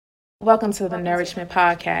Welcome to the Nourishment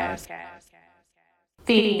Podcast.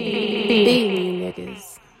 Feed me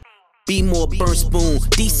niggas. Be more burn spoon,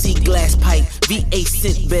 DC glass pipe, VA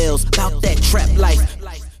scent bells, about that trap life.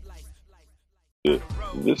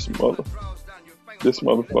 This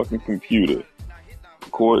motherfucking computer.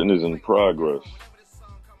 Recording is in progress.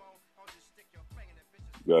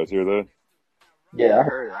 You guys hear that? Yeah, I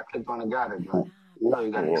heard it. I clicked on it, got it. You know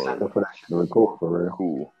you got to set up for that shit to record for real.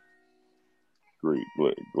 Cool. Great.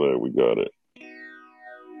 Glad we got it.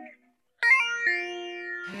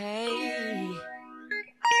 Hey.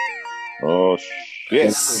 Oh,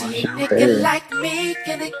 shit. See a nigga like me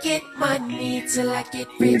gonna get money till I get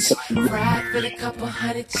rich. Ride with a couple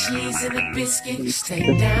hundred cheese and a biscuit.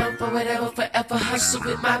 Stay down for whatever, forever hustle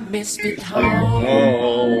with my misfit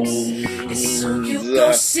homes. And soon you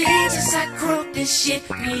gon' see just how grow this shit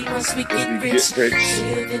be once we get rich.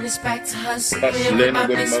 Shit, it's back to hustling with my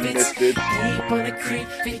misfits. Deep on the creek,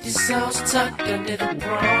 50 souls tucked under the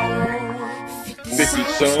bro. 50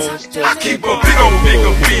 songs. I keep a big old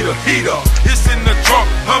nigga heater. It's in the trunk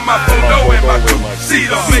of my Polo and my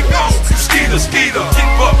two-seater. Make on skeeter.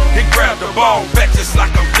 Keep up and grab the ball back just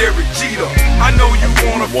like I'm Derek Jeter. I know you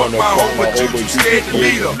wanna fuck my hoe, but you too scared to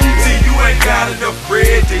meet her. See, you ain't got enough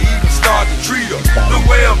bread to even start to treat her. The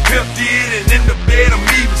way a pimp did, and in the bed I'm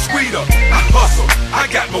even sweeter. I hustle.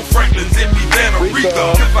 I got more Franklins in me than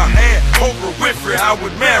Aretha. If I had Oprah Winfrey, I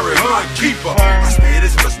would marry her and keep her. I spit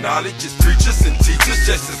as much knowledge as preachers and teachers,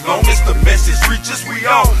 just as long as the message reaches. We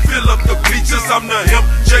all fill up the bleachers. I'm the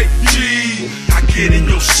MJG. I get in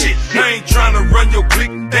your shit. I ain't trying to run your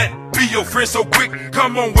clique. That be your friend so quick.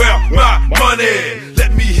 Come on, well, my money.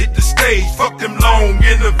 Let me hit the stage. Fuck them long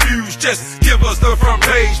interviews. Just give us the front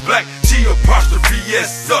page. Black G apostrophe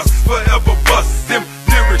S us. Forever bust them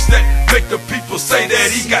lyrics that make the people say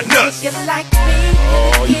that he got nuts.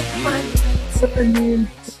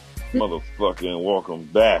 Motherfucking welcome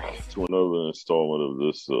back to another installment of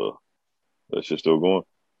this. That shit still going?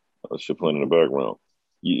 That shit playing in the background.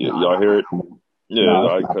 Y'all hear it? Yeah,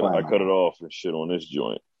 I cut it off and shit on this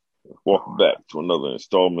joint. Welcome back to another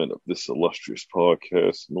installment of this illustrious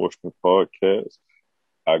podcast, Nourishment Podcast.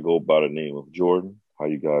 I go by the name of Jordan. How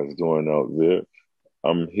you guys doing out there?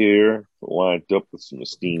 I'm here lined up with some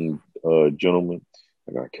esteemed gentlemen.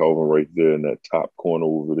 I got Calvin right there in that top corner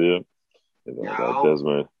over there. And I got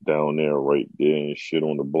Desmond down there right there and shit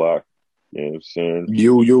on the block. You know what I'm saying?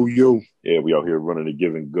 Yo. Yeah, we out here running a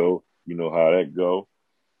give and go. You know how that go.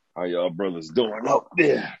 How y'all brothers doing out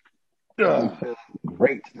there?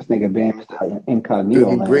 Great. This nigga been Mr. Incognito.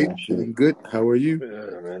 Feeling great. Feeling good. How are you?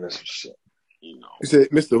 Yeah, man, that's what's up. You know. You said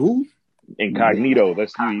Mr. Who? Incognito.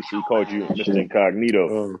 That's you. He called you Mr.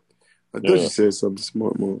 Incognito. I thought you said something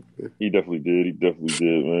smart, man. He definitely did,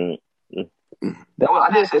 man.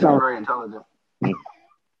 I did say something very intelligent.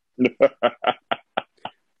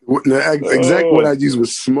 Exactly what I used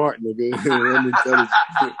was smart, nigga.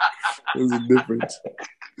 There's a difference.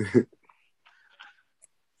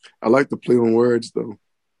 I like to play on words, though.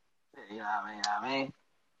 Yeah, I mean.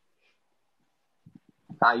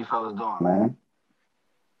 How you fellas doing,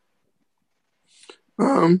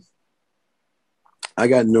 man? I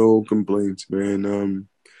got no complaints, man.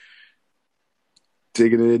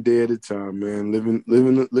 Taking it a day at a time, man.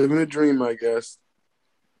 Living a dream, I guess.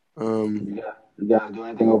 You guys do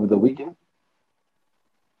anything over the weekend?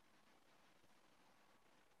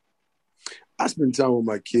 I spend time with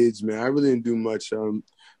my kids, man. I really didn't do much.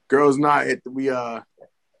 Girls' night, we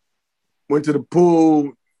went to the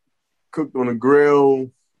pool, cooked on a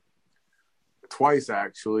grill twice,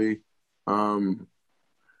 actually.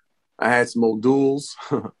 I had some old duels.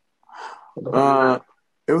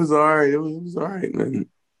 It was all right. It was all right, man.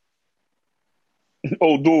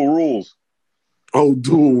 Old dual rules. Old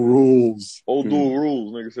dual rules. Old dual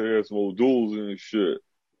rules. Niggas say had some old duels and shit.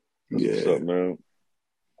 That's what's up, man.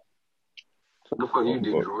 What the fuck you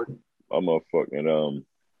did, Jordan? I'm a fucking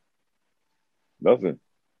nothing.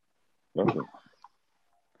 I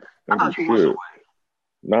thought you was away.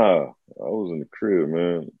 Nah, I was in the crib,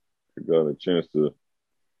 man. I got a chance to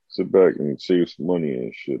sit back and save some money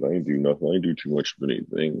and shit. I ain't do nothing. I ain't do too much of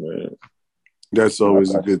anything, man. That's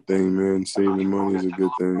always a good thing, man. Saving money is a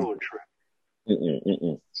good thing.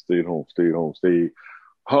 Stayed home.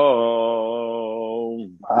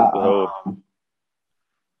 I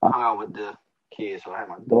hung out with the kids. So I had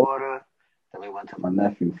my daughter. Then we went to my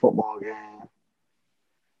nephew's football game.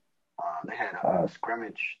 They had a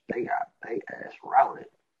scrimmage. They ass routed.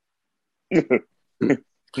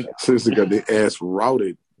 Since they got their ass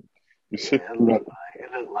routed. Yeah, it looked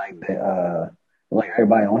like that. Like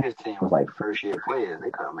everybody on his team was like first year players.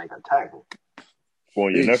 They couldn't make a tackle.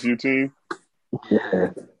 For your nephew team?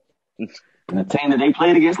 Yeah. And the team that they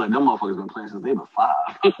played against, like them motherfuckers been playing since they were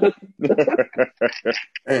 5.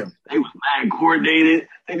 Damn. They was mad coordinated.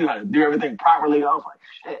 They knew how to do everything properly. I was like,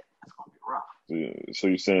 shit, that's gonna be rough. Yeah, so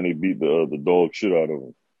you're saying they beat the dog shit out of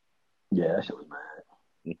them? Yeah, that shit was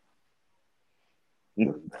bad. It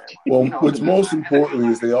was bad. Well, what's most important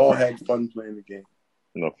is they all had fun playing the game.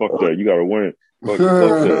 No, fuck that. You gotta win. Fuck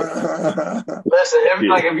that. Listen,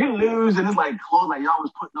 if you lose and it's like close, like y'all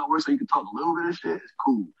was putting on work so you can talk a little bit of shit, it's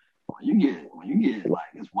cool. When you get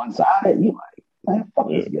like it's one sided, you like, man, fuck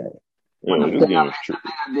this game. Yeah, this game is true. I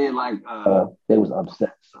think I did like they was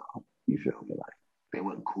upset, so you feel me? Like they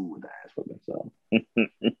wasn't cool with the ass whooping. So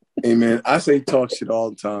hey man, I say talk shit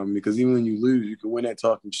all the time because even when you lose, you can win at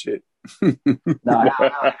talking shit. no, I'm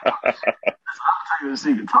telling you the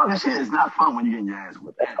secret. Talking shit is not fun when you get your ass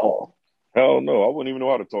whipped at all. Hell no, I wouldn't even know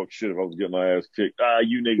how to talk shit if I was getting my ass kicked.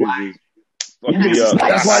 You niggas is fuck me up.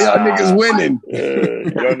 That's why y'all niggas winning. Yeah,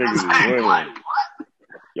 y'all niggas is winning. Like,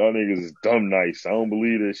 Y'all niggas is dumb nice. I don't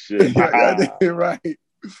believe this shit. Right.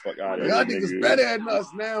 Fuck out of Y'all here, niggas better than us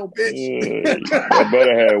now, bitch. Yeah, I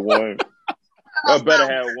better have one. I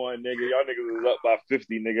better have one, nigga. Y'all niggas is up by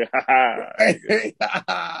 50, nigga.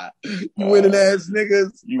 You winning ass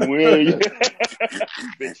niggas. You win.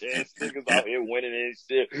 Bitch ass niggas out here winning and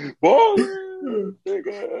shit. Ballin',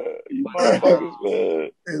 nigga. You motherfuckers, man.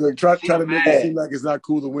 Hey, look, try to make it seem like it's not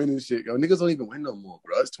cool to win and shit. Yo, niggas don't even win no more,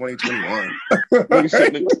 bro. It's 2021.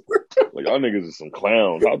 Like, y'all niggas is some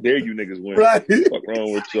clowns. How dare you niggas win? Right. What's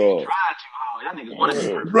wrong with y'all? Y'all niggas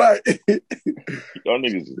wanted Right. Y'all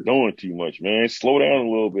niggas is doing too much, man. Slow down a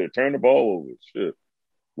little bit. Turn the ball over. Shit.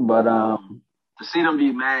 But to see them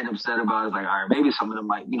be mad and upset about it, it's like, all right, maybe some of them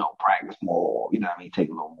might, practice more, you know what I mean, take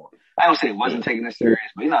a little more. I don't say it wasn't taking it serious,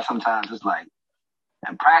 but sometimes it's like,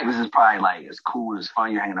 and practice is probably like, it's cool, it's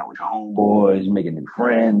fun, you're hanging out with your homeboys, you're making new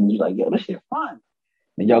friends, you're like, yo, this shit fun.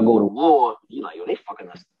 Then y'all go to war, you're like, yo, they fucking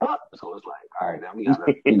us up. So it's like, all right, then we gotta,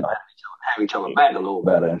 have each other back a little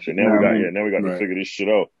better and shit. Now we got to figure this shit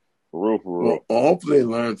out. For real. Well, hopefully they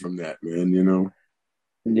learn from that, man,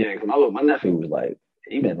 Yeah, because my nephew was like,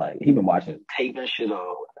 he been watching tape and shit of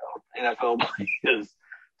NFL players.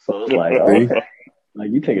 So it's like, okay,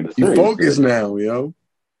 like you taking it serious. You focus now, yo.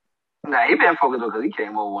 Nah, he been focused because he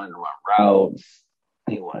came over wanting to run routes.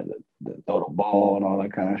 He wanted to throw the ball and all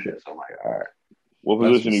that kind of shit. So I'm like, all right. What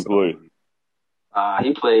position he played?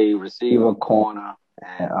 He played receiver, corner,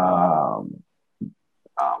 and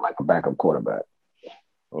like a backup quarterback.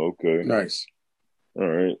 Okay. Nice. All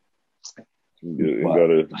right. You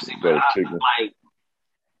gotta take him. Like,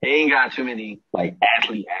 he ain't got too many like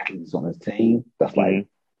athletes on his team. That's like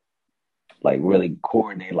really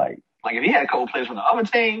coordinate. Like if he had a couple players from the other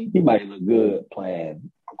team, he might look good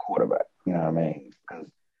playing a quarterback. You know what I mean? Because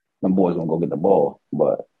them boys gonna go get the ball.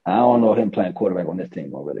 But I don't know if him playing quarterback on this team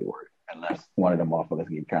gonna really work unless one of them motherfuckers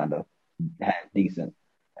get kind of half decent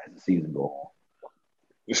as the season go on.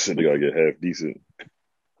 You said they gotta get half decent.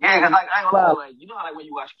 Yeah, because like I ain't gonna lie, like you know how like when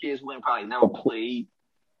you watch kids who probably never played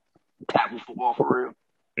tackle football for real.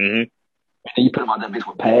 Mm-hmm. And then you put them out that bitch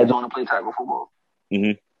with pads on to play tackle football.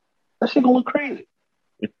 Mm-hmm. That shit gonna look crazy.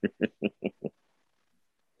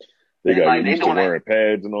 They got used to wearing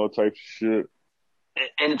pads and all types of shit.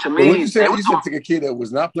 And to me, you said take a kid that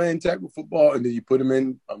was not playing tackle football and then you put him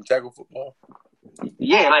in tackle football?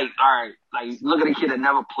 Yeah, like, all right, like look at a kid that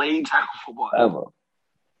never played tackle football ever.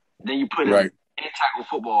 Then you put him in tackle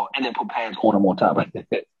football and then put pads on him on top like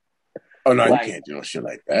that. Oh, no, like, you can't do no shit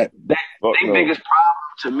like that. Their biggest problem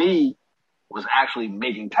to me was actually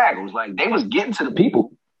making tackles. Like, they was getting to the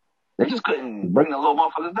people. They just couldn't bring the little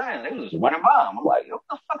motherfuckers down. They was just running by them. I'm like, yo, what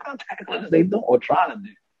the fuck kind of tackling is they doing or trying to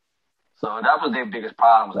do? So that was their biggest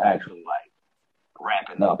problem, was actually, like,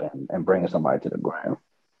 wrapping up and bringing somebody to the ground.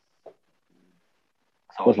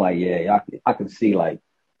 So it's like, yeah, I can see, like,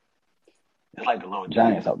 it's like the little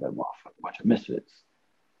giants out there, motherfucker, a bunch of misfits.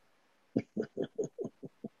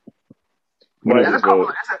 But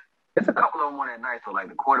it's a couple of them on that night, though. Like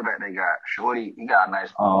the quarterback they got, Shorty, he got a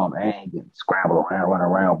nice arm and he can scramble around, run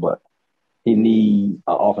around, but he needs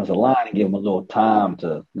an offensive line to give him a little time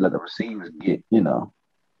to let the receivers get, in a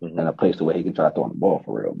place to where he can try throwing the ball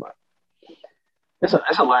for real. But it's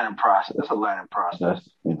a learning process. It's a learning process,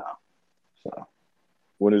 So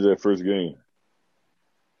when is that first game?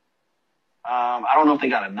 I don't know if they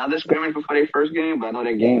got another scrimmage before their first game, but I know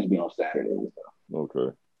their games be on Saturday. So.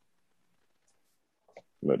 Okay.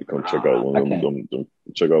 I'm about to come check out one of them.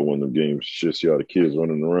 Check out one of them games. Shit, see how the kids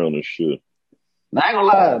running around and shit. Now, I ain't gonna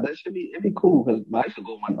lie, it'd be cool because I used to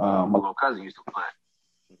go when my little cousin used to play.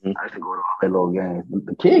 Mm-hmm. I used to go to all their little games.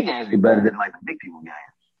 The kid games be better than like the big people games.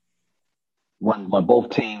 When both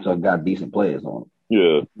teams have got decent players on.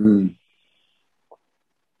 Yeah. Mm.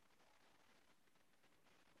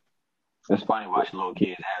 It's funny watching little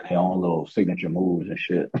kids have their own little signature moves and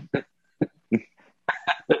shit.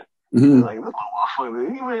 Like, this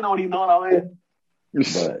motherfucker, you really know what he's doing out here? But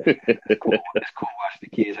it's cool watching the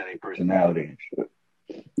kids have their personality and shit.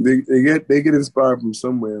 They get inspired from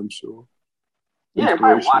somewhere, I'm sure. Yeah,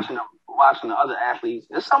 probably watching the other athletes.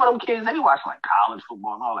 There's some of them kids, they be watching like college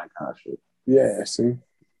football and all that kind of shit. Yeah, see.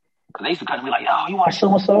 Cause they used to kind of be like, "Yo, you watch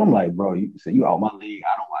so and so?" I'm like, "Bro, you out my league.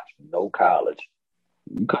 I don't watch no college.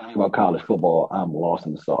 You come to me about college football, I'm lost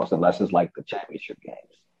in the sauce unless it's like the championship games."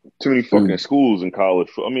 Too many fucking schools in college.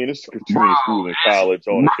 I mean, it's too many schools in college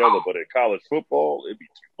all together, but in college football, it'd be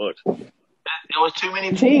too much. It was too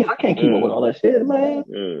many teams. I can't keep up with all that shit, man.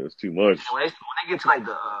 Yeah, it's too much. When they get to like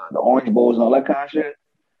the Orange Bowls and all that kind of shit,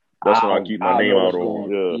 that's when I keep my name out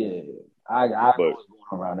on. I know what's going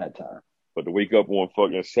on around that time. But to wake up on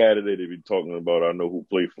fucking Saturday, they be talking about I know who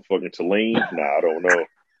played for fucking Tulane. Nah, I don't know.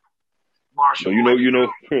 Marshall. So you know.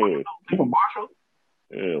 People Marshall.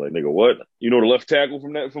 Yeah, like nigga, what? You know the left tackle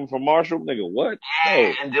from Marshall, nigga, what?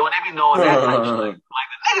 Yeah, and then when they be knowing that, like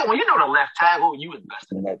nigga, when you know the left tackle, you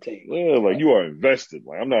invested in that team. Yeah, like you are invested.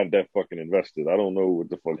 Like I'm not that fucking invested. I don't know what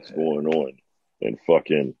the fuck's going on in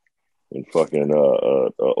fucking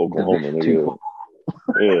Oklahoma, nigga.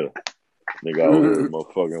 Yeah, nigga, I was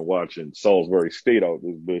motherfucking watching Salisbury State out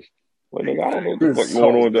this bitch. Like nigga, I don't know what the fuck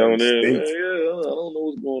going on down there. Yeah, I don't know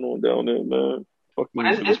what's going on down there, man. Fuck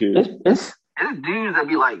these kids. It's dudes that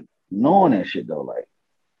be like knowing that shit though, like,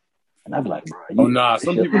 and I be like, bro.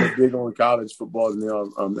 Some people are big on college football and they're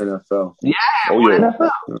on NFL. Yeah,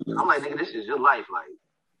 NFL. I'm like, nigga, this is your life, like.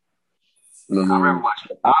 I remember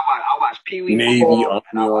watching. I watched Pee Wee Navy, football,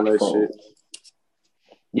 all that shit.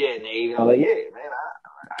 Yeah, Navy. I'm like, yeah, man.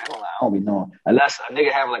 I don't be knowing unless a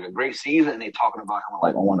nigga have like a great season and they talking about him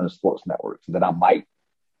like on one of the sports networks that I might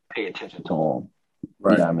pay attention to him.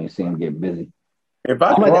 Right. You know what I mean? See him get busy. If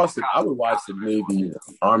I crossed it, I would watch the Navy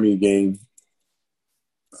Army game.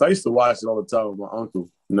 So I used to watch it all the time with my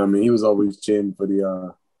uncle. You know what I mean? He was always cheering for the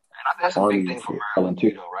and that's a big thing for Maryland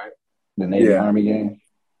too, though, right? The Navy Army game.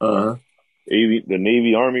 The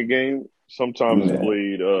Navy Army game. Sometimes it's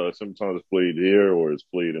played here or it's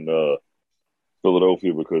played in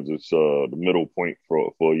Philadelphia because it's the middle point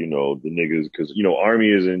for you know the niggas because you know Army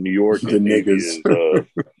is in New York and Navy is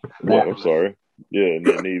I'm sorry, and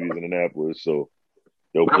then Navy's in Annapolis, so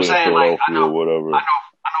they'll play in Philadelphia or whatever. I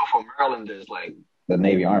know for Maryland there's like the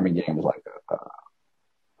Navy Army game is like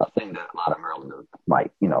a thing that a lot of Marylanders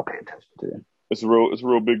might pay attention to. It's a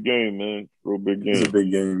real big game, man. Real big game. It's a big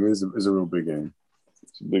game. It's a real big game.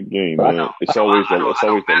 It's a big game, man. It's always the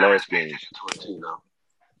last game.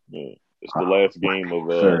 Yeah. It's the last game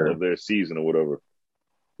of their season or whatever.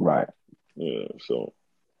 Right. Yeah, so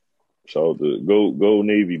go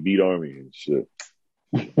Navy, beat Army and shit.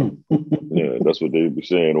 Yeah, that's what they be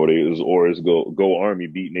saying. Or it's go Army,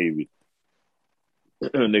 beat Navy.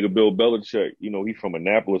 Nigga Bill Belichick, he's from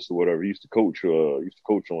Annapolis or whatever. He used to coach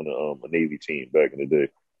on a Navy team back in the day.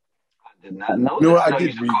 I did not know that. I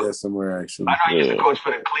did read that somewhere actually. I know he used to coach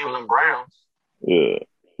for the Cleveland Browns. Yeah.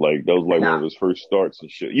 Like that was like one of his first starts and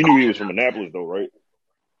shit. You knew he was from Annapolis though, right?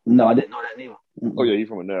 No, I didn't know that neither. Oh yeah, he's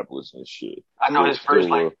from Annapolis and shit. I know his first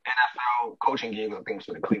NFL coaching gig, I think, was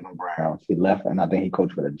for the Cleveland Browns. He left, and I think he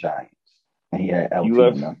coached for the Giants. And he had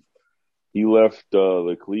LT. He left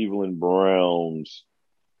the Cleveland Browns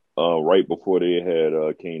right before they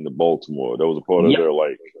had came to Baltimore. That was a part of their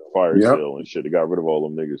like fire sale and shit. They got rid of all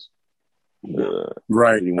them niggas.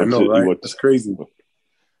 Right. I know, right? That's crazy.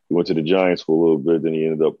 He went to the Giants for a little bit, then he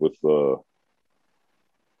ended up with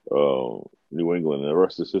New England, and the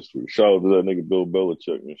rest is history. Shout out to that nigga Bill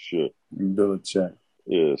Belichick and shit. Belichick.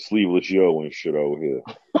 Yeah, sleeveless yo and shit out here.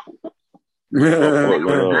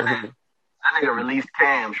 That nigga released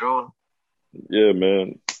Cam, sure. Yeah,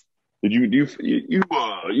 man. Did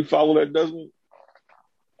you follow that, Desmond?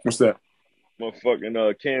 What's that?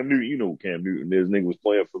 Motherfucking Cam Newton. You know Cam Newton. This nigga was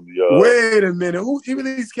playing for the. Wait a minute. Who he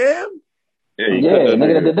released Cam? Yeah,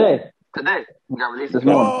 nigga today. Today. We got released this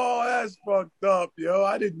morning. Oh, that's fucked up, yo.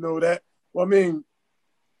 I didn't know that. Well, I mean,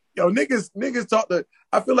 niggas talk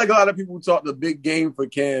I feel like a lot of people talk the big game for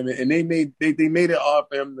Cam, and they made it hard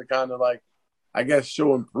for him to kind of like, I guess,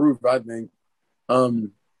 show and prove. I think. I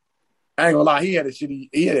ain't gonna lie, he had a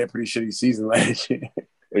pretty shitty season last year.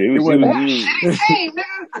 He was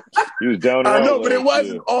down. I know, but it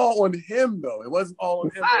wasn't all on him though. It wasn't all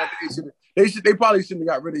on him. They probably shouldn't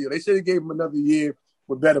have got rid of you. They should have gave him another year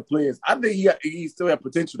with better players. I think he still had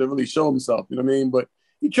potential to really show himself. You know what I mean? But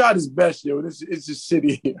he tried his best, yo. It's just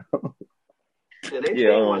shitty. You know? He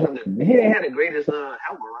didn't have the greatest help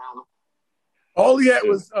around him. All he had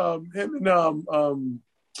was him and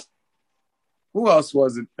Who else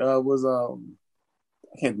was it? I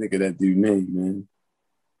can't think of that dude's name, man.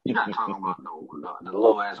 You're not talking about the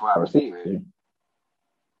little ass wide receiver.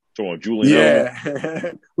 So Julian.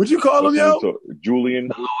 Yeah. What you call him, yo? Julian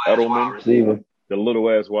Edelman. The little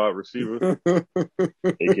ass wide receiver, aka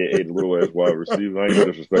the little ass wide receiver. I ain't gonna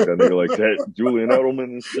disrespect that nigga like that. Julian Edelman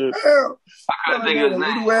and shit. I couldn't think of his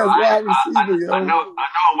name. I know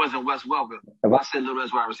it wasn't Wes Welker. If I said little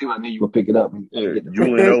ass wide receiver, I knew you would pick it up. Yeah,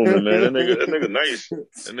 Julian Edelman, man. That nigga nice.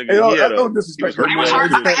 That nigga, don't disrespect him. He was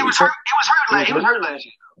hurt last year. He was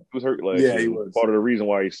hurt last year. He was. Part of the reason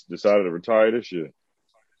why he decided to retire this year.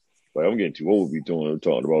 Like, I'm getting too old to be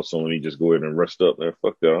talking about someone. He just go ahead and rest up, man.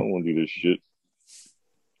 Fuck that. I don't want to do this shit.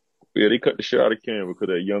 Yeah, they cut the shit out of Cam because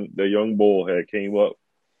that young bull had came up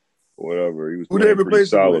or whatever. He was pretty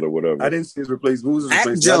solid or whatever. I didn't see his replacement. Who's his Mac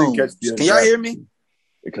replacement? Jones. Can y'all hear me?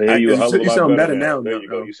 I can hear you you sound better now. There you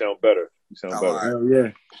go. You sound better. Better. Oh,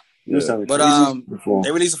 yeah. You sound but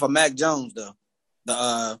they released it for Mac Jones though,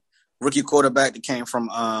 the rookie quarterback that came from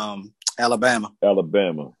Alabama.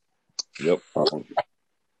 Yep. I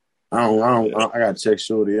gotta check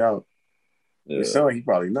Shorty out. Yeah. It sounds like he's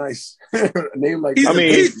probably nice. Name like he's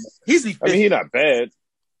efficient. He's not bad.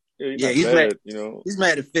 He's bad, mad. You know, he's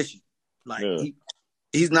mad efficient. Like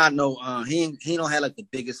he's not he don't have like the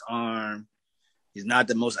biggest arm. He's not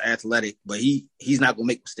the most athletic, but he's not gonna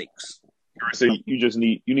make mistakes. So you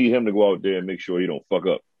need him to go out there and make sure he don't fuck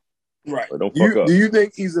up. Right. Or don't fuck up. Do you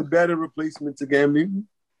think he's a better replacement to Cam Newton?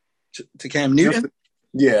 To Cam Newton?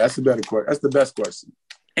 That's a better question. That's the best question.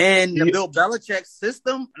 And the Bill Belichick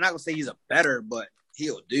system, I'm not gonna say he's a better, but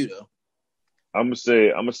he'll do though. I'm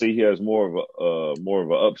gonna say he has more of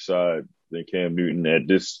a upside than Cam Newton at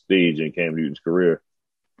this stage in Cam Newton's career.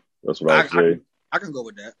 That's what I say. I can go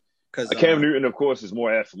with that because Cam Newton, of course, is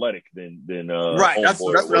more athletic than right. That's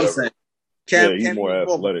what I'm saying. He's more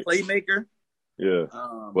athletic, playmaker. Yeah,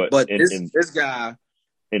 but this guy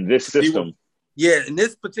in this system, in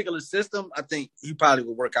this particular system, I think he probably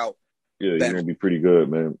will work out. Yeah, he's gonna be pretty good,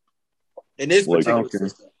 man. In this particular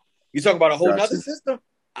system, you talk about a whole other system.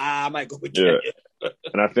 I might go with that.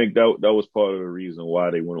 And I think that was part of the reason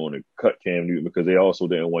why they went on to cut Cam Newton because they also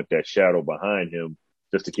didn't want that shadow behind him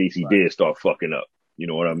just in case he did start fucking up. You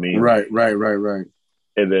know what I mean? Right.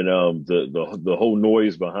 And then the whole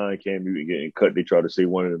noise behind Cam Newton getting cut, they tried to say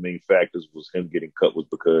one of the main factors was him getting cut was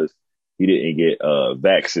because he didn't get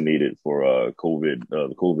vaccinated for the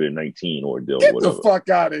COVID-19 ordeal. Get the fuck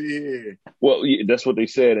out of here. Well, that's what they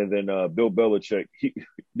said. And then Bill Belichick,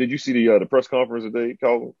 did you see the press conference today,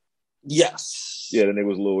 Calvin? Yes. Yeah, then they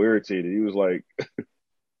was a little irritated. He was like,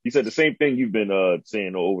 he said the same thing you've been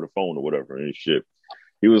saying over the phone or whatever and shit.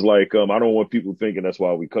 He was like, I don't want people thinking that's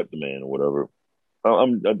why we cut the man or whatever.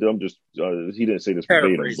 I'm just, he didn't say this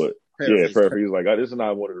verbatim, but paraphrase. He's like, this is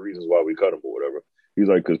not one of the reasons why we cut him or whatever. He's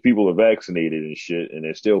like, because people are vaccinated and shit, and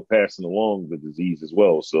they're still passing along the disease as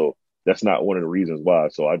well. So that's not one of the reasons why.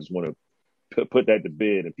 So I just want to put that to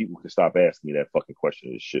bed, and people can stop asking me that fucking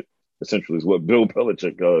question and shit. Essentially, is what Bill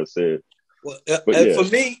Belichick said. Well, for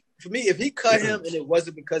me, if he cut him and it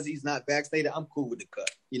wasn't because he's not vaccinated, I'm cool with the cut.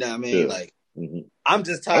 You know what I mean? Yeah. Like, I'm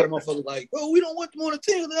just tired of motherfuckers like, we don't want them on the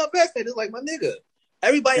team. They're not vaccinated. It's like, my nigga.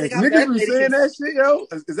 Everybody got niggas be saying that shit, yo.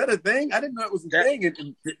 Is that a thing? I didn't know it was a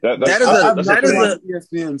thing.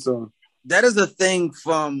 That is a thing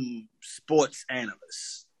from sports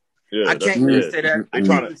analysts. Yeah, I can't really say that. I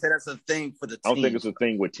can't really say that's a thing for the team. I don't think it's a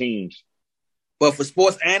thing with teams. But for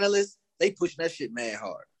sports analysts, they push that shit mad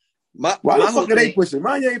hard. Why the fuck are they pushing?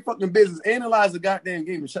 Mind your fucking business. Analyze the goddamn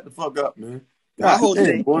game and shut the fuck up, man. My whole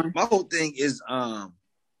thing is the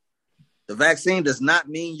vaccine does not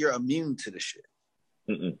mean you're immune to the shit.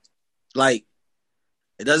 Mm-mm. Like,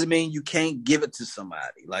 it doesn't mean you can't give it to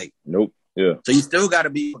somebody. Like, nope. Yeah. So you still got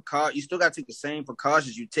to you still got to take the same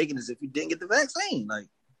precautions you're taking as if you didn't get the vaccine. Like,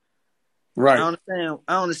 right. I don't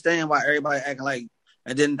understand why everybody acting like.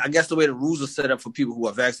 And then I guess the way the rules are set up for people who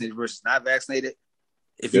are vaccinated versus not vaccinated,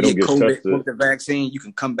 if you get COVID with the vaccine, you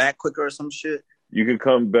can come back quicker or some shit. You can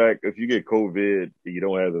come back if you get COVID and you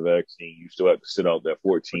don't have the vaccine. You still have to sit out that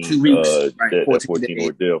 14 2 weeks, that 14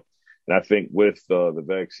 ordeal. And I think with the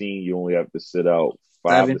vaccine, you only have to sit out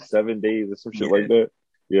 5 to 7 days or some shit like that.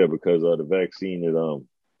 Yeah, because the vaccine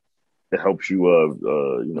it helps you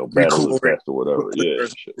battle the test or whatever. Yeah,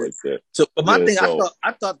 shit like that. So, but my thing,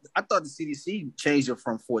 I thought the CDC changed it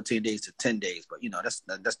from 14 days to 10 days, but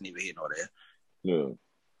that's neither here nor there. Yeah.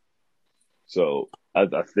 So I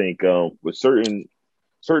think with certain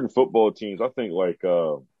football teams, I think like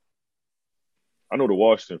I know the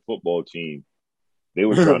Washington football team, they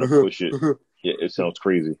were trying to push it. Yeah, it sounds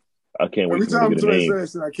crazy. I can't wait Every for them time to get a name.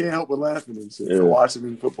 says I can't help but laughing and shit. For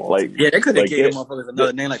Washington football. Like, yeah, they could have like gave them motherfuckers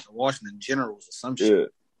another name like the Washington Generals or some shit. Yeah.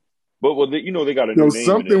 But they got a new name.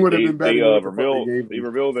 Something would have been better. They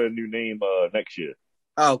revealed their new name next year.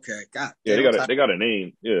 Okay, God. Yeah, they got a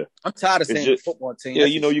name. Yeah, I'm tired of saying football team. Yeah,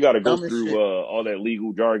 you got to go through all that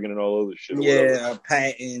legal jargon and all other shit. Yeah,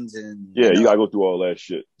 patents and you got to go through all that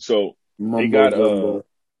shit. So they got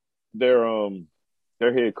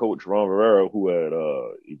their head coach Ron Rivera, who had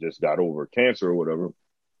he just got over cancer or whatever,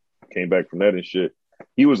 came back from that and shit.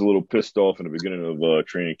 He was a little pissed off in the beginning of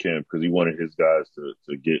training camp because he wanted his guys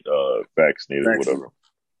to get vaccinated or whatever.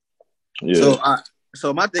 Yeah.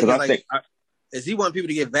 So my thing is is he want people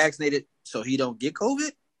to get vaccinated so he don't get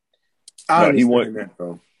COVID? He want that,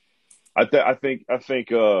 bro. I think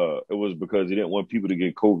it was because he didn't want people to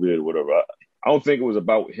get COVID or whatever. I don't think it was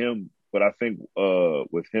about him, but I think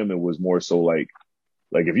with him it was more so like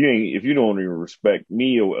if you don't even respect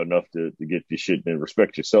me enough to get this shit, then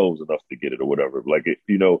respect yourselves enough to get it or whatever. Like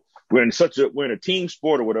we're in a team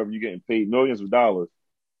sport or whatever. You're getting paid millions of dollars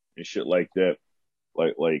and shit like that.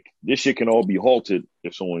 Like this shit can all be halted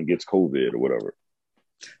if someone gets COVID or whatever.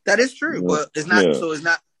 That is true, but it's not. Yeah. So it's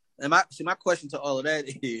not. And my question to all of that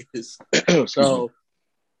is: so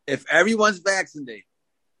if everyone's vaccinated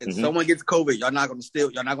and someone gets COVID, y'all not going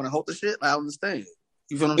to halt the shit? I understand.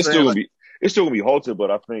 You feel what I'm saying? It's still gonna be halted, but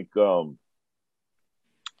I think I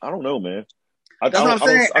don't know, man. That's what I'm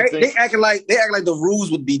saying. They act like the rules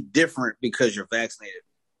would be different because you're vaccinated,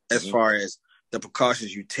 as far as the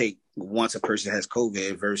precautions you take once a person has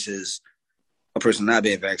COVID versus a person not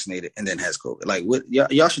being vaccinated and then has COVID. Like,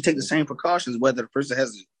 y'all should take the same precautions whether the person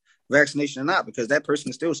has a vaccination or not, because that person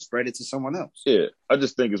can still spread it to someone else. Yeah, I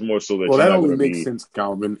just think it's more so that. Well, that only makes sense,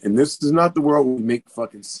 Calvin. And this is not the world we make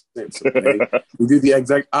fucking sense. Okay? We do the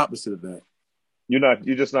exact opposite of that.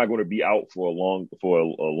 You're just not going to be out for a longer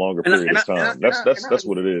period of time. That's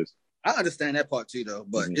what it is. I understand that part too, though.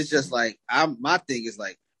 But it's just like my thing is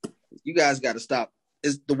like, you guys got to stop.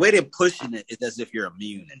 Is the way they're pushing it is as if you're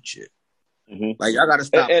immune and shit. Like, y'all got to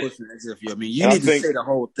stop pushing it as if you're immune. You need to say the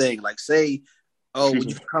whole thing. Like, say, would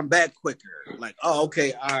you come back quicker? Like,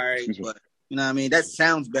 okay, all right, but you know what I mean? That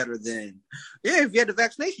sounds better than, if you had the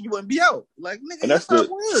vaccination, you wouldn't be out. Like, nigga, that's not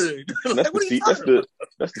would. Like, what are you talking about?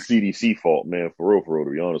 That's the CDC fault, man. For real,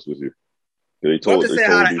 to be honest with you.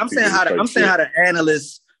 I'm saying how the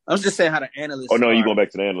analysts. I'm just saying how the analysts. Oh no, you going back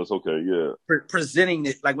to the analysts? Okay, yeah. Presenting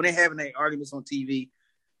it like when they're having their arguments on TV,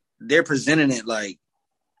 they're presenting it like,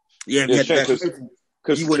 because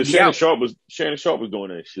Shannon Sharp was doing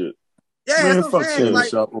that shit. Yeah, man, that's what I'm fuck saying. Shannon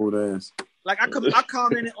Sharp, old ass. Like I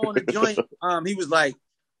commented on the joint. He was like,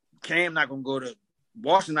 Cam not gonna go to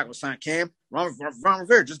Washington, not gonna sign Cam. Ron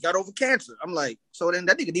Rivera just got over cancer. I'm like, so then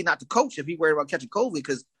that nigga need not to coach if he worried about catching COVID,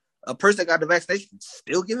 because a person that got the vaccination can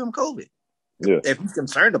still give him COVID. Yeah. If he's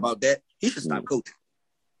concerned about that, he should stop coaching.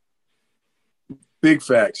 Big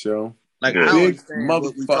facts, yo. Like, big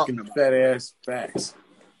motherfucking fat ass facts.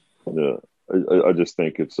 Yeah, I just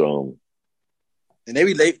think it's And they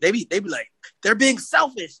be like, they're being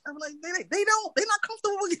selfish. I'm like, they're not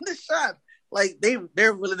comfortable getting the shot. Like,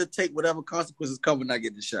 they're willing to take whatever consequences come with not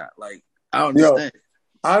getting the shot. Like, I don't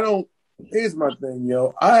understand. Here's my thing,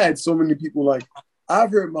 yo. I had so many people, like,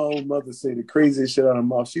 I've heard my own mother say the craziest shit out of her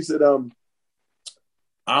mouth. She said,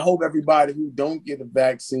 I hope everybody who don't get a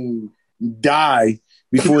vaccine die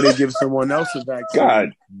before they give someone else a vaccine.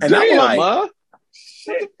 God and damn, I'm like, Ma. What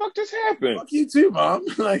the fuck just happened? Fuck you too, Mom.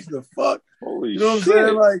 Like, the fuck? Holy you know shit. what I'm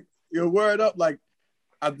saying? Like, you're word up. Like,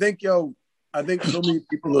 I think so many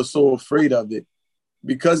people are so afraid of it.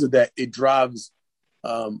 Because of that, it drives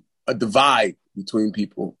a divide between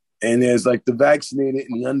people. And there's like the vaccinated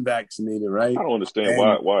and the unvaccinated, right? I don't understand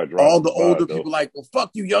why it drives all the older though. people like, well,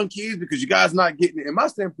 fuck you young kids because you guys not getting it. And my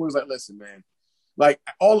standpoint is like, listen, man, like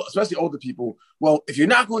especially older people, well, if you're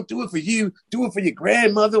not going to do it for you, do it for your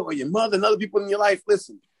grandmother or your mother and other people in your life.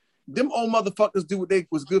 Listen, them old motherfuckers do what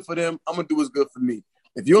was good for them. I'm going to do what's good for me.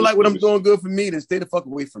 If you don't like what I'm doing good for me, then stay the fuck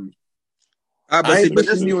away from me. I ain't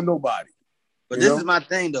pushing you or nobody. But this is my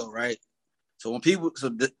thing though, right? So when people,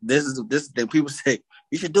 this is the thing, people say,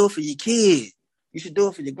 you should do it for your kid. You should do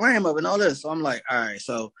it for your grandmother and all this. So I'm like, all right,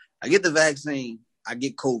 so I get the vaccine, I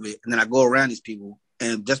get COVID, and then I go around these people.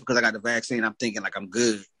 And just because I got the vaccine, I'm thinking like I'm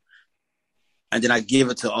good. And then I give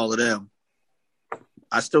it to all of them.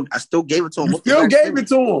 I still gave it to them. You still gave it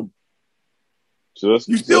to them. So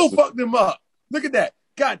you still fucked them up. Look at that.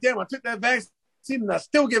 God damn, I took that vaccine and I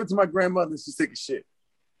still gave it to my grandmother and she's sick as shit.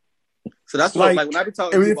 So that's what like when I be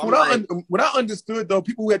talking to people, what I understood though,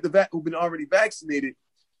 people who had who've been already vaccinated,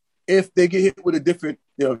 if they get hit with a different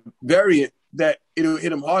variant, that it'll hit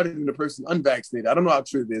them harder than the person unvaccinated. I don't know how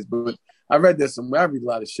true it is, but I read that somewhere. I read a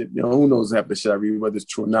lot of shit. Who knows half the shit I read, whether it's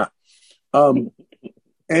true or not. And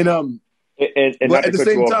but at the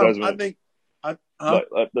same time, I think.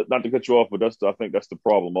 Not to cut you off, but I think that's the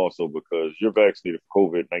problem also, because you're vaccinated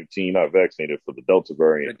for COVID-19, not vaccinated for the Delta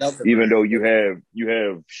variant. Even though you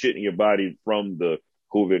have shit in your body from the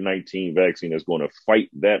COVID-19 vaccine that's going to fight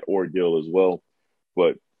that ordeal as well,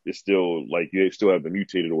 but it's still like you still have the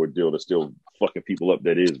mutated ordeal that's still fucking people up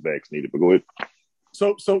that is vaccinated. But go ahead.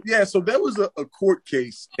 So there was a court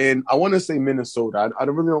case, and I want to say Minnesota. I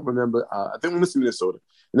really don't remember. I think it was Minnesota.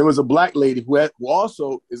 And there was a black lady who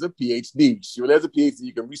also is a PhD. She has a PhD.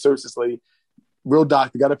 You can research this lady. Real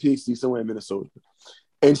doctor, got a PhD somewhere in Minnesota.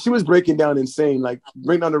 And she was breaking down breaking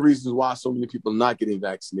down the reasons why so many people are not getting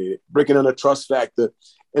vaccinated, breaking down the trust factor,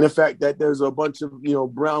 and the fact that there's a bunch of,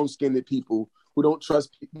 brown-skinned people who don't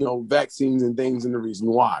trust, vaccines and things, and the reason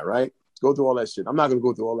why, right? Go through all that shit. I'm not going to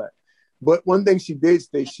go through all that. But one thing she did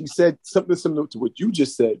say, she said something similar to what you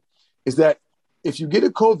just said, is that if you get a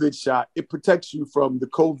COVID shot, it protects you from the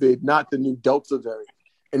COVID, not the new Delta variant.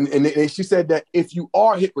 And she said that if you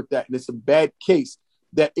are hit with that, and it's a bad case,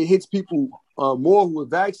 that it hits people more who are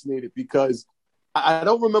vaccinated, because I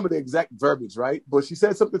don't remember the exact verbiage, right? But she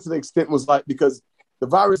said something to the extent was like, because the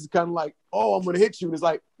virus is kind of like, oh, I'm going to hit you. And it's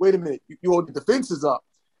like, wait a minute, you hold the defenses up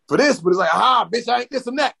for this, but it's like, bitch, I ain't this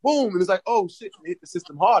and that. Boom. And it's like, oh, shit, it hit the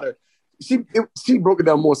system harder. She broke it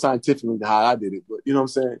down more scientifically than how I did it, but you know what I'm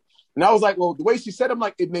saying? And I was like, well, the way she said it, I'm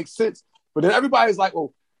like, it makes sense. But then everybody's like,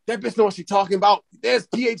 well, that bitch knows what she's talking about. There's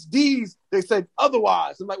PhDs. They said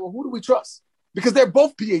otherwise. I'm like, well, who do we trust? Because they're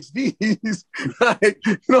both PhDs.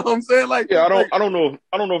 You know what I'm saying? Like, yeah, I don't know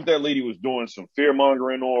if that lady was doing some fear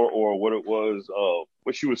mongering or what it was.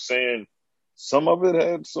 What she was saying, some of it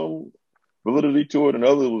had some validity to it, and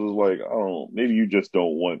others was like, I don't know, maybe you just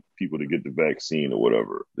don't want people to get the vaccine or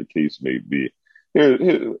whatever the case may be.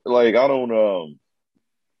 Like, I don't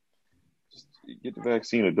get the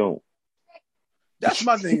vaccine or don't. That's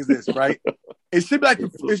my thing is this, right? It should be like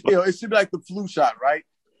it should be like the flu shot, right?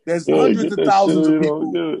 There's hundreds of thousands of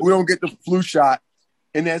people who don't get the flu shot,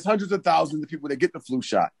 and there's hundreds of thousands of people that get the flu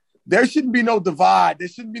shot. There shouldn't be no divide. There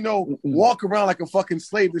shouldn't be no walk around like a fucking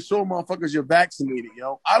slave to show motherfuckers you're vaccinated,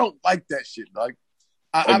 I don't like that shit. Like,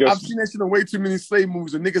 I've seen that shit in way too many slave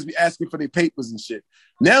movies where niggas be asking for their papers and shit.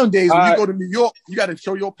 Nowadays, when you go to New York, you got to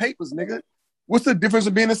show your papers, nigga. What's the difference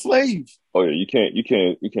of being a slave? Oh yeah, you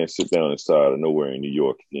can't sit down inside of nowhere in New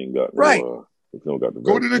York if you ain't got right. If you don't got the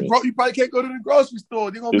go vaccine. You probably can't go to the grocery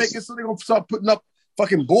store. They're gonna make it so they're gonna start putting up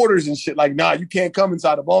fucking borders and shit. Like, nah, you can't come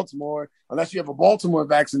inside of Baltimore unless you have a Baltimore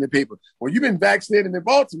vaccine paper. Well, you've been vaccinated in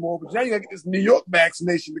Baltimore, but now you gotta get this New York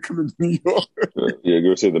vaccination to come into New York. Yeah,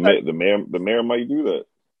 you say the mayor might do that.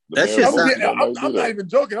 I'm not even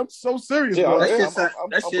joking. I'm so serious. Yeah,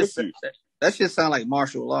 that shit sound like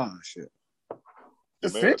martial law and shit.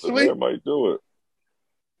 Essentially, the mayor might do it.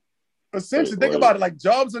 Essentially, think about it. Like,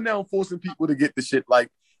 jobs are now forcing people to get the shit. Like,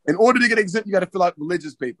 in order to get exempt, you got to fill out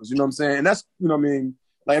religious papers. You know what I'm saying? And that's, you know what I mean?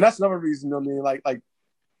 Like, and that's another reason, you know what I mean? Like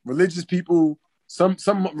religious people, some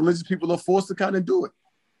religious people are forced to kind of do it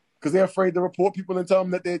because they're afraid to report people and tell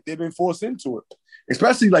them that they've been forced into it.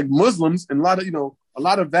 Especially like Muslims, and a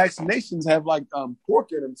lot of vaccinations have like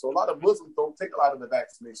pork in them. So a lot of Muslims don't take a lot of the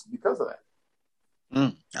vaccinations because of that.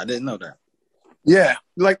 I didn't know that. Yeah,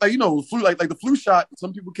 like flu, like the flu shot.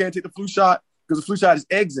 Some people can't take the flu shot because the flu shot has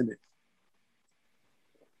eggs in it.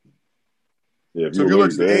 Yeah, if you're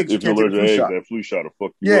allergic to eggs, that flu shot will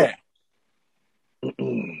fuck you up.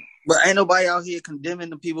 But ain't nobody out here condemning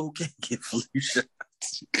the people who can't get flu shots.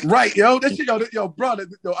 Right, that shit, brother,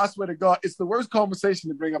 I swear to God, it's the worst conversation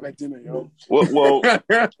to bring up at dinner, Well,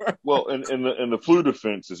 and the flu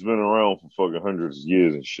defense has been around for fucking hundreds of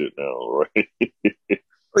years and shit now, right?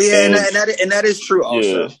 Yeah, and that is true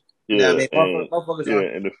also. Yeah, motherfuckers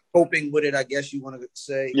are coping with it, I guess you want to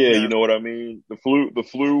say. Yeah, you know what I mean? The flu,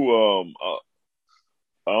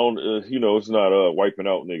 I don't, it's not wiping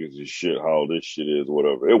out niggas and shit, how this shit is or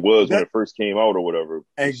whatever. It was when it first came out or whatever.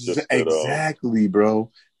 Exactly, bro.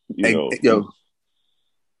 I mean,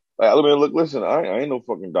 look, listen, I ain't no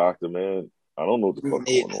fucking doctor, man. I don't know what the fuck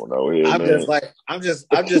going on out here, man. I'm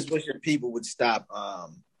just wishing people would stop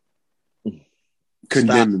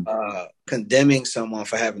condemning someone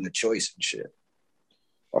for having a choice and shit.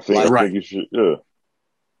 I think you should, yeah.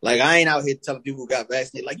 Like, I ain't out here telling people who got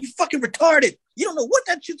vaccinated, like, you fucking retarded. You don't know what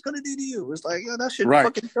that shit's gonna do to you. It's like, that shit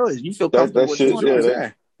fucking choice. You feel comfortable with doing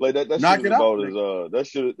it. Like that shit is about that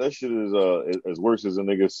shit is as worse as a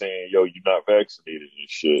nigga saying, yo, you not vaccinated and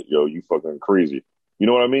shit. Yo, you fucking crazy. You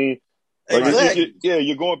know what I mean? Like,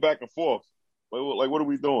 you're going back and forth. Like, what are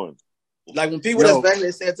we doing? Like when people that's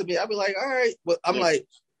vaccinated said to me, I'd be like, all right, but I'm like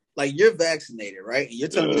you're vaccinated, right? And you're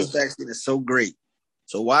telling me this vaccine is so great.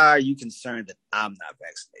 So why are you concerned that I'm not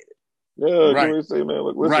vaccinated? Yeah, right. Say, man,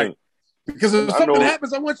 look, listen. Right. Because if something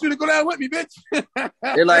happens, I want you to go down with me, bitch.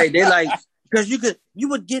 they're like, because you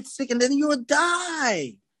would get sick and then you would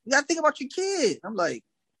die. You gotta think about your kid. I'm like,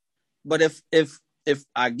 but if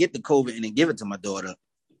I get the COVID and then give it to my daughter,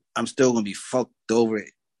 I'm still gonna be fucked over it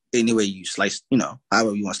any way you slice,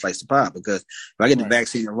 however you want to slice the pie. Because if I get the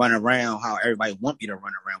vaccine and run around how everybody want me to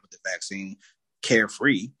run around with the vaccine,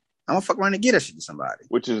 carefree, I'm gonna fuck around and get that shit to somebody.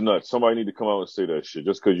 Which is nuts. Somebody need to come out and say that shit.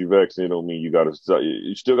 Just because you vaccinated don't mean you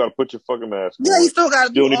still gotta put your fucking mask on. Yeah, you still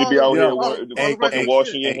gotta need to be out here fucking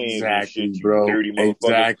washing your hands and shit, you bro. Dirty motherfucker.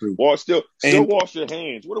 Exactly. Still wash your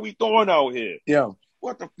hands. What are we doing out here? Yo.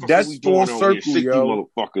 What the fuck that's are we doing full circle, yo.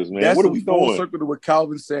 Motherfuckers, man. That's what are we full doing? Circle to what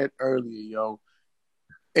Calvin said earlier, yo.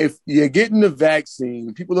 If you're getting the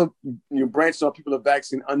vaccine, you're branching off people are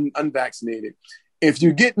vaccinated, unvaccinated. If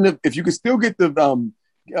you can still get the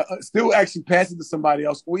still actually pass it to somebody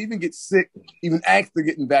else, or even get sick, even after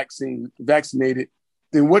getting vaccinated,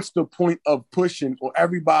 then what's the point of pushing or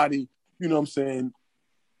everybody,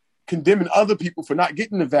 condemning other people for not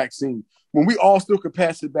getting the vaccine when we all still can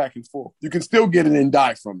pass it back and forth? You can still get it and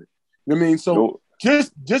die from it. You know what I mean? So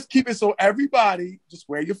just keep it so everybody just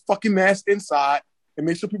wear your fucking mask inside and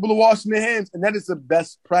make sure people are washing their hands. And that is the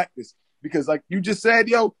best practice. Because like you just said,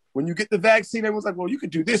 yo, when you get the vaccine, everyone's like, well, you can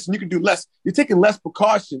do this and you can do less. You're taking less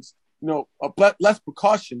precautions, less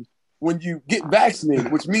precaution when you get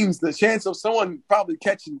vaccinated, which means the chance of someone probably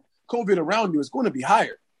catching COVID around you is going to be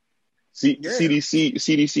higher.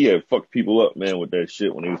 CDC had fucked people up, man, with that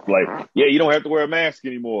shit when he was like, yeah, you don't have to wear a mask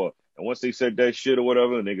anymore. And once they said that shit or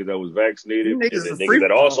whatever, niggas that was vaccinated, and niggas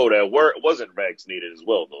that also wasn't vaccinated as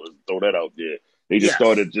well, though. Let's throw that out there. They just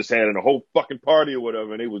started just having a whole fucking party or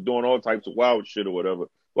whatever, and they was doing all types of wild shit or whatever.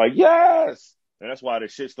 Like, yes! And that's why the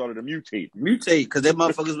shit started to mutate. Because them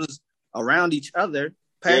motherfuckers was around each other,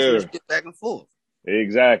 passing this shit back and forth.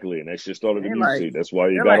 Exactly, and that shit started to mutate. That's why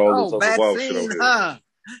you got all this other wild shit over here.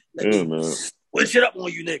 Yeah, man. Switch it up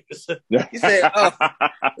on you niggas. He said, I'm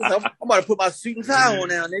about to put my suit and tie on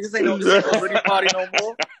now. Niggas ain't no really party no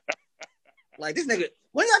more. Like this nigga,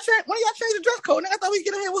 when y'all change the dress code? Nigga, I thought we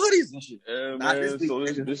get in here with hoodies and shit. Yeah,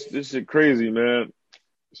 man. This shit crazy, man.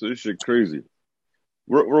 So this shit crazy.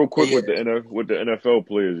 Real quick with the NFL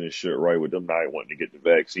players and shit, right? With them not wanting to get the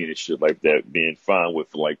vaccine and shit like that, being fine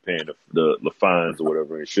with like paying the fines or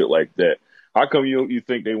whatever and shit like that. How come you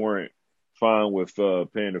think they weren't fine with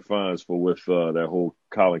paying the fines with that whole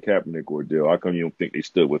Colin Kaepernick ordeal? How come you don't think they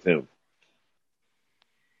stood with him?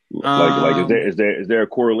 Is there a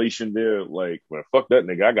correlation there? Like, well, fuck that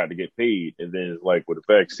nigga, I got to get paid, and then it's like with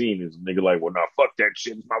the vaccine, is nigga like, well, nah, fuck that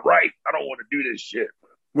shit, it's my right. I don't want to do this shit.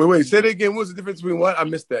 Wait, say that again. What's the difference between what? I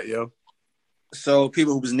missed that, yo. So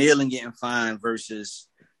people who was kneeling getting fined versus,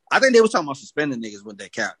 I think they was talking about suspending niggas with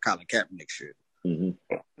that Colin Kaepernick shit.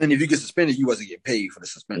 Mm-hmm. And if you get suspended, you wasn't getting paid for the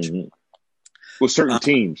suspension. Mm-hmm. With certain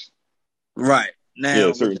teams, right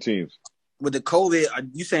now, certain teams. With the COVID, are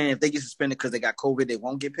you saying if they get suspended because they got COVID, they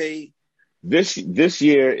won't get paid? This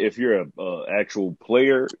year, if you're a actual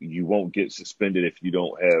player, you won't get suspended if you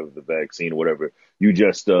don't have the vaccine or whatever. You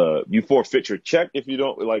just you forfeit your check if you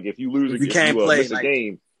don't, like, if you lose, miss a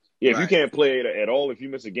game. Yeah, if you can't play it at all, if you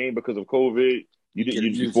miss a game because of COVID,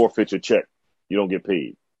 you forfeit your check. You don't get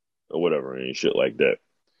paid or whatever and shit like that.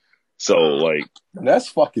 So like that's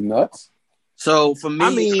fucking nuts. So for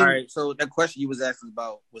me, all right. So that question you was asking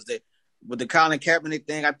about was that with the Colin Kaepernick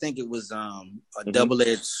thing, I think it was a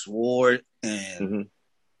double-edged sword and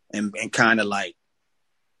kind of like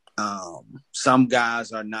some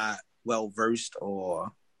guys are not well versed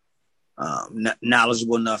or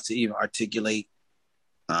knowledgeable enough to even articulate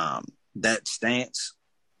that stance.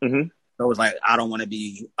 Mm-hmm. So it was like, I don't want to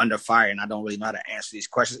be under fire and I don't really know how to answer these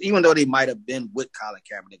questions, even though they might have been with Colin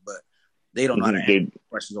Kaepernick, but they don't know how to answer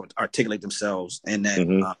questions or articulate themselves in that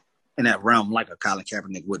in that realm like a Colin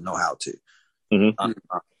Kaepernick would know how to. Mm-hmm.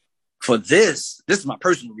 For this is my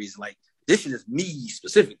personal reason. Like, this shit is me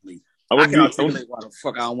specifically. I can articulate why the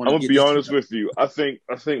fuck I don't want to. I'm gonna be honest with you. I think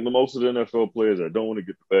most of the NFL players that don't want to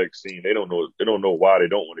get the vaccine, they don't know why they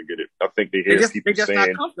don't want to get it. I think they hear people saying,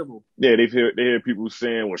 not comfortable. Yeah, they hear people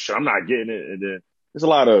saying, "Well, shit, I'm not getting it," and then there's a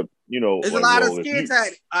lot of there's a lot of skin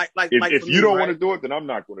tag. If you don't want to do it, then I'm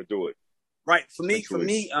not going to do it. Right. For me,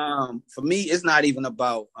 it's not even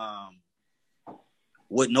about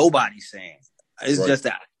what nobody's saying. It's just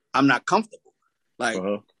that I'm not comfortable. Like,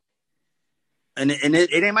 and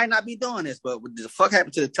it might not be doing this, but what the fuck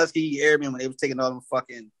happened to the Tuskegee Airmen when they was taking all them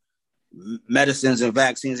fucking medicines and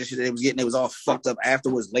vaccines and shit that they was getting, they was all fucked up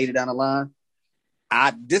afterwards later down the line.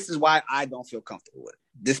 This is why I don't feel comfortable with it.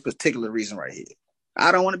 This particular reason right here.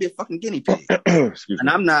 I don't want to be a fucking guinea pig. And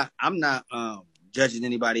I'm not judging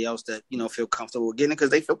anybody else that, feel comfortable with getting it because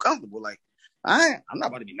they feel comfortable. Like, I'm not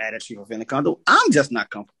about to be mad at you for feeling comfortable. I'm just not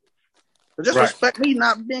comfortable. So just respect me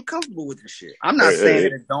not being comfortable with this shit. I'm not saying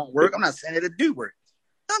that it don't work. I'm not saying that it do work.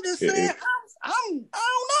 I'm just saying I don't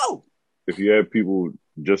know. If you have people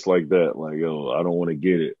just like that, like, yo, I don't want to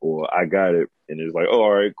get it, or I got it, and it's like, oh,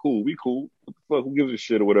 all right, cool, we cool. What the fuck? Who gives a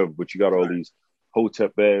shit or whatever? But you got all these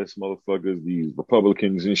hotep ass motherfuckers, these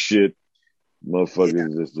Republicans and shit.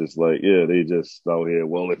 Motherfuckers is just like, they just out here.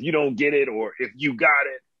 Well, if you don't get it, or if you got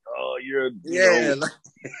it,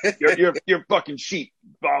 you're fucking sheep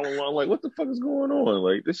following along. Like, what the fuck is going on?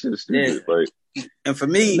 Like, this shit is stupid. Yeah. Like, and for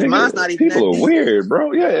me, mine's not even. People are weird,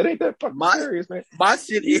 bro. Yeah, it ain't that fucking serious, man. My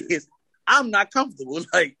shit is, I'm not comfortable.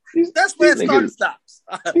 Like, that's where it starts and stops.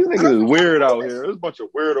 These niggas is weird out here. There's a bunch of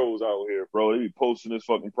weirdos out here, bro. They be posting this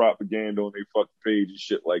fucking propaganda on their fucking page and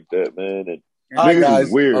shit like that, man. And hi guys,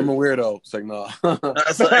 weird. I'm a weirdo. It's like, no.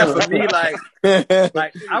 So, and for me, I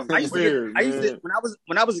used to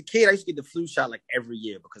when I was a kid, I used to get the flu shot like every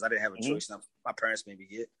year because I didn't have a choice. My parents made me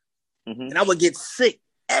get, and I would get sick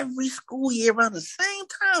every school year around the same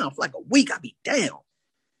time for like a week. I'd be down.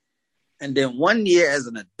 And then one year as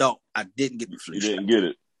an adult, I didn't get the flu shot. You didn't get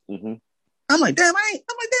it. Mm-hmm. I'm like, damn, I ain't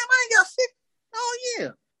got sick all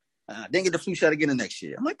year. I didn't get the flu shot again the next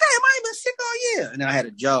year. I'm like, damn, I ain't been sick all year. And then I had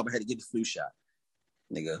a job. I had to get the flu shot.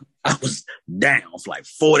 Nigga, I was down for like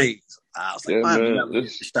 4 days. I was like, I'm never get the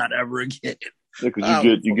shot ever again. Yeah,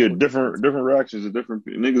 because you get different reactions to different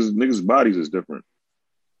niggas' bodies is different.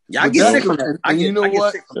 Yeah, I get sick from that. You know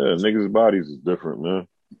what? Yeah, niggas' bodies is different, man.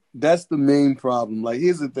 That's the main problem. Like,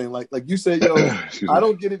 here's the thing. Like you said, yo, I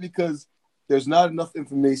don't get it because there's not enough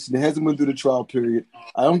information. It hasn't went through the trial period.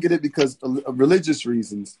 I don't get it because of religious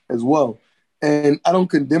reasons as well. And I don't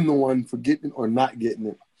condemn the one for getting it or not getting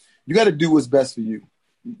it. You got to do what's best for you.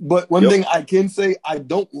 But one thing I can say, I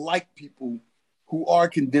don't like people who are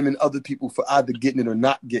condemning other people for either getting it or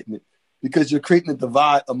not getting it because you're creating a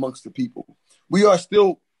divide amongst the people. We are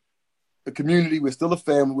still a community. We're still a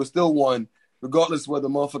family. We're still one, regardless of whether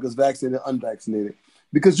motherfuckers vaccinated or unvaccinated.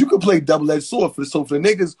 Because you could play double-edged sword for the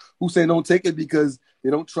niggas who say don't take it because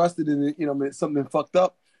they don't trust it and it's something fucked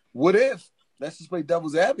up. What if, let's just play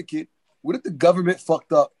devil's advocate, what if the government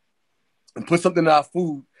fucked up and put something in our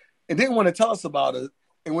food and didn't want to tell us about it?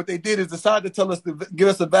 And what they did is decide to tell us to give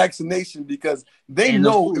us a vaccination because they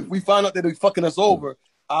know if we find out that they're fucking us over,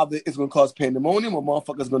 either it's going to cause pandemonium or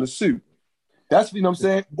motherfuckers going to sue. That's, you know what I'm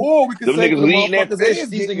saying? Or we can say niggas eating that fish,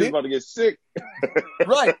 these niggas about to get sick.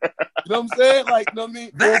 Right. You know what I'm saying? Like, you know what I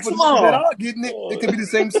mean? Or for the people that are getting it, it could be the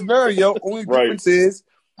same scenario. Only difference is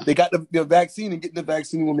they got the vaccine and getting the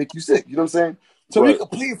vaccine will make you sick. You know what I'm saying? So we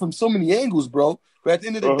could play it from so many angles, bro. But at the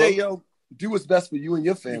end of the day, yo, do what's best for you and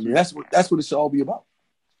your family. That's what it should all be about.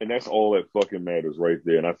 And that's all that fucking matters right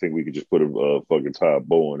there. And I think we could just put a fucking tie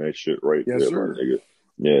bow on that shit right there, sure. My nigga.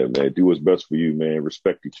 Yeah, man. Do what's best for you, man.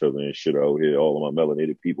 Respect each other and shit out here. All of my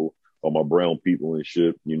melanated people, all my brown people and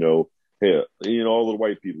shit. All of the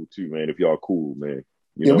white people too, man. If y'all cool, man.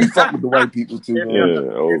 You know? We fuck with the white people too,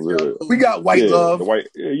 man. We got white love. The white,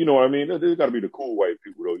 you know what I mean? There's got to be the cool white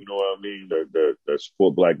people, though. You know what I mean? That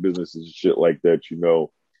support black businesses and shit like that.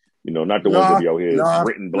 Not the ones that be out here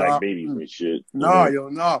written black babies and shit.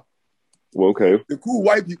 No. Well, okay. The cool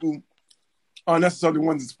white people aren't necessarily the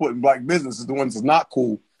ones that supporting black businesses. The ones that's not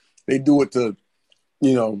cool, they do it to,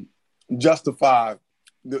 justify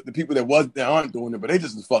the people that aren't doing it, but they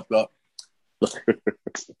just as fucked up.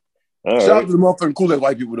 Shout out to the motherfucking cool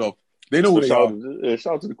white people though. They know who they are.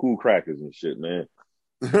 Shout out to the cool crackers and shit, man.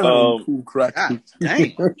 Cool crackers.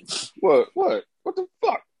 Dang. What the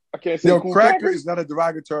fuck? I can't say cool cracker is not a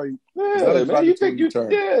derogatory. Yeah, man. You think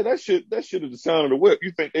term. Yeah, that shit is the sound of the whip.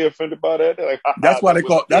 You think they offended by that? They're like, that's why they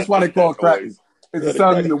call crackers. It's the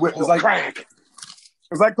sound of the whip. It's like crack.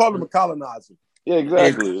 It's like calling them a colonizer. Yeah,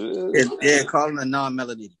 exactly. Calling them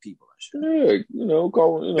non-melanated people. Yeah,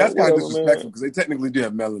 calling. That's kind of disrespectful because they technically do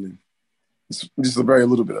have melanin. It's just a very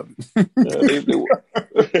little bit of it.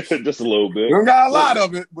 They just a little bit. They don't got a lot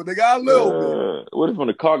of it, but they got a little bit. What if from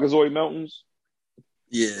the Caucasoid Mountains?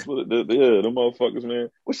 Yeah. The motherfuckers, man.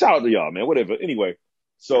 Well, shout out to y'all, man. Whatever. Anyway,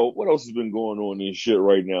 so what else has been going on in shit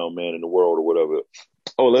right now, man, in the world or whatever?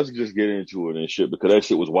 Oh, let's just get into it and shit because that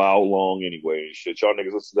shit was wild long anyway and shit. Y'all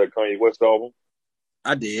niggas listen to that Kanye West album?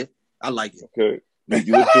 I did. I like it. Okay. Did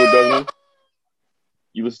you listen to it, Desmond?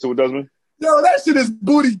 You listen to it, Desmond? Yo, that shit is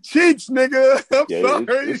booty cheeks, nigga. I'm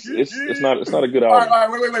sorry. It's not a good album. All right,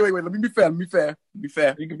 wait. Let me be fair.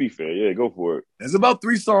 You can be fair. Yeah, go for it. There's about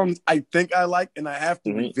 3 songs I think I like, and I have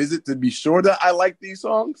to revisit to be sure that I like these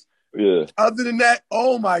songs. Yeah. Other than that,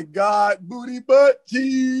 oh my God, booty butt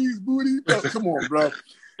cheese, booty butt. Come on, bro.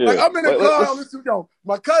 Yeah. Like I'm in the car, listening, yo,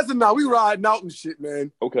 my cousin now, we riding out and shit,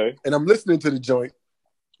 man. Okay. And I'm listening to the joint.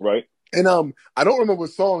 Right. And I don't remember what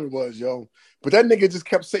song it was, yo. But that nigga just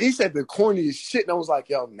kept saying, he said the corniest shit, and I was like,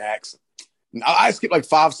 yo, Max. I skipped like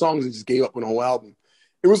 5 songs and just gave up on the whole album.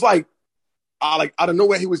 It was like out of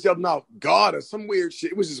nowhere he was yelling out God or some weird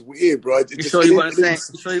shit. It was just weird, bro. You sure you weren't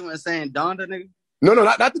saying Donda, nigga? No,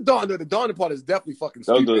 not the Donda. The Donda part is definitely fucking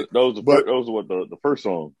stupid. Those were what the first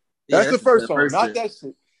song. That's the first song, not that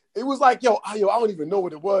shit. It was like, yo, I don't even know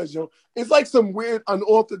what it was, yo. It's like some weird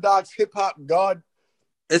unorthodox hip hop God.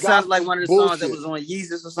 It sounds like one of the songs that was on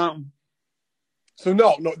Yeezus or something. So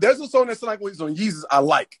no, there's a song that's like when it's on Yeezus I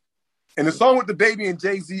like, and the song with the Baby and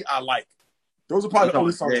Jay-Z I like. Those are probably the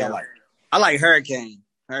only songs I like. I like Hurricane.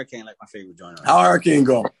 Hurricane like my favorite joint. How Hurricane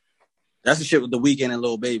go? That's the shit with The Weeknd and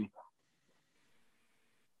Lil Baby.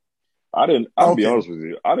 I'll be honest with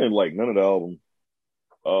you. I didn't like none of the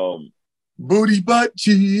album. Booty butt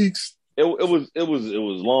cheeks. It was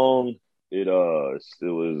long. It was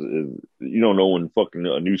you don't know when fucking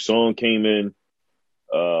a new song came in.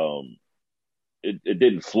 It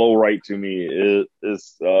didn't flow right to me.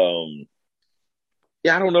 It's I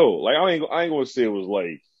don't know. Like I ain't gonna say it was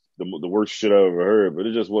like the worst shit I ever heard, but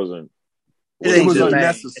it just wasn't. It was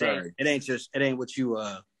unnecessary. It ain't what you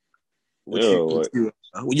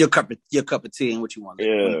your cup of tea and what you want.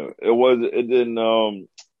 Yeah, it didn't.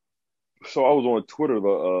 So I was on Twitter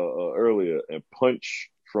earlier, and Punch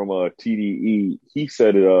from TDE, he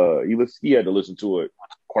said he had to listen to it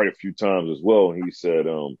quite a few times as well. And he said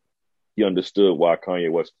he understood why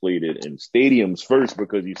Kanye West played it in stadiums first,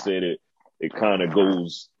 because he said it kind of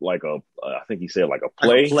goes like I think he said like a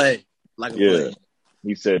play. Like a play.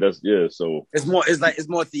 He said so it's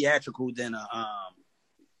more theatrical than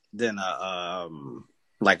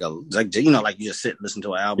like you just sit and listen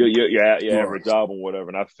to an album. Yeah, average album, whatever.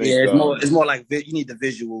 And I think it's more like you need the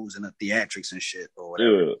visuals and the theatrics and shit or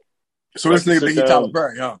whatever. Yeah. So this nigga think he Tyler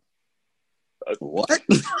Perry, huh? What?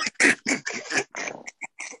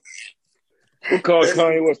 Who called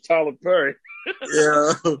Kanye West Tyler Perry?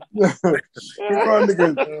 Yeah.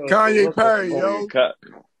 Kanye Perry, yo.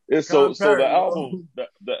 It's so the album,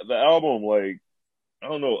 the album, like, I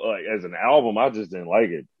don't know, like as an album, I just didn't like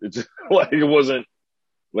it. It just like it wasn't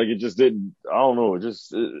like it just didn't. I don't know. It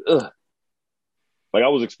just like I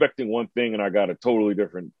was expecting one thing and I got a totally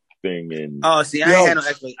different thing. And I ain't had no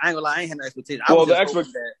expectation. I ain't gonna lie, I ain't had no expectation. Well,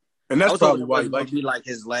 and that's probably why it might be like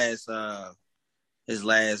his last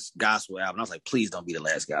gospel album. I was like, please don't be the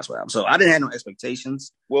last gospel album. So I didn't have no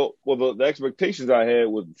expectations. Well, the expectations I had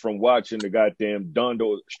was from watching the goddamn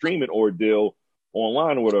Donda streaming ordeal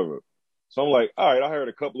online or whatever. So I'm like, all right, I heard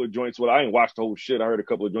a couple of joints. Well, I ain't watched the whole shit. I heard a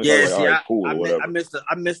couple of joints. Yeah, I was like, all right, cool, or whatever.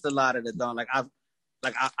 I missed a lot of the Donda.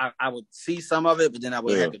 I would see some of it, but then I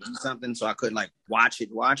would have to do something, so I couldn't like watch it.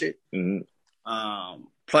 Mm-hmm.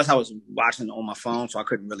 Plus, I was watching it on my phone, so I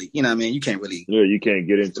couldn't really, you know what I mean? You can't really. Yeah, you can't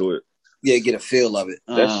get into it. Yeah, get a feel of it.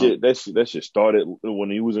 That shit started when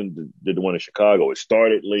he was did the one in Chicago. It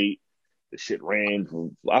started late. The shit ran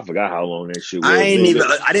for, I forgot how long that shit was. I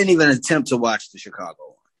didn't even attempt to watch the Chicago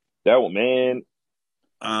one. That one, man.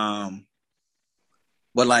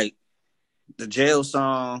 But like the jail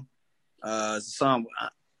song, one of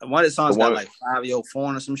the songs got like 5-Yo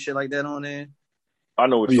Foreign or some shit like that on there. I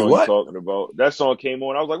know what song you're talking about. That song came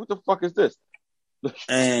on. I was like, what the fuck is this?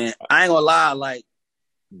 And I ain't gonna lie, like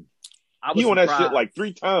he on that shit like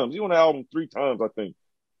 3 times. He on the album 3 times, I think.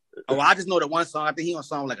 Oh, I just know that one song. I think he on a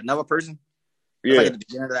song with like another person. Yeah. Like at the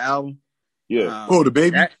beginning of the album. Yeah. The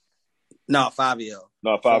Baby? No, 5-Yo.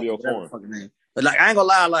 No, 5-Yo Foreign. But like, I ain't gonna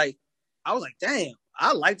lie, like, I was like, damn,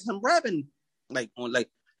 I liked him rapping. Like, on like,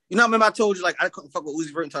 you know, I remember I told you, like, I couldn't fuck with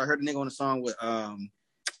Uzi Vert until I heard the nigga on the song with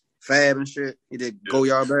Fab and shit. He did Go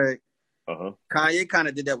Yard Bag. Uh-huh. Kanye kind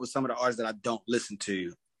of did that with some of the artists that I don't listen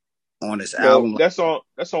to on this album. That song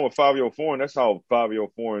with 5-Yo Foreign, that's how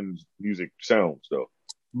 5-Yo Foreign's music sounds, though.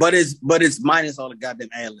 But it's minus all the goddamn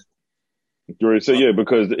ad-lib. You already said, yeah,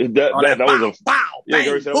 because that was a that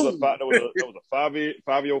was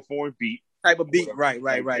a 5-Yo Foreign beat. Type of beat, right.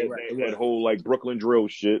 That whole like Brooklyn drill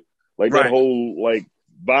shit. Like that whole like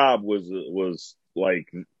vibe was like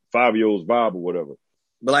 5-Yo's vibe or whatever.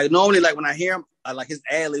 But like normally, like when I hear him, I like his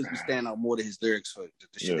ad libs be stand out more than his lyrics for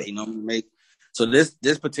the shit that he normally make. So this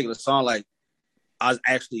particular song, like I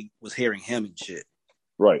was hearing him and shit.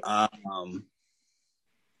 Right.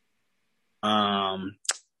 But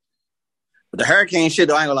the Hurricane shit,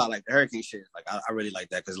 though, I ain't gonna lie, like the Hurricane shit, like I really like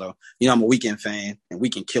that because, like, you know, I'm a Weeknd fan, and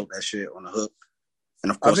Weeknd killed that shit on the hook.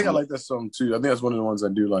 And of course, I like that song too. I think that's one of the ones I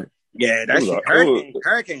do like. Yeah, that shit,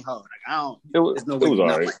 Hurricane hard. Like I don't. It was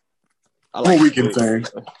alright. I like Weeknd fan.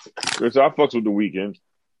 So I fucks with the Weeknd.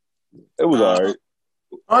 It was alright.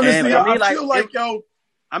 Honestly, I feel like yo,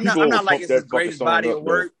 I'm not like it's his greatest body of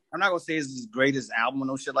work. I'm not gonna say it's his greatest album or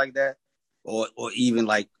no shit like that, or even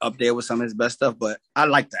like up there with some of his best stuff. But I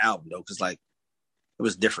like the album though, because like it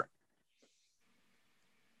was different.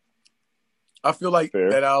 I feel like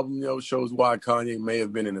that album, shows why Kanye may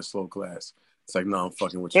have been in a slow class. It's like, no, I'm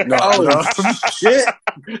fucking with you. No, shit.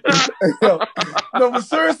 No, but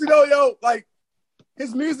seriously though, like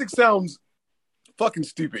his music sounds fucking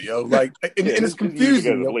stupid, yo. Like, and it's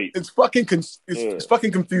confusing. It's fucking it's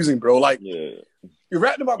fucking confusing, bro. Like, you're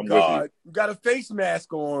rapping about God. You got a face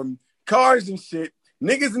mask on, cars and shit.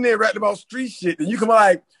 Niggas in there rapping about street shit, and you come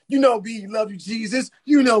like, we love you, Jesus.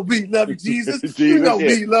 We love you, Jesus. We love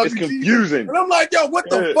you, it's confusing. And I'm like, yo, what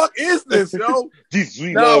the fuck is this, yo? Jesus,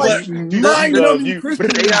 we love you. Jesus, we love you.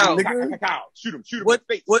 Shoot him. What?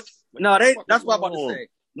 No, that's what I'm about to say.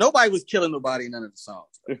 Nobody was killing nobody in none of the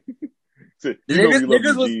songs.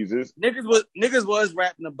 Niggas was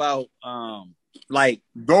rapping about like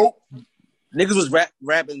dope. Niggas was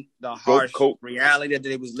rapping the harsh reality that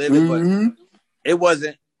they was living, but it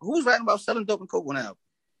wasn't. Who was rapping about selling dope and coke on album?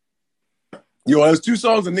 Yo, there's two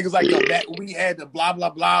songs and niggas like that we had the blah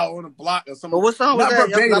blah blah on the block or something. But what song was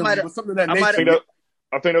that? Verbatim, something that I think that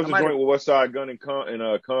was a joint with Westside Gunn and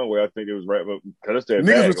Conway. I think it was right, but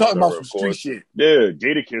niggas was talking about some street shit. Yeah,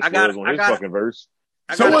 Jadakiss was on his fucking verse.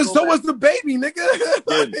 So was the baby, nigga.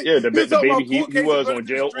 The baby. He was on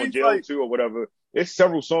jail too or whatever. There's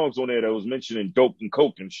several songs on there that was mentioning dope and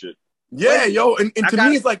coke and shit. Yeah, yo, and to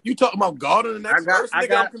me, it's like you talking about God in the next verse.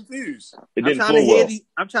 Nigga, I'm confused.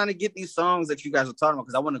 I'm trying to get these songs that you guys are talking about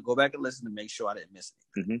because I want to go back and listen to make sure I didn't miss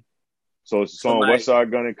it. Mm-hmm. So it's the song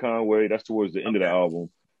Westside Gunn and Conway. That's towards the end of the album.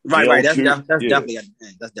 Right. That's definitely at the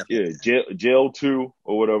end. That's definitely Jail 2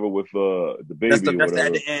 or whatever with the baby. That's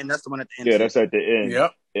at the end. That's the one at the end. Yeah, that's at the end.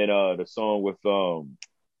 Yep. And the song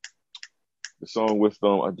with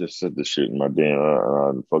I just said this shit in my damn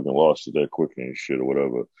I fucking lost it that quick and shit or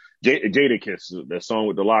whatever. Jadakiss, that song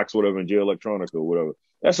with the Locks, whatever, and Jay Electronica or whatever.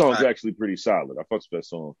 That song's actually pretty solid. I fucks with that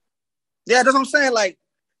song. Yeah, that's what I'm saying. Like,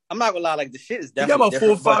 I'm not gonna lie, like the shit is definitely. You got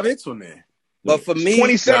about 4 or 5 hits on there. But for me,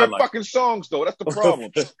 27 fucking songs though. That's the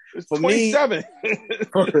problem. It's for 27.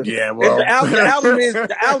 Yeah, well,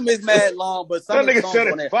 the album is mad long, but some that of the nigga songs said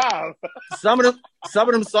on it's there, 5. some of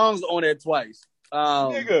them songs on there twice.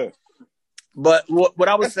 Nigga. But what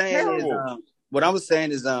I was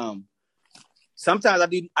saying is sometimes I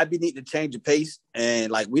be needing to change the pace,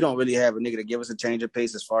 and like we don't really have a nigga to give us a change of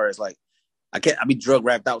pace as far as like I be drug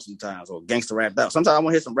rapped out sometimes or gangster rapped out. Sometimes I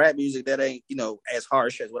want to hear some rap music that ain't as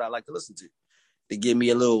harsh as what I like to listen to give me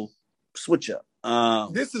a little switch up.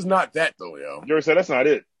 This is not that though, yo. You ever said that's not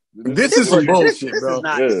it. This is some bullshit, bro.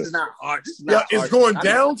 This is not hard. It's going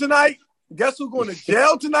down tonight. Guess who's going to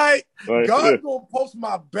jail tonight? God's going to post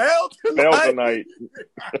my bail tonight.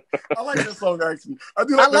 I like that song, actually. I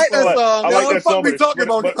like that song. I like that song. What the fuck we talking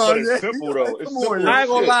about, Kanye? It's simple, though. It's simple. I ain't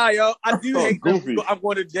going to lie, yo. I do hate goofy. I'm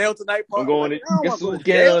going to jail tonight. I'm going to guess who's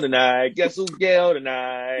jail tonight. Guess who's jail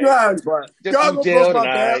tonight. Nah, Guess God who's jail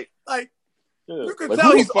tonight. Bail. Like, you can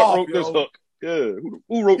tell he's off, this hook. Yeah,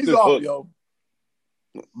 who wrote this hook? Yo.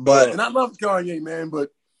 But and I love Kanye, man, but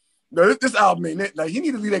no, this album ain't it. Like, he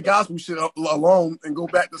need to leave that gospel shit alone and go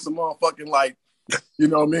back to some motherfucking, like, you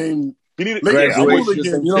know what I mean? He need again, you know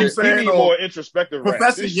what I'm saying? He need more introspective rap.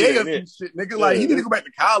 Professor Ye or some shit, nigga. Like, he need to go back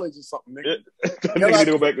to college or something, nigga. That nigga need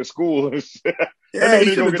to go back to school and shit. Yeah,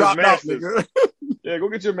 he should have dropped out, nigga. Yeah, go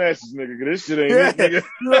get your masters, nigga. This shit ain't it, nigga.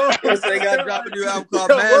 They got to drop a new album called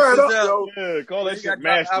Masters. Yeah, call that shit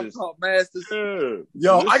Masters. Masters.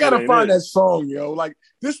 Yo, I gotta find that song, yo. Like,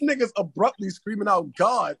 this nigga's abruptly screaming out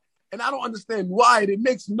God, and I don't understand why. It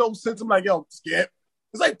makes no sense. I'm like, yo, Skip.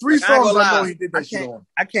 It's like 3 songs I know he did that shit on.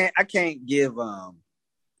 I can't give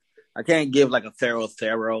like a thorough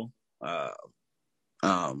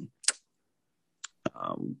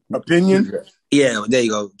opinion. Yeah, there you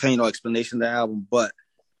go. Opinion or explanation of the album, but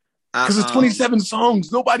because it's 27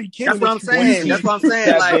 songs, nobody cares. That's what I'm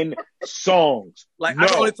saying. Like songs. Like no. I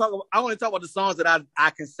only talk about the songs that I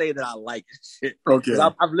can say that I like. Shit. Okay.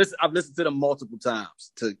 I've listened to them multiple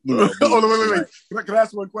times. To wait. Can I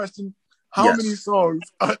ask one question? How many songs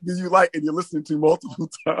do you like and you're listening to multiple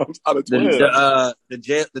times out of 20?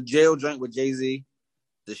 The jail joint with Jay-Z,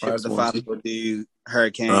 the shit with the 5 dude,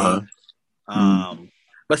 Hurricane.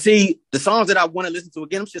 But see, the songs that I want to listen to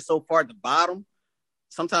again, I'm just so far at the bottom.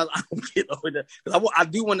 Sometimes I don't get over there because I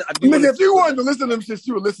do want to. If you wanted to listen to them shit,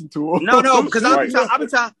 you would listen to them. No, because I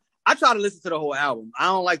try to listen to the whole album. I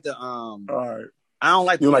don't like the All right. I don't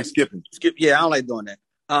like. You don't like skipping? Yeah, I don't like doing that.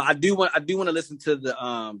 I do want to listen to the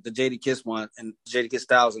Jadakiss one and Jadakiss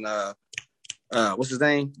Styles and what's his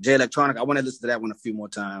name? Jay Electronic. I want to listen to that one a few more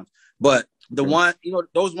times. But the one,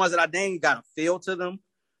 those ones that I dang got a feel to them.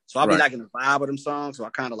 So I'll be like in the vibe of them songs. So I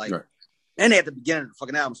kind of like, and they at the beginning of the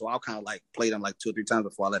fucking album. So I'll kind of like play them like 2 or 3 times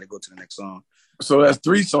before I let it go to the next song. So that's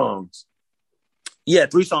 3 songs. Yeah,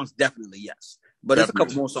 3 songs, definitely, yes. But there's a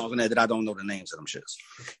couple more songs in there that I don't know the names of them shits.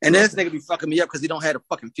 And then this nigga be fucking me up because he don't have the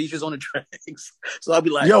fucking features on the tracks. So I'll be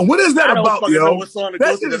like, yo, what is that about, yo?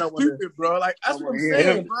 That shit is stupid, bro. Like, that's what I'm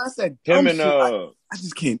saying, bro. I said, him and I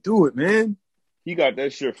just can't do it, man. He got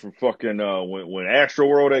that shit from fucking when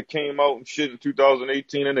Astroworld that came out and shit in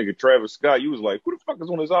 2018. That nigga Travis Scott, you was like, who the fuck is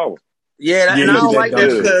on this album? Yeah, and I don't like that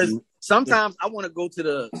because sometimes I want to go to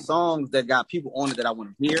the songs that got people on it that I want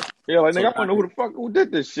to hear. Yeah, like, nigga, I want to know who the fuck who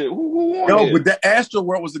did this shit. Who won Yo, it? but the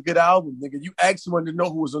Astroworld was a good album, nigga. You asked someone to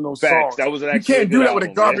know who was on those songs. That was you can't do that with a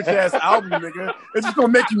garbage-ass album, nigga. It's just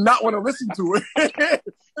going to make you not want to listen to it.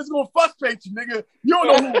 It's going to frustrate you, nigga. You don't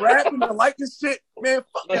know who rapping and like this shit. Man,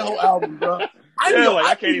 fuck that whole album, bro.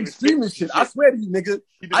 I can't even stream this shit. I swear to you, nigga.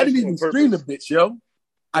 I didn't even stream the bitch, yo.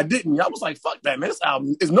 I didn't. I was like, fuck that, man. This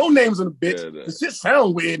album, there's no names on the bitch. Yeah, the shit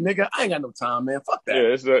sound weird, nigga. I ain't got no time, man. Fuck that.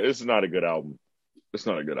 Yeah, it's not a good album. It's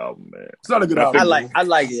not a good album, man. It's not a good album. I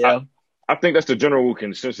like it, yeah. I think that's the general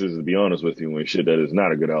consensus, to be honest with you, and shit, that is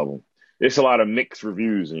not a good album. It's a lot of mixed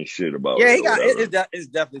reviews and shit about it. Yeah, it's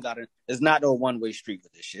definitely not it's not no one-way street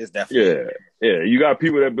with this shit. It's definitely Yeah. You got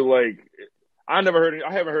people that be like, I haven't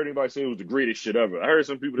heard anybody say it was the greatest shit ever. I heard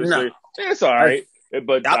some people that say, it's all right.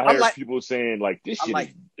 But I heard people saying, like, this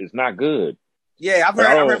shit is not good. Yeah, I've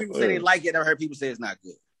heard people say they like it. I've heard people say it's not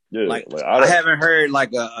good. Yeah, like I haven't heard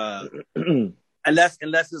like a unless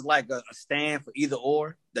it's like a stand for either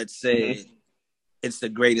or that said it's the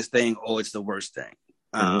greatest thing or it's the worst thing.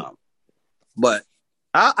 But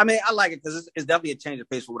I mean, I like it because it's definitely a change of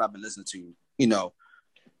pace for what I've been listening to.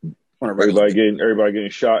 Everybody getting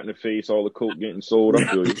shot in the face, all the coke getting sold. I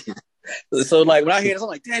feel you. So like when I hear this, I'm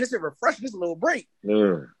like, damn, this is refreshing. This is a little break.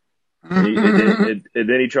 Yeah. And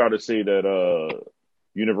then he tried to say that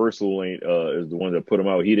Universal ain't is the one that put him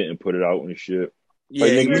out. He didn't put it out and shit. Yeah,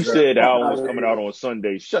 like, nigga, you said the album was coming out on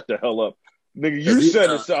Sunday. Shut the hell up, nigga. You said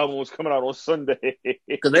this album was coming out on Sunday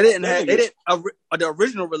because they didn't the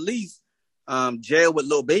original release. Jail with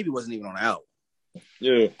Lil Baby wasn't even on the album.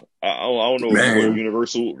 Yeah, I don't know what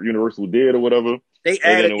Universal did or whatever. They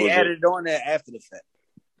added it on there after the fact.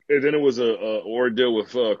 And then it was a ordeal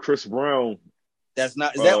with Chris Brown. That's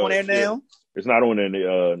not. Is that on there now? Yeah. It's not on there.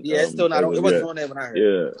 It's still not on. It wasn't on there when I heard.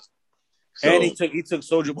 Yeah. So, and he took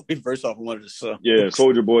Soulja Boy verse off of one of the songs. Yeah,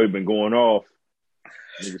 Soulja Boy been going off.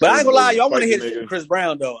 But I ain't gonna lie, y'all want to hear the shit with Chris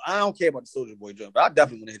Brown though. I don't care about the Soulja Boy jump, but I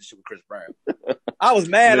definitely want to hear the shit with Chris Brown. I was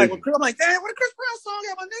mad like when Chris, I'm like, damn, what a Chris Brown song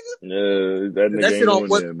at, my nigga? Yeah, that nigga shit on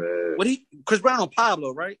there, man. Chris Brown on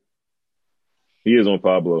Pablo, right? He is on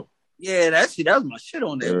Pablo. Yeah, that was my shit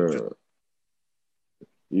on there. Yeah.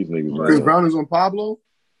 These niggas. Chris Brown is on Pablo.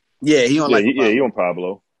 Yeah, he on he on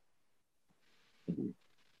Pablo.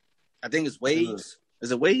 I think it's Waves.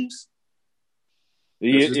 Is it Waves?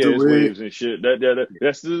 Yeah, it's waves and shit.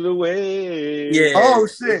 That's the way. Yeah. Oh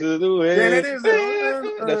shit. This is the way. Yeah, that is.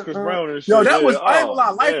 That's Chris Brown and shit. Yo, that was I ain't gonna lie.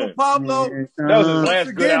 Life of Pablo. That was his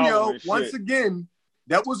last good album. Once again,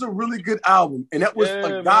 that was a really good album, and that was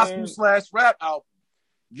a gospel/rap album.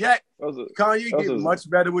 Yet Kanye did much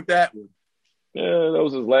better with that one. Yeah, that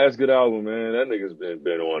was his last good album, man. That nigga's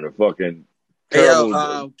been on a fucking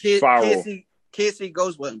terrible spiral. Kids See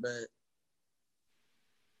Ghosts wasn't bad.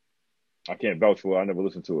 I can't vouch for it. I never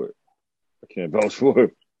listened to it. I can't vouch for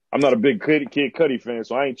it. I'm not a big Kid Cudi fan,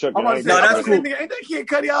 so I ain't checking. That's cool. Ain't that Kid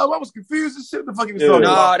Cudi album? I was confused and shit. The fuck he was talking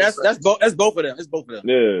about? No, that's both of them. It's both of them.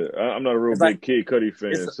 Yeah, I'm not a real big Kid Cudi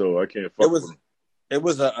fan, so I can't fuck with him. It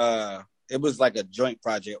was like a joint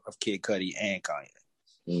project of Kid Cudi and Kanye.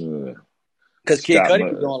 Yeah. Because Kid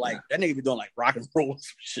Cudi be doing like that nigga be doing like rock and roll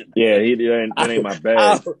shit. Yeah, that ain't my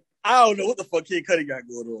bag. I don't know what the fuck Kid Cudi got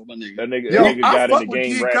going on, my nigga. That nigga got in the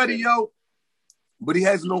game Kid rapping. Cudi, yo, but he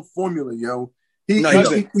has no formula, yo. He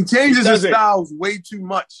changes his styles way too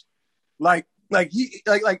much. Like he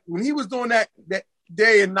when he was doing that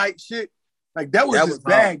day and night shit, like that was his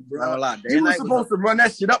bag, bro. He was supposed to run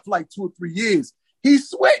that shit up for like 2 or 3 years. He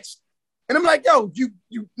switched. And I'm like, yo, you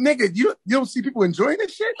nigga, you don't see people enjoying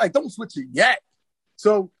this shit? Like, don't switch it yet.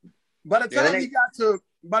 So by the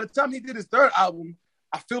time he did his third album,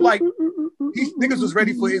 I feel like niggas was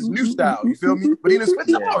ready for his new style. You feel me? But he done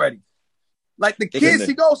switched up already. Like the Kids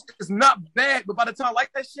he goes is not bad, but by the time I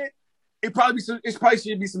like that shit, it probably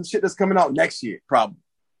should be some shit that's coming out next year, probably.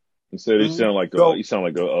 He said you sound like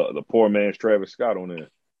the poor man's Travis Scott on there.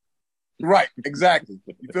 Right, exactly.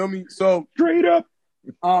 You feel me? So straight up.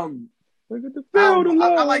 Look at the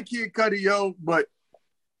I like Kid Cudi, yo, but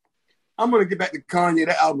I'm gonna get back to Kanye.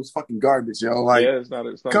 That album's fucking garbage, yo. Like, yeah, it's not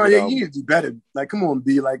Kanye, you need to do better. Like, come on,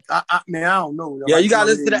 B. Like, I don't know. Yeah, like, you gotta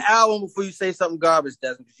listen to the album before you say something garbage,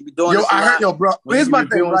 Desmond. Because you be doing this I heard, yo, bro. Here's my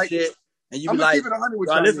thing, right? Shit, and you be like,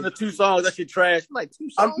 I listen to 2 songs, that shit trash. I'm like, 2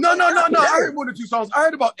 songs? No. I heard more than 2 songs. I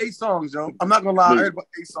heard about 8 songs, yo. I'm not gonna lie. I heard about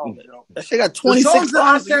 8 songs, yo. That shit got 26 songs. That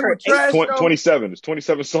I said were trash, 27. There's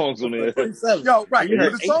 27 songs on there. 27. Yo, right.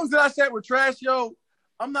 The songs that I said were trash, yo,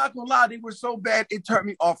 I'm not gonna lie. They were so bad, it turned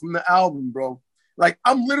me off from the album, bro. Like,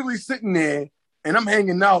 I'm literally sitting there and I'm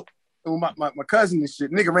hanging out with my cousin and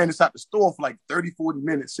shit. Nigga ran inside the store for like 30, 40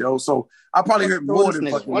 minutes, yo. So I probably heard more than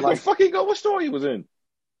fucking. What the fuck he go? What store he was in?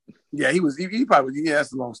 Yeah, he probably, yeah,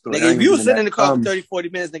 that's a long story. Nigga, if you was sitting in the car for 30, 40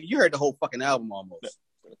 minutes, nigga, you heard the whole fucking album almost.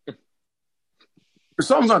 The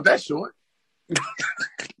songs aren't that short.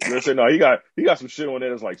 Listen, no, he got some shit on there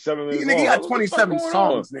that's like 7 minutes long. He got 27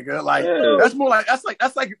 songs, nigga. Like,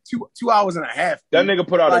 that's like two hours and a half. Dude. That nigga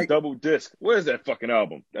put out a double disc. Where's that fucking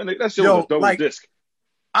album? That shit was a double disc.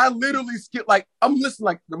 I literally skipped, like, I'm listening,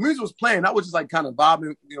 like, the music was playing. I was just, like, kind of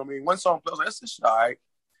bobbing, you know what I mean? One song, I was like, that's this shit, all right.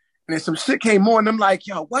 And then some shit came on, and I'm like,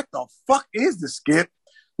 yo, what the fuck is this, Skip?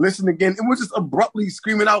 Listen again. It was just abruptly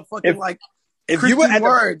screaming out fucking, if you were at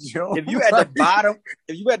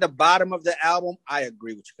the bottom of the album, I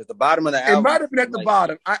agree with you, because the bottom of the album, it might have been at the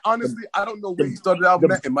bottom. I honestly, I don't know where he started the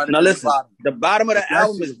album at. It might have been listen, the bottom of the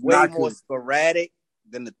album is way more sporadic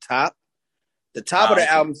than the top. The top of the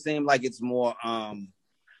album seemed like it's more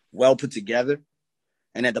well put together,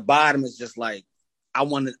 and at the bottom is just like I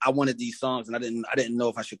wanted these songs, and I didn't know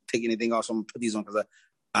if I should take anything off, so I'm gonna put these on because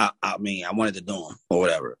I wanted to do them or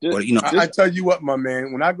whatever. But, you know, I tell you what, my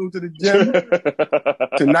man, when I go to the gym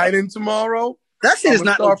tonight and tomorrow, that shit is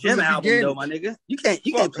not a gym album, though, my nigga. You can't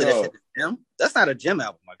play that shit at the gym. That's not a gym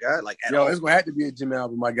album, my guy. Like, at all. It's gonna have to be a gym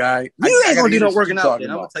album, my guy. You ain't gonna do no working out. Then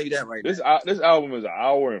I'm gonna tell you that right now. This album is 1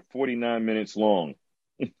 hour and 49 minutes long.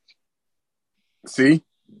 See,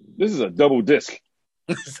 this is a double disc.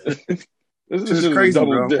 This is crazy,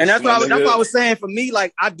 bro. And that's why I was saying, for me,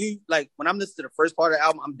 like, I do, like, when I'm listening to the first part of the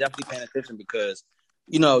album, I'm definitely paying attention because,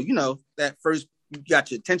 you know, that first, you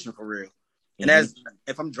got your attention for real. And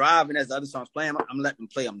if I'm driving, as the other songs playing, I'm letting them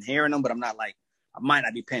play. I'm hearing them, but I'm not like, I might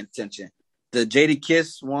not be paying attention. The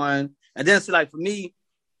Jadakiss one, and then it's like, for me,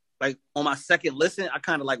 like, on my second listen, I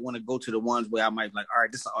kind of like want to go to the ones where I might like, all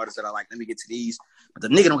right, this is an artist that I like. Let me get to these. But the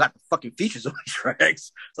nigga don't got the fucking features on these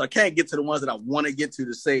tracks. So I can't get to the ones that I want to get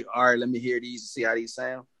to say, all right, let me hear these and see how these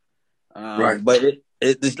sound. Right. But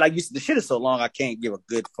it's like, the shit is so long, I can't give a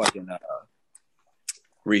good fucking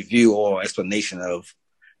review or explanation of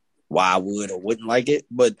why I would or wouldn't like it.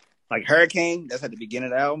 But like Hurricane, that's at the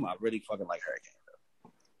beginning of the album. I really fucking like Hurricane,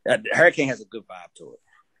 though. Hurricane has a good vibe to it.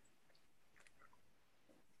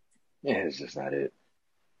 Yeah, it's just not it.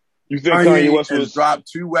 You think Kanye West has dropped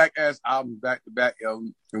 2 whack ass albums back to back, yo,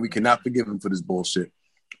 and we cannot forgive him for this bullshit.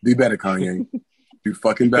 Be better, Kanye. Do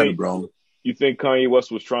fucking better, bro. You think Kanye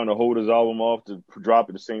West was trying to hold his album off to drop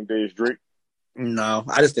it the same day as Drake? No,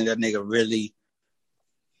 I just think that nigga really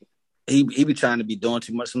he be trying to be doing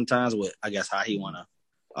too much sometimes with, I guess, how he want to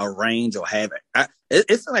arrange or have it.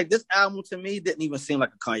 It's like this album to me didn't even seem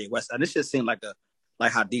like a Kanye West. And this just seemed like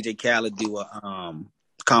how DJ Khaled do a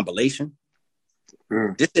compilation.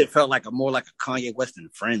 This shit felt like more like a Kanye West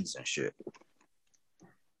and Friends and shit.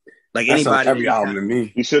 Like that's anybody, every album to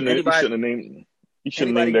me. He shouldn't have named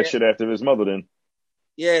that shit after his mother then.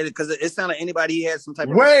 Yeah, because it sounded like anybody he had some type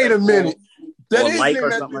of. Wait a minute, that is like named or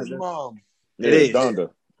after something his like mom. Yeah, it's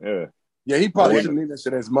Donda. Yeah, he probably shouldn't name that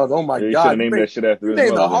shit after his mother. Oh my he god, named that shit after his mother. You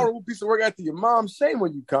named mother. a horrible piece of work after your mom. Shame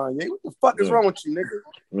on you, Kanye. What the fuck is wrong with you,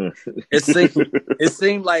 nigga? It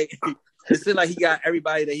seemed like he got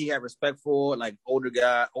everybody that he had respect for, like older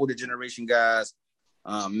generation guys,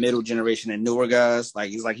 middle generation, and newer guys.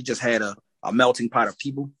 Like he just had a melting pot of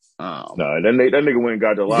people. Nah, that nigga went and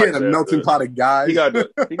got the locks. He had a melting pot of guys. He got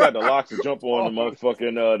the locks to jump on the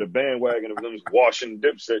motherfucking the bandwagon of them washing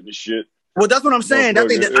Dipset and shit. Well, that's what I'm saying. I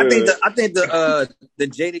think the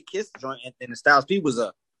Jadakiss joint and the Styles P was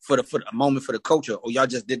for a moment for the culture. Oh, y'all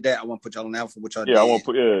just did that. I want to put y'all on that for what y'all did. I want to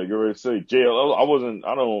put. Yeah, you're ready to say Jay.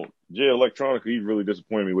 Jay Electronica. He really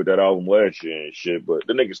disappointed me with that album last year and shit. But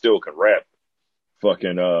the nigga still can rap.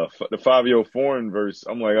 Fucking the 5-Yo Foreign verse.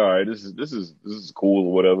 I'm like, all right, this is cool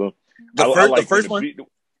or whatever. The first one.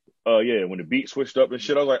 when the beat switched up and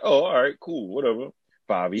shit, I was like, oh, all right, cool, whatever.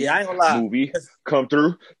 Favi, Yeah, I ain't gonna lie. movie, come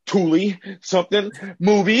through, Thule, something,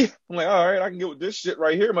 movie. I'm like, all right, I can get with this shit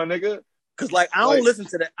right here, my nigga. Cause like I don't listen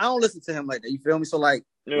to that. I don't listen to him like that. You feel me? So like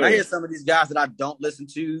when I hear some of these guys that I don't listen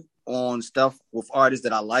to on stuff with artists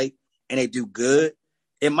that I like and they do good,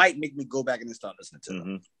 it might make me go back and start listening to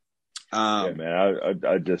them. Yeah, man.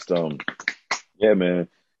 I just yeah, man.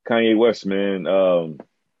 Kanye West, man. So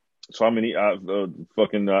how many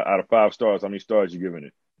fucking out of 5 stars? How many stars you giving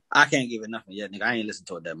it? I can't give it nothing yet, nigga. I ain't listened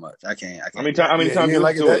to it that much. I can't. How many times you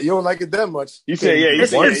like it? You don't like it that much. You said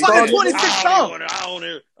it's fucking 26 songs.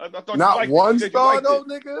 I thought not one star though,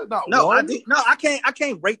 nigga. No, one? I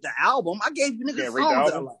can't rate the album. I gave you niggas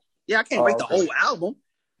songs that I like. Yeah, I can't rate the whole album.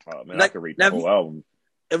 Oh man, I can rate the whole album.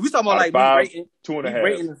 If we talking about like 5, me rating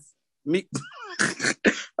 2.5. Me,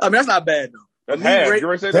 I mean that's not bad though. That's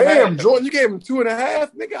half. Damn, Jordan, you gave him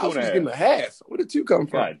 2.5, nigga. I was just giving him a half. Where did 2 come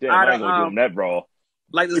from? God damn, I ain't gonna give him that raw.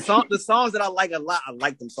 Like the songs that I like a lot, I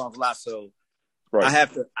like them songs a lot. So I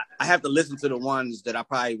have to listen to the ones that I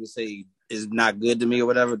probably would say is not good to me or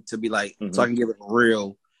whatever to be like, so I can give it a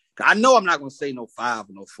real. I know I'm not gonna say no 5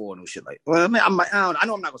 or no 4 or no shit like. Well, I mean, I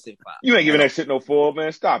know I'm not gonna say 5. You ain't giving that shit no 4,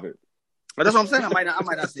 man. Stop it. But that's what I'm saying. I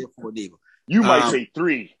might not say a 4 either. You might say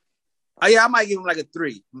 3. Yeah, I might give him like a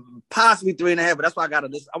 3, possibly 3.5. But that's why I gotta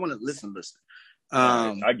listen. I want to listen.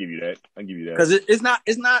 I give you that. Because it's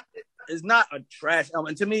not a trash album.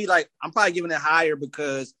 And to me, like I'm probably giving it higher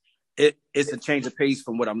because it's a change of pace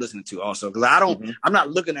from what I'm listening to. Also, because I'm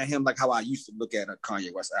not looking at him like how I used to look at a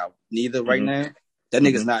Kanye West album. Neither right now. That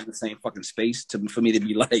nigga's not in the same fucking space for me to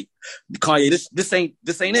be like Kanye. This ain't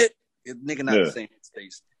it. Nigga not in the same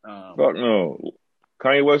space. Fuck no.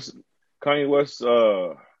 Kanye West.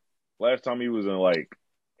 Last time he was in like,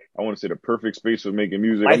 I want to say the perfect space for making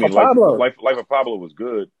music. Life of Pablo was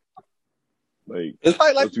good. Like it's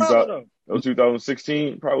probably Life of Pablo. That was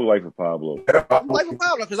 2016. Probably Life of Pablo. Life of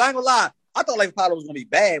Pablo, because I ain't gonna lie. I thought Life of Pablo was gonna be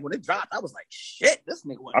bad when it dropped. I was like, shit, this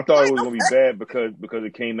nigga. I thought it was gonna be bad because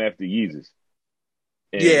it came after Yeezus.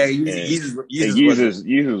 Yeezus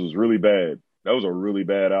was really bad. That was a really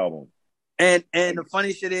bad album. And the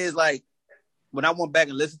funny shit is like when I went back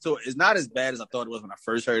and listened to it, it's not as bad as I thought it was when I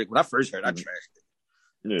first heard it. When I first heard it, I trashed it.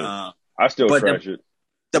 Yeah, I still trash it.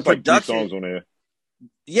 The production, like 3 songs on there.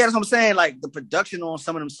 Yeah, that's what I'm saying. Like the production on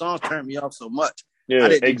some of them songs turned me off so much. Yeah,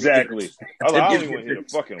 exactly. I don't even want to hear the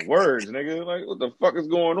fucking words, nigga. Like, what the fuck is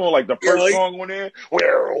going on? Like the first song on there.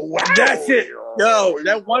 That's it. Yo,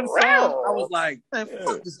 that one song, I was like, man,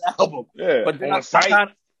 fuck this album. Yeah. But then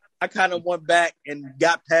I kind of went back and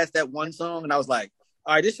got past that one song, and I was like,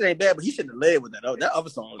 all right, this shit ain't bad, but he shouldn't have led with that. Oh, that other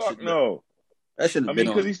song. No. That shouldn't have been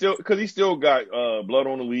on. Because he still got Blood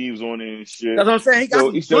on the Leaves on there and shit. That's what I'm saying.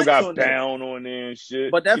 He still got Down on there and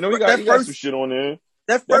shit. But he got some shit on there.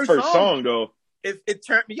 That first song though. It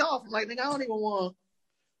turned me off. I'm like, nigga, I don't even want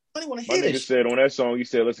to hear this. Nigga said on that song, he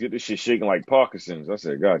said, let's get this shit shaking like Parkinson's. I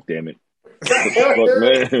said, God damn it. What the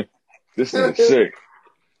fuck, man? This is sick.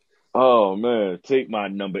 Oh, man. Take my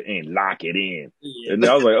number and lock it in. Yeah. And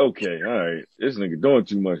I was like, okay, all right. This nigga doing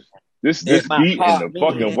too much. This beat and the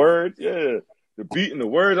fucking words. Yeah. The beat and the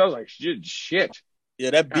words. I was like, shit. Yeah,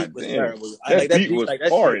 that beat was terrible. That beat was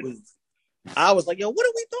hard. I was like, yo, what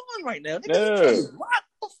are we doing right now? Nigga, what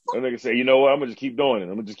the fuck? That nigga said, you know what? I'm going to just keep doing it.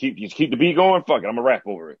 I'm going to just keep the beat going. Fuck it. I'm going to rap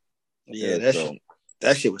over it. Yeah,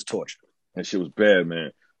 that shit was torture. That shit was bad,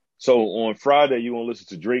 man. So on Friday, you gonna listen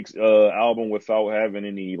to Drake's album without having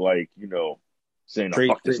any saying,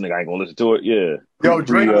 fuck this nigga, I ain't gonna listen to it. Yeah. Yo,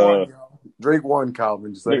 Drake won. Drake won,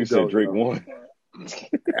 Calvin. Just nigga said Drake won.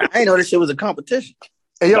 I ain't know this shit was a competition.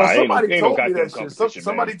 Hey, yo, somebody told me that shit.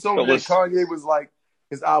 Somebody told me that Kanye was like,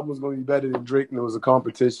 his album was gonna be better than Drake and it was a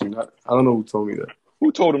competition. I don't know who told me that.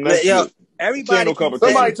 Who told him that? Yo, everybody.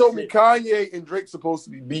 Somebody told me Kanye and Drake supposed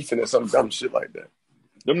to be beefing or some dumb shit like that.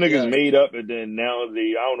 Them niggas made up, and then now I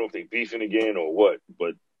don't know if they beefing again or what,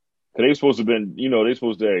 but they were supposed to have been, they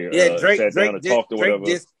supposed to Drake sat down and talked or whatever.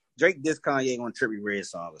 Drake dissed Kanye on Trippie Redd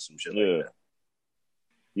song or some shit like that.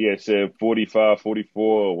 Yeah, it said 45, 44,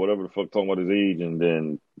 or whatever the fuck, talking about his age, and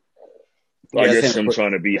then I guess him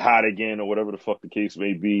trying to be hot again or whatever the fuck the case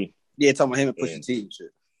may be. Yeah, talking about him and Pusha T and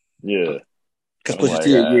shit. Yeah. Because Pusha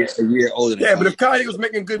T a year older than Kanye. But if Kanye was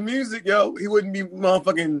making good music, yo, he wouldn't be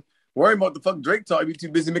motherfucking worrying about the fuck Drake talk. He'd be too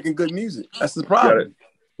busy making good music. That's the problem.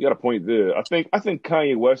 You got a point there. I think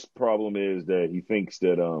Kanye West's problem is that he thinks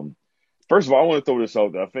that first of all, I want to throw this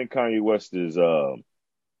out there. I think Kanye West is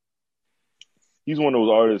he's one of those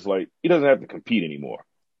artists like he doesn't have to compete anymore.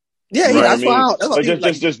 Yeah, that's why.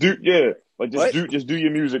 Just do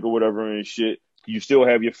your music or whatever and shit. You still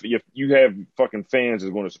have you have fucking fans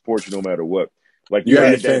that's going to support you no matter what. Like you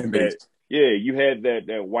had you had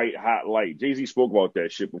that white hot light. Jay-Z spoke about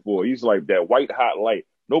that shit before. He's like that white hot light.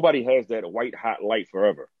 Nobody has that white hot light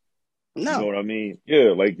forever. No. You know what I mean?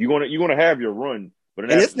 Yeah, like you're gonna have your run.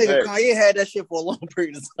 But and this nigga Kanye had that shit for a long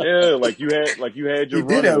period of time. Yeah, like you had your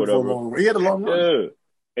run or whatever. He had a long run. Yeah.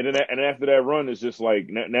 And after that run, it's just like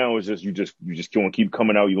now it's just you just gonna keep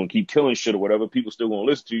coming out. You're gonna keep killing shit or whatever. People still gonna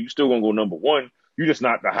listen to you. You still gonna go number one. You're just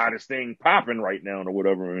not the hottest thing popping right now or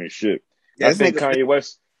whatever and shit. Yeah, I think Kanye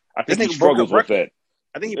West. I think he struggles with that.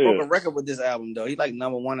 I think he broke a record with this album though. He like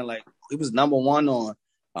number one and like he was number one on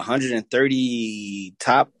 130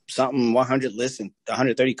 top something 100 lists in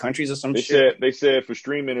 130 countries or some shit. They said for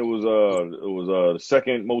streaming it was the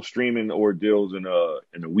second most streaming ordeals in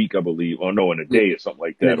a week, I believe. Or no, in a day or something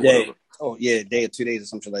like that. Or whatever. Oh yeah, a day or 2 days or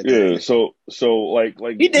something like that. Yeah, so like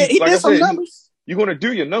he did some numbers. You're gonna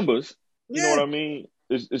do your numbers. You know what I mean?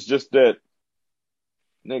 It's just that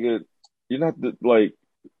nigga, you're not like.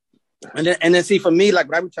 And then see for me, like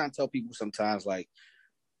what I be trying to tell people sometimes, like.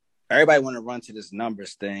 Everybody want to run to this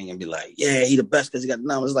numbers thing and be like, yeah, he the best because he got the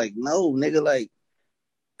numbers. Like, no, nigga, like,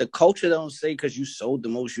 the culture don't say because you sold the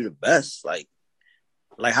most, you the best. Like,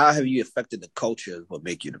 how have you affected the culture what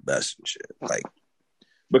make you the best and shit? Like,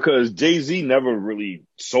 because Jay-Z never really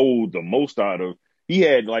sold the most out of. He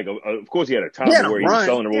had, like, of course, he had a time where he was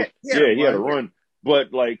selling the most. Yeah, he had a run.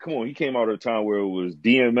 But, like, come on, he came out at a time where it was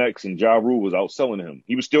DMX and Ja Rule was outselling him.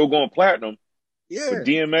 He was still going platinum. Yeah. But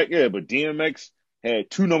DMX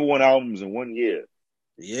had 2 number one albums in 1 year.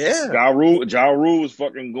 Yeah. Ja Rule was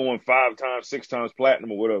fucking going 5 times, 6 times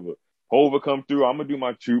platinum or whatever. Hova come through. I'm gonna do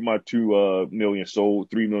my 2 million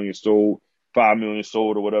sold, 3 million sold, 5 million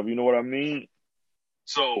sold or whatever. You know what I mean?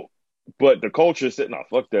 So, but the culture said, nah,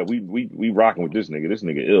 fuck that. We rocking with this nigga. This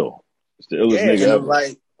nigga ill. It's the illest nigga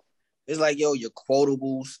ever. It's like, yo, your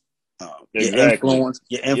quotables, your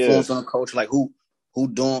influence on the culture, like who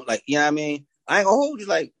doing, like, you know what I mean? I ain't gonna hold you,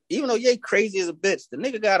 like, even though Ye crazy as a bitch, the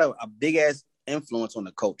nigga got a big ass influence on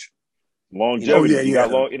the culture. Longevity, he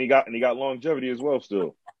got longevity as well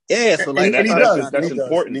still. Yeah, so like that's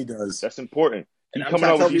important. He does. That's important. He's coming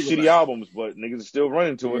out with these shitty albums, but niggas are still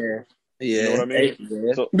running to it. Yeah, you know what I mean?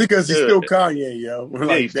 Yeah. So, because he's still Kanye, yo.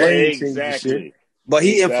 Like, exactly. But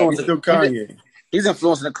he influenced still Kanye. He's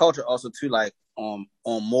influencing the culture also too, like on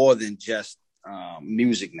more than just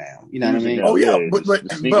music now. You know what I mean? Oh yeah, but bro,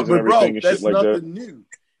 that's nothing new.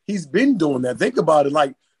 He's been doing that. Think about it.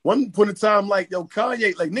 Like one point in time, like yo,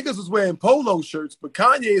 Kanye, like niggas was wearing polo shirts, but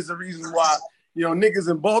Kanye is the reason why niggas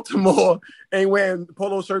in Baltimore ain't wearing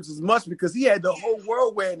polo shirts as much because he had the whole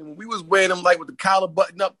world wearing them. We was wearing them like with the collar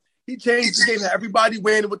button up. He changed the game. Everybody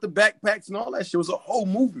wearing it with the backpacks and all that shit. It was a whole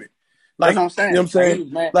movement. Like, that's what I'm saying. You know what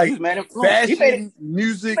I'm saying? Like fashion,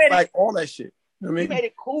 music, like all that shit. You know what I mean? He made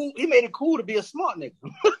it cool. He made it cool to be a smart nigga.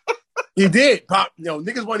 He did pop.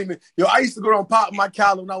 Niggas wasn't even. I used to go around popping my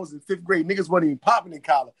collar when I was in 5th grade. Niggas wasn't even popping their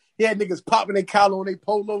collar. He had niggas popping their collar on their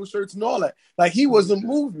polo shirts and all that. Like he was a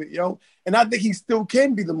movement, And I think he still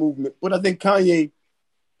can be the movement. But I think Kanye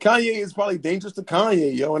is probably dangerous to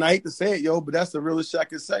Kanye, And I hate to say it, but that's the realest shit I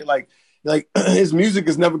can say. Like his music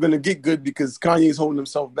is never gonna get good because Kanye is holding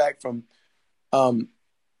himself back from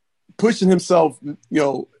pushing himself,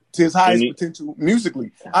 to his highest potential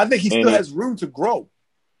musically. I think he still has room to grow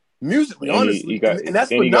musically, honestly. And that's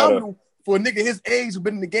phenomenal for a nigga his age who's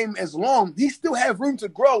been in the game as long. He still has room to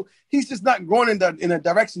grow. He's just not growing in a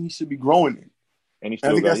direction he should be growing in. And he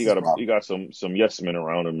got some yes men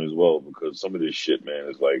around him as well because some of this shit, man,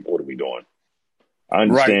 is like, what are we doing? I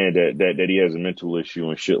understand that he has a mental issue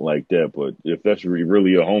and shit like that, but if that's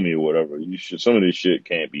really a homie or whatever, some of this shit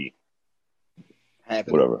can't be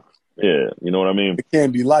whatever. Yeah, you know what I mean? It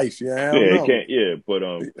can't be life, it can't, but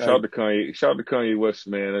shout out to Kanye West,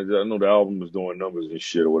 man. I know the album is doing numbers and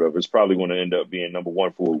shit or whatever. It's probably going to end up being number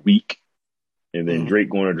one for a week. And then Drake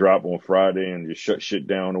going to drop on Friday and just shut shit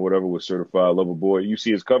down or whatever with Certified Lover Boy. You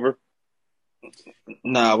see his cover?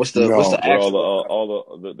 Nah, what's the actual?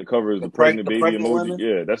 All the cover is the pregnant baby emoji. Women?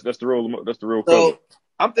 Yeah, that's the real cover.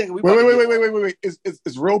 I'm thinking wait.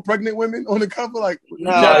 Is real pregnant women on the cover? Like the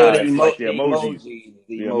emojis,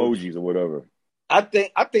 the emojis or whatever. I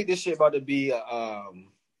think this shit about to be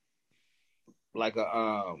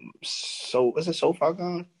so is it So Far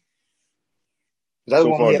Gone?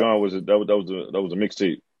 So Far Gone was a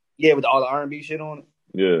mixtape. Yeah, with all the R&B shit on it.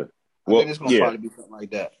 Yeah, I think it's gonna probably be something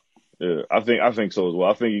like that. Yeah, I think so as well.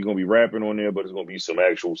 I think you're gonna be rapping on there, but it's gonna be some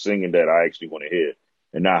actual singing that I actually want to hear,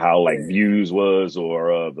 and not how like Views was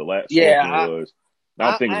or the last song was.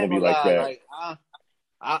 I think it's gonna be like that.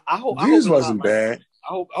 I hope Views wasn't bad.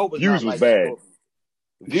 I hope Views was bad.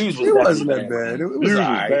 Views was It wasn't definitely that bad. It was Views was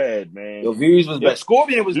alright. bad, man. Yo, Views was bad.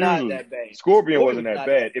 Scorpion was Views not was- that bad. Scorpion wasn't was that not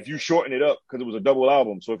bad. that If you bad. shorten it up, because it was a double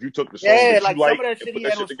album. So if you took the song Yeah, that like you some like of that and shit put he that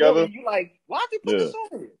had shit on together, Scorpion, you like, why'd you put Yeah. this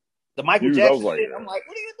on here? The Michael Views, I was Jackson like, shit. I'm like,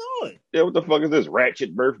 what are you doing? yeah, what the fuck is this?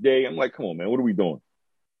 Ratchet Birthday? I'm like, come on, man, what are we doing?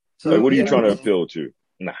 So, Like, what are you yeah, trying to man. appeal to?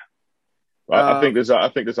 Nah. I think this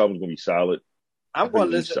album's gonna be solid. I'm think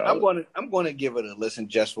going to it's listen. solid. I'm going to give it a listen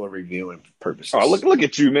just for reviewing purposes. Oh, look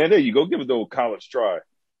at you, man. There you go. Give it the old college try.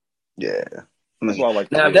 Yeah. That's why I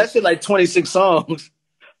like Now, that shit like 26 songs.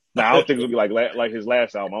 Nah, I don't think it's gonna be like his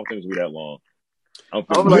last album. I don't think it's gonna be that long. I don't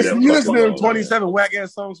think I'm it's like, gonna be You that listen to fucking them long, 27 whack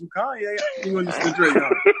ass songs from Kanye. You gonna listen to Drake?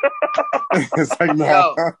 It's like no.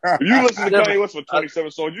 Yo, man. If you listen to I- Kanye West for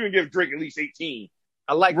 27 songs, you can give Drake at least 18.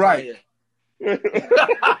 I like Right. Kanye. I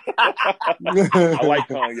like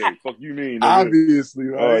Kanye. Fuck you mean, nigga. Obviously,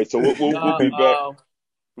 right? All right, so we'll be back. Yo,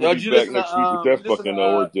 We'll did be you back listen next to, week with that you listen fucking to,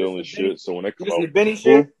 ordeal and listen to Benny? shit. So when that You come listen out, to Benny Who?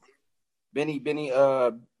 shit? Benny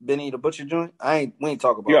the Butcher joint? We ain't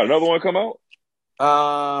talk about You got it. another one come out?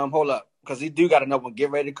 Hold up. Because he do got another one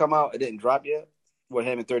get ready to come out. It didn't drop yet. With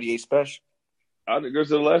him and 38 Special. I think that's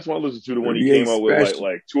the last one I listened to, the one he 38 came out with Special.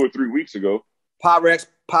 like 2 or 3 weeks ago. Pyrex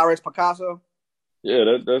Picasso. Yeah,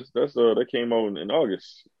 that came out in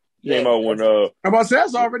August. Yeah, Came out when I'm about to say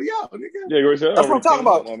that's already out, nigga. yeah, you already said That's what I'm talking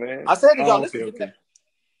about. my man. I said, did y'all Oh, listen okay, to that? okay.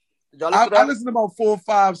 Did y'all listen to I that? listened to about 4 or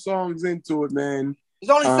 5 songs into it, man.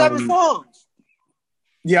 It's only 7 songs.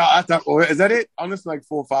 Yeah, I thought, oh, is that it? I listened to like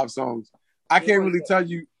 4 or 5 songs. I Yeah, can't what really is tell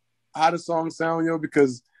you how the songs sound, yo,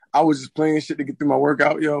 because I was just playing shit to get through my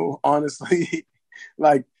workout, yo, honestly.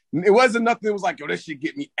 Like, it wasn't nothing that was like, yo, this shit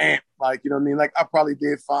get me amped. Like, you know what I mean? Like, I probably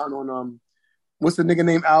did fine on, what's the nigga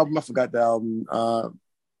name album? I forgot the album.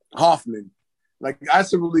 Hoffman. Like,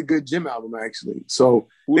 that's a really good gym album, actually. So,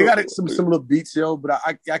 they got some similar beats, yo, but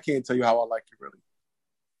I can't tell you how I like it, really.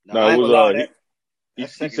 No, I it ain't was gonna lie, he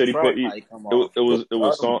that said he track put might come off. it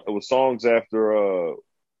was songs after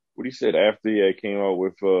what he said after he came out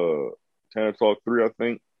with Tanner Talk 3, I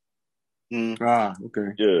think. Ah,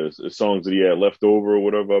 okay. Yeah, it's songs that he had left over or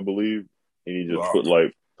whatever, I believe. And he just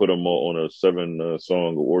put them on a 7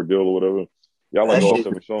 song ordeal or whatever. Yeah, I like all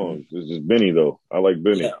 7 songs. It's just Benny though. I like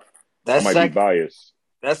Benny. Yeah. I might be biased.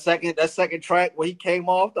 That second track where he came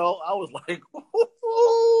off though, I was like,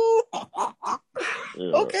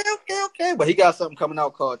 Yeah. okay. But he got something coming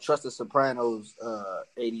out called Trust the Sopranos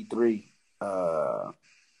 83. Him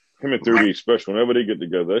and 38 Special, whenever they get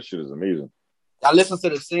together, that shit is amazing. I listened to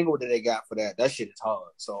the single that they got for that. That shit is hard.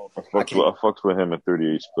 So I fucks with him and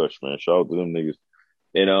 38 Special, man. Shout out to them niggas.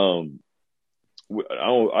 And I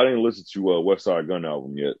didn't listen to West Side Gun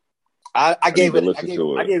album yet. I gave it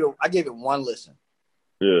 1 listen.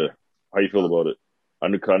 Yeah. How you feel about it? I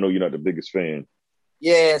know you're not the biggest fan.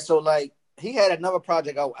 Yeah, so like he had another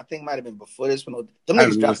project out, I think might have been before this one. Them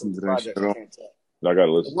niggas dropped some projects. I can't tell. I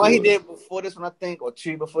gotta listen. The one he did before this one, I think, or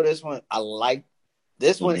 2 before this one, I liked.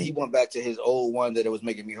 This one, he went back to his old one that it was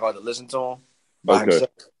making me hard to listen to him by himself.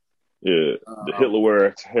 Yeah, the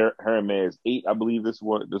Hitlerware Herman's 8, I believe this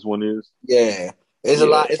one is. Yeah, it's a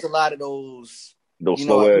lot. It's a lot of those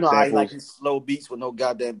slow ass how he samples. like his slow beats with no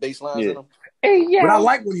goddamn bass lines in them. Hey, yeah. But I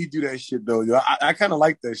like when he do that shit though. Yo. I kind of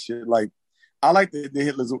like that shit. Like I like the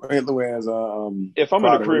Hitler as if I'm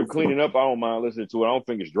in the crib cleaning up, I don't mind listening to it. I don't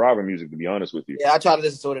think it's driving music, to be honest with you. Yeah, I try to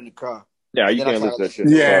listen to it in the car. Yeah, you can't listen to that shit.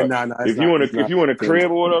 Yeah, no. If you in a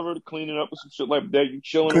crib or whatever, cleaning up or some shit like that, you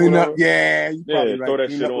chilling. Clean or up, yeah. You probably throw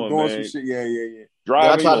that shit on, man. Some shit. Yeah.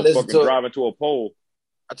 Driving to a pole.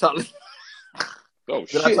 I try to. Oh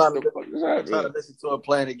shit! I tried to listen to it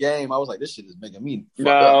playing the game. I was like, this shit is making me.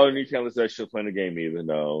 No, you can't listen to that shit playing the game either.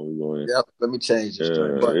 No, we're going. Yep, let me change this.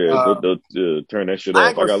 Turn that shit off.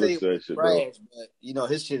 I gotta listen to that shit. Trash, but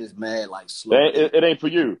his shit is mad like slow. It ain't for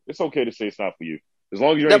you. It's okay to say it's not for you, as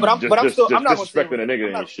long as you ain't disrespecting a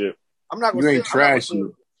nigga and shit. I'm not gonna you say ain't trash.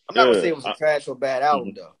 I'm not gonna say it was a trash or bad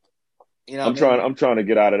album though. You know, I'm trying to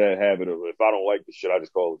get out of that habit of if I don't like the shit, I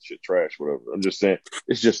just call the shit trash, whatever. I'm just saying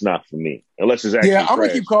it's just not for me unless it's actually. Yeah, I'm trash.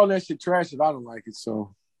 gonna keep calling that shit trash if I don't like it.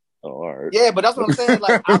 So. Oh, all right. Yeah, but that's what I'm saying.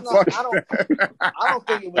 Like, I don't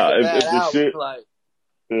think it was a bad album. Shit, like,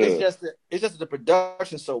 it's just the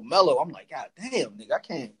production so mellow. I'm like, God damn, nigga, I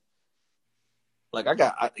can't. Like,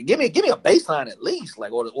 give me a bass line at least,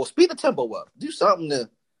 like, or speed the tempo up. Do something to.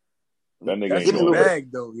 That nigga ain't doing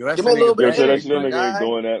that though. Yo, give me a little bit. That nigga ain't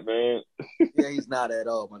doing that, man. Yeah, he's not at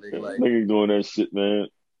all, my nigga. Like, nigga ain't doing that shit, man.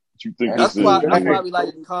 What you think that's this why is? that's why we like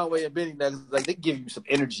Conway and Benny. That's like they give you some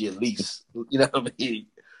energy at least. You know what I mean?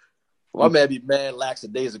 My man be mad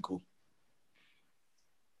lackadaisical.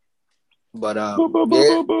 But I'll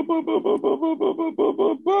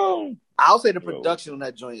say the production on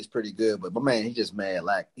that joint is pretty good. But man, he just mad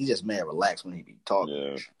relaxed when he be talking.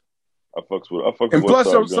 Yeah. I fucks with. And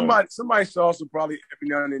plus, yo, somebody should also probably every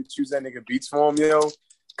now and then choose that nigga beats for him, yo,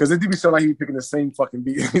 because it do be so like he be picking the same fucking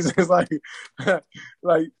beat. It's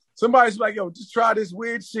like somebody's like, yo, just try this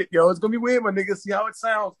weird shit, yo. It's gonna be weird, my nigga. See how it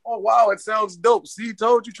sounds. Oh wow, it sounds dope. See,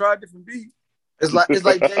 told you, try a different beat. It's like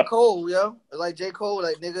J. Cole, yo. It's like J. Cole,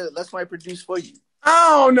 like nigga, let somebody produce for you.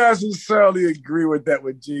 I don't necessarily agree with that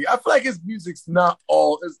with G. I feel like his music's not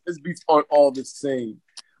all his beats aren't all the same.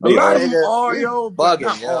 A lot of them are, yo, but bugging,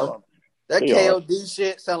 not yo. all of them. That KOD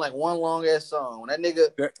shit sound like one long ass song. When that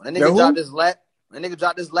nigga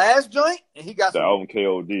dropped this last joint and he got the album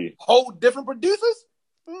KOD. Whole different producers.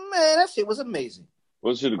 Man, that shit was amazing.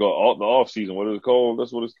 What shit called? The off season. What is it called?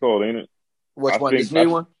 That's what it's called, ain't it? Which one? This new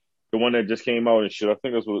one? The one that just came out and shit. I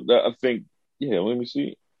think that's what. I think. Yeah. Let me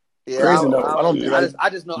see. Yeah, crazy enough. I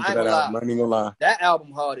just know. I ain't gonna lie. That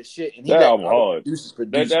album hard as shit. And that album hard.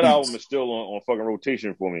 That album is still on fucking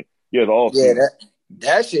rotation for me. Yeah, the off season.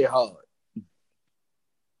 That shit hard.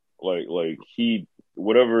 Like he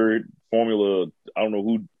whatever formula. I don't know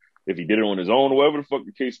who. If he did it on his own, or whatever the fuck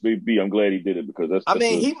the case may be, I'm glad he did it because that's.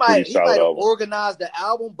 He might have organized the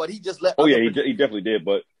album, but he just let. He definitely did,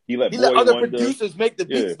 but he let other producers make the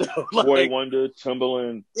beats though. Boy Wonder,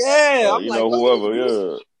 Timbaland, I'm whoever,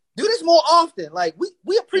 yeah. Do this more often. Like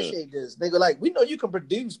we appreciate this, nigga. Like we know you can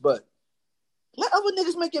produce, but let other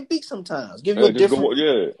niggas make your beats sometimes. Give you a different,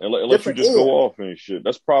 and let you just go off and shit.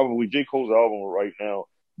 That's probably J. Cole's album right now.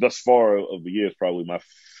 Thus far of the year is probably my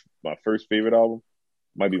first favorite album.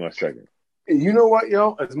 Might be my second. You know what,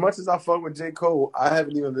 yo? As much as I fuck with J. Cole, I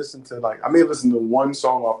haven't even listened to I may have listened to one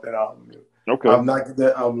song off that album. Yo. Okay, I'm not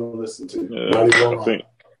that album to listen to. Yeah,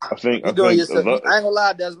 I think you're doing yourself. I ain't gonna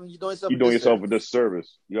lie, Desmond. You're doing yourself a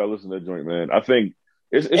disservice. You gotta listen to that joint, man. I think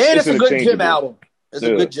it's a good gym album. It's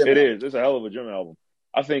a good gym. It is. It's a hell of a gym album.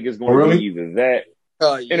 I think it's going to be either that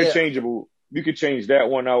interchangeable. You could change that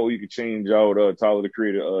one out, or you could change out Tyler the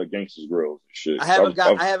Creator, Gangsta's Grills and shit. I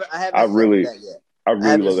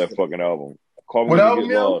really love that fucking album. Call me when you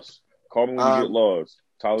get lost. Call me when you get lost.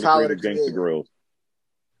 Tyler the Creator, Gangsta Grills.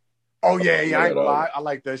 Oh yeah, I ain't gonna lie. I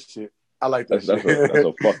like that shit. I like that shit.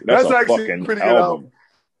 That's a fucking pretty good album.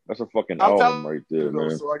 That's a fucking album right there,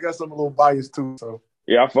 man. So I guess I'm a little biased too. So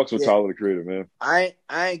yeah, I fucks with Tyler the Creator, man. I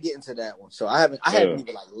ain't getting to that one, so I haven't even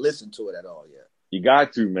listened to it at all yet. You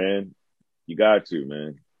got to, man.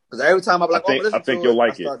 Because every time I'm like, I think you'll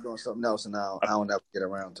like it. I start doing something else, and I don't ever get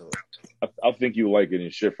around to it. I think you'll like it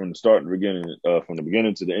and shit from the start and beginning, from the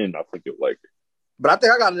beginning to the end. I think you'll like it. But I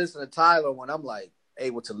think I gotta listen to Tyler when I'm like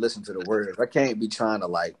able to listen to the words. I can't be trying to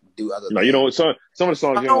like do other. No, you know some of the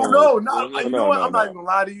songs. I don't know. You know what? I'm not even gonna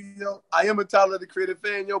lie to you, yo. I am a Tyler the Creator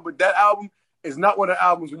fan, yo. But that album is not one of the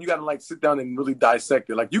albums when you gotta like sit down and really dissect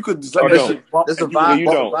it. Like you could just let that shit. It's a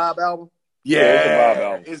vibe album.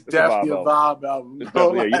 Yeah, it's definitely a vibe album.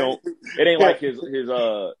 It ain't like his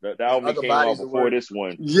the album that came out before this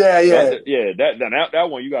one. Yeah. That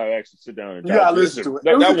one you gotta actually sit down and you gotta listen to it.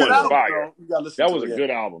 That one's fire. That was a good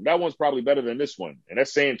album. That one's probably better than this one, and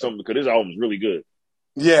that's saying something because this album's really good.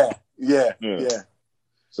 Yeah.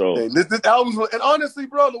 So this album's, and honestly,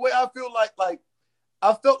 bro, the way I feel like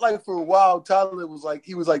I felt like for a while Tyler was like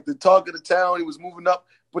he was like the talk of the town. He was moving up,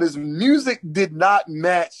 but his music did not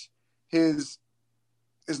match his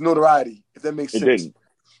notoriety, if that makes sense.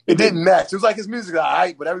 It didn't match. It was like his music, all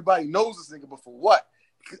right, but everybody knows this nigga, but for what?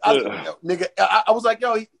 I was like, yo,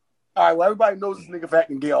 all right, well, everybody knows this nigga for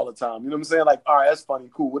acting gay all the time. You know what I'm saying? Like, all right, that's funny,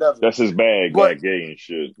 cool, whatever. That's his bag, that gay and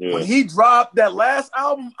shit. Yeah. When he dropped that last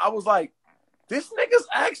album, I was like, this nigga's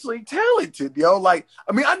actually talented, yo. Like,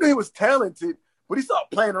 I mean, I knew he was talented, but he started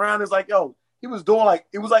playing around. It's like, yo, he was doing like,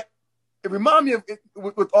 it was like, it reminded me of,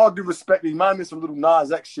 with all due respect, it reminded me of some little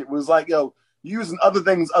Nas X shit. It was like, yo, using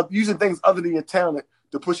things other than your talent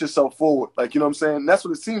to push yourself forward. Like, you know what I'm saying? That's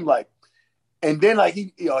what it seemed like. And then, like,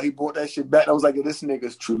 he brought that shit back. I was like, yo, this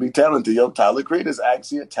nigga's truly talented. Yo, Tyler Creator's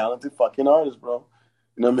actually a talented fucking artist, bro.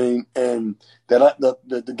 You know what I mean? And that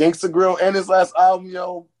the Gangsta Grill and his last album,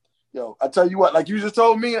 yo, I tell you what, like you just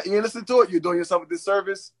told me, you ain't listen to it, you're doing yourself a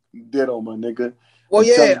disservice. Ditto, my nigga. Well,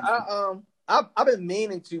 yeah, I've been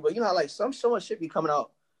meaning to, but you know how like so much shit be coming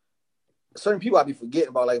out. Certain people I be forgetting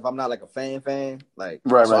about, like if I'm not like a fan, like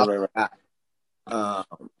right.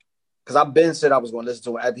 Because I've been said I was going to listen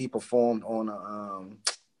to him after he performed on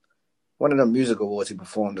one of the music awards. He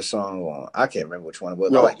performed the song on. I can't remember which one it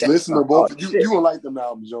was. Yo, like, listen to both. You will like them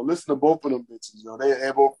albums, yo. Listen to both of them bitches, yo.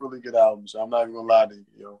 They're both really good albums. So I'm not even gonna lie to you,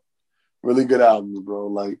 yo. Really good albums, bro.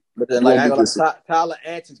 Like, but then like Tyler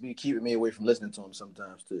antics be keeping me away from listening to him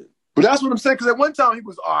sometimes too. But that's what I'm saying. Because at one time he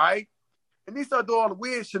was all right, and he started doing all the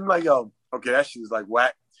weird shit. I'm like, yo, okay, that shit is like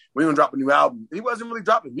whack. We gonna drop a new album. And he wasn't really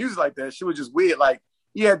dropping music like that. Shit was just weird. Like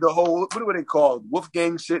he had the whole what were they called?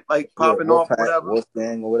 Wolfgang shit like popping off, or whatever.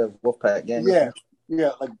 Wolfgang or whatever. Wolfpack gang.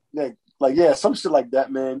 Yeah, some shit like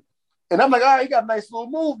that, man. And I'm like, all right, he got a nice little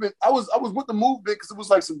movement. I was with the movement because it was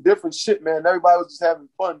like some different shit, man. Everybody was just having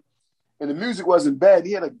fun, and the music wasn't bad.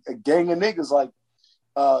 He had a gang of niggas like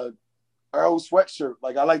Earl Sweatshirt.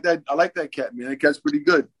 Like I like that cat, man. That cat's pretty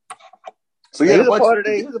good. So yeah, he was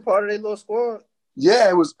a part of their little squad. Yeah,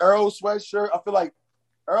 it was Earl Sweatshirt. I feel like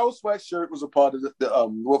Earl Sweatshirt was a part of the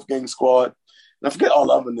Wolfgang squad. And I forget all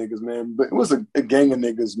the other niggas, man, but it was a gang of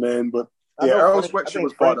niggas, man. But yeah, Earl Sweatshirt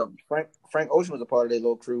was part of them. Frank Ocean was a part of their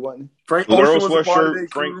little crew, wasn't he? Frank Ocean was a part of their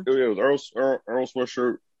crew. It was Earl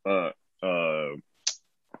Sweatshirt. What's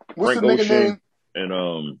Frank the nigga Ocean name?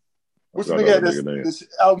 And what's the nigga? This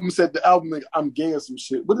album said the album like, I'm gay or some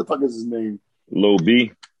shit. What the fuck is his name? Lil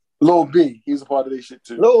B. Lil B. He was a part of their shit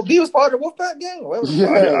too. Lil B was part of the Wolfpack gang.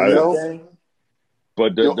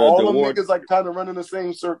 But all them niggas like kind of running the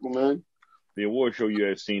same circle, man. The award show you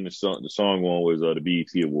had seen the song on was the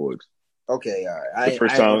BET Awards. Okay, all right.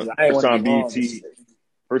 First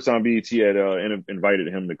time BET had invited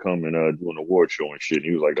him to come and do an award show and shit. And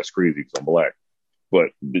he was like, "That's crazy because I'm black."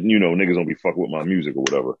 But niggas don't be fucking with my music or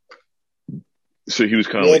whatever. So he was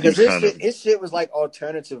kind of his shit was like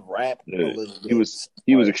alternative rap. Yeah, he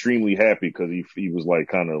was extremely happy because he was like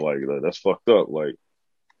kind of like that's fucked up, like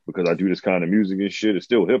because I do this kind of music and shit. It's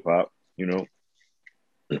still hip hop, Yeah,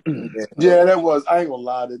 that was. I ain't gonna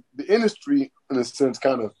lie. The industry, in a sense,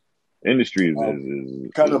 kind of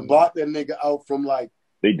blocked that nigga out from like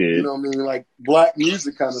they did. You know what I mean? Like black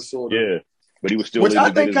music, kind of sort of. Yeah, but he was still. Which I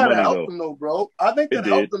think kind of helped him though, bro. I think that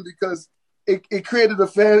helped him because it created a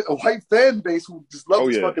white fan base who just loved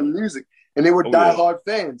his fucking music, and they were diehard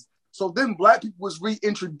fans. So then black people was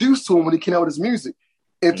reintroduced to him when he came out with his music.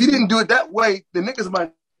 If he didn't do it that way, the niggas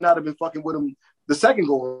might not have been fucking with him the second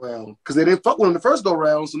go around because they didn't fuck with him the first go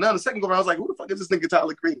around. So now the second go around, I was like, who the fuck is this nigga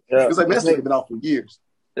Tyler Creator? Yeah. It's like, man, this nigga been out for years.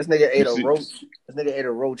 This nigga ate a roach. This nigga ate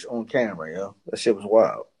a roach on camera, yo. That shit was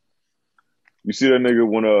wild. You see that nigga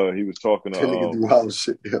when he was talking to nigga do wild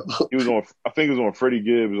shit, yo. He was on. I think it was on Freddie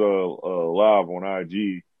Gibbs live on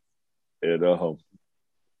IG, and the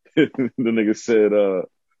nigga said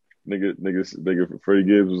nigga Freddie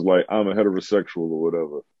Gibbs was like, I'm a heterosexual or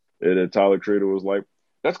whatever, and then Tyler Creator was like,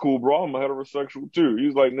 that's cool, bro. I'm a heterosexual too. He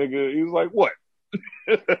was like, nigga. He was like, what?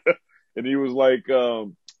 And he was like,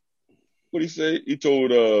 what he say? He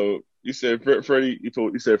told he said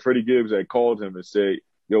Freddie Gibbs had called him and said,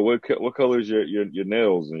 yo, what color is your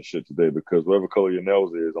nails and shit today? Because whatever color your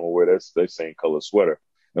nails is, I'm gonna wear that same color sweater.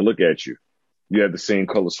 And look at you. You have the same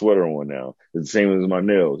color sweater on now. It's the same as my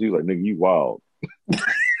nails. He was like, nigga, you wild.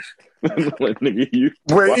 Like, nigga, you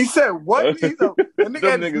Wait, wild. He said what? He said, the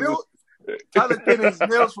nigga had nails. Tyler getting his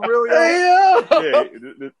nails for real, yeah.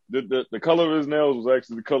 The color of his nails was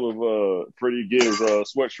actually the color of Freddie Gibbs'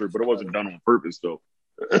 sweatshirt, but it wasn't done on purpose though.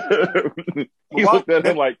 He looked at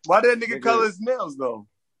him like, why that nigga color his nails though?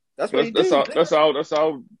 That's how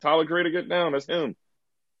Tyler Creator get down. That's him.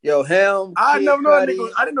 Yo, him. I didn't know that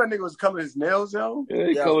nigga was coloring his nails, yo. Yeah,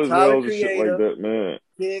 he colors his nails and shit like that, man.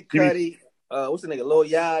 Kid Cudi. What's the nigga? Lil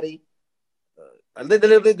Yachty.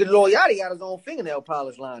 Lil Yachty got his own fingernail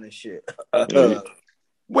polish line and shit.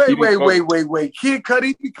 Wait. Kid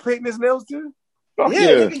Cudi be painting his nails too?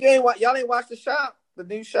 Yeah. Y'all ain't watched the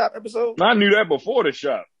new Shop episode? I knew that before the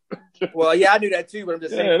Shop. Well, yeah, I knew that too, but I'm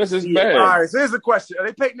just saying. Yeah, this is bad. All right, so here's the question: are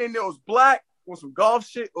they painting their nails black on some golf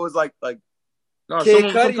shit, or is like? No,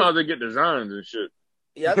 sometimes they get designs and shit.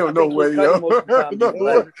 Yeah, no way, yo. No way,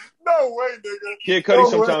 nigga. Kid Cudi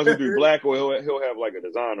sometimes will do black, or he'll have like a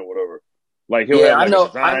design or whatever. Like he'll have a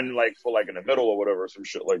design like for like in the middle or whatever, some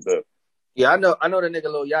shit like that. Yeah, I know the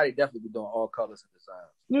nigga Lil Yachty definitely be doing all colors and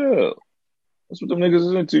designs. Yeah, that's what them niggas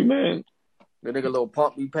is into, man. The nigga Lil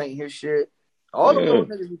Pump be painting his shit. All them little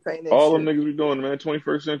niggas be painting their all shit. them niggas be doing, man.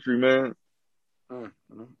 21st century, man.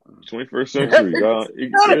 21st century, dog.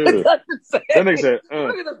 That nigga said,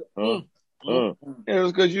 Yeah,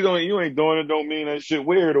 it's because you ain't doing it. Don't mean that shit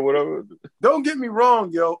weird or whatever. Don't get me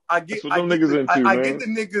wrong, yo. I get the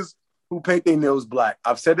niggas who paint their nails black.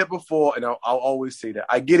 I've said that before, and I'll always say that.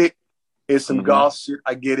 I get it. It's some golf shit.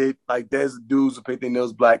 I get it. Like there's dudes who paint their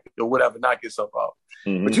nails black or whatever. Knock yourself out.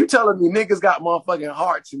 But you telling me niggas got motherfucking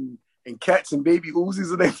hearts and cats and baby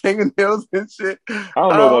Uzis in their fingernails and shit. I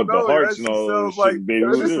don't know about the hearts and all that like, shit, baby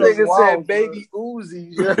This Uzis. Nigga said baby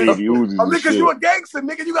Uzis. Baby Uzis. Oh, nigga, you a gangster,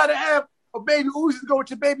 nigga. You gotta have A baby Uzi go with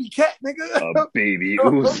your baby cat, nigga. A baby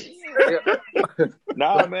Uzi.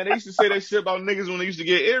 Nah, man, they used to say that shit about niggas when they used to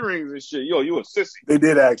get earrings and shit. Yo, you a sissy. They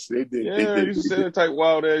did actually. They did. Yeah, they did. They used to say that type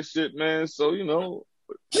wild ass shit, man. So, you know.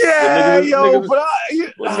 Yeah, niggas, but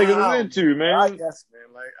what niggas is into, man? I guess, man.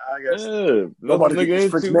 I guess. Yeah, nobody get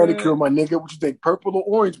this French manicure, man. my nigga. What you think? Purple or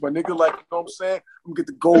orange, my nigga? Like, you know what I'm saying? I'm gonna get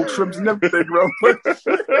the gold trims and everything, bro.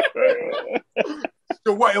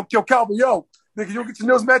 Yo, what? Yo, Calvin, yo. Nigga, you don't get your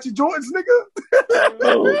nails matching Jordans, nigga?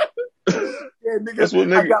 Yeah, nigga. That's what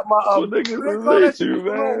niggas, I got my niggas is into,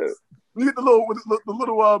 man. You get the little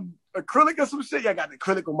acrylic or some shit. Yeah, I got the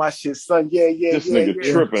acrylic on my shit, son. Yeah. This nigga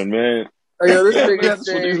tripping, man. Hey, yo, this nigga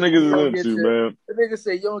That's what these niggas is into, man. The nigga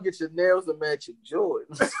say you don't get your nails to match your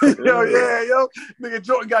Jordans. yo. Nigga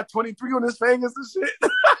Jordan got 23 on his fingers and shit.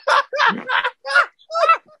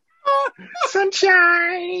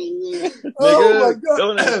 Sunshine. Oh my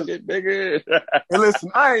God. That shit, nigga. Hey, listen,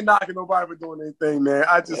 I ain't knocking nobody for doing anything, man.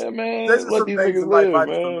 I just, man, there's just some things in life I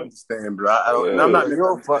just don't understand, bro. I don't, and I'm not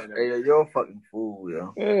you're a fucking fool,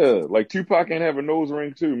 yo. Yeah, like Tupac ain't have a nose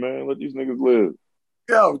ring too, man. Let these niggas live.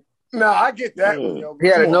 Yo, no, I get that one, yo. He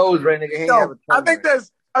had a nose ring, nigga. He ain't have a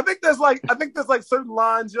I think there's like certain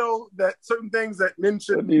lines, yo, that certain things that men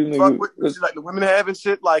should fuck with, like the women have and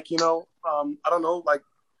shit. Like, you know, I don't know, like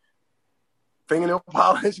fingernail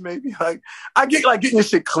polish, maybe. Like, I get like getting your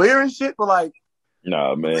shit clear and shit, but like,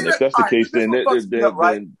 nah, man. If that's the case, then niggas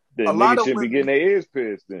should be getting their ears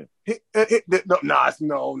pierced. Then no,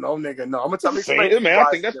 nigga, no. I'm gonna tell you, man. I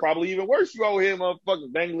think that's probably even worse. You out here,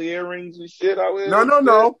 motherfucking dangly earrings and shit out here.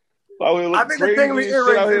 No. I think the dangly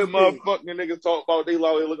earrings out here, motherfucking niggas talk about they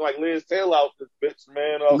out here looking like Liz Taylor out this bitch,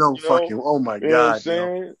 man. No fucking. Oh my God. You know what I'm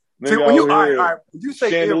saying? See, when you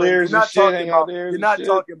say earrings, you're not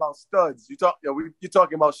talking about studs. You're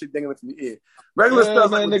talking about shit dangling from the ear. Regular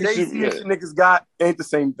studs like what JC niggas got ain't the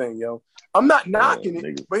same thing, yo. I'm not knocking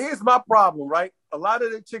it, but here's my problem, right? A lot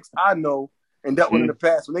of the chicks I know and dealt with in the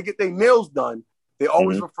past, when they get their nails done, they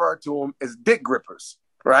always refer to them as dick grippers,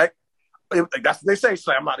 right? That's what they say.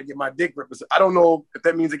 So I'm about to get my dick grippers. I don't know if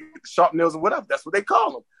that means they get the sharp nails or whatever. That's what they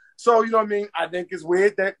call them. So, you know what I mean? I think it's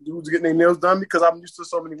weird that dudes are getting their nails done because I'm used to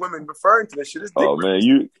so many women referring to that shit as dick grippers.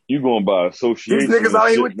 Man, you going by association. These niggas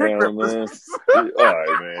out here with dick grippers. All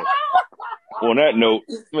right, man. On that note,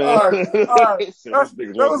 man. All right.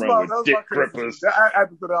 That was my dick grippers. I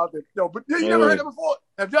had to put it out there. Yo, but you never heard that before?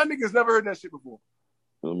 Have y'all niggas never heard that shit before?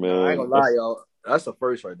 Oh, man. I ain't gonna lie, y'all. That's the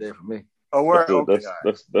first right there for me. Oh, word.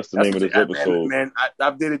 That's the name of this episode. Man,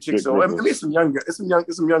 I've dated chicks. So at least some young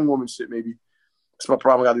woman shit, maybe. That's my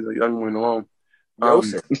problem. I got these young women alone.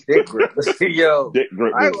 Dick grippers. Yo, dick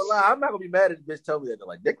grippers. I ain't gonna lie. I'm not gonna be mad if the bitch tell me that. They're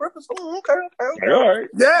like, dick grippers? Oh, okay. All right.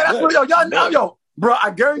 Yeah, that's what y'all know, yo. Bro,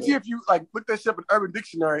 I guarantee if you like look that shit up in Urban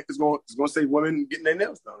Dictionary, it's gonna say women getting their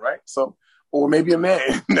nails done, right? So, or maybe a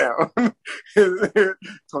man now.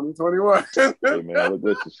 2021. Hey, man, look at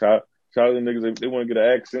this. Shout out to niggas. If they want to get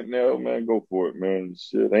an accent now, man, go for it, man.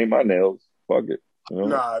 Shit, ain't my nails. Fuck it. You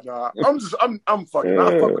know? Nah. I'm fucking.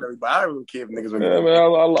 I fuck with everybody. I don't really care if niggas. Man, I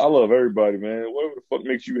love everybody, man. Whatever the fuck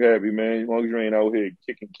makes you happy, man. As long as you ain't out here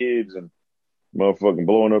kicking kids and motherfucking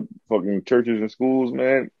blowing up fucking churches and schools,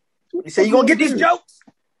 man. You say you gonna get these jokes?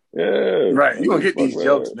 Yeah, right. You gonna get these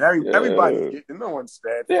jokes, man. Everybody's getting. No one's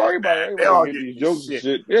bad. Yeah, everybody they all get these jokes and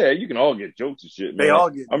shit. Yeah, you can all get jokes and shit, man. They all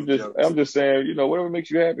get. I'm just saying, you know, whatever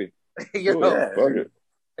makes you happy. Fuck it.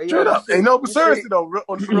 Straight up. Ain't no, but seriously though,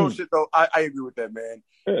 on the real shit though, I agree with that, man.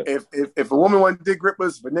 Yeah. If a woman wants dick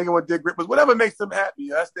grippers, if a nigga wants dick grippers, whatever makes them happy,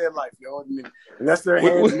 that's their life, yo. And that's their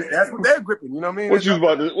hands. That's what they're gripping. You know what I mean? What you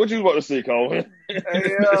about to say, Colin?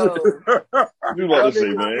 Hey, yo. What you about to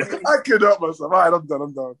say, man? I killed up myself. All right, I'm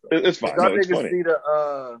done. It's fine. Y'all niggas see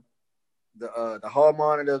the hall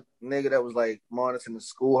monitor nigga that was like monitoring the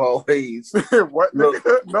school hallways. What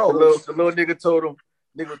nigga? No. The little nigga told him.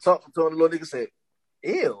 Nigga talked to him. The little nigga said,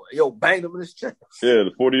 "Ew, yo, banged him in his chest." Yeah,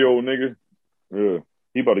 the 40-year-old nigga. Yeah,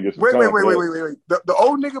 he about to get some. Wait. The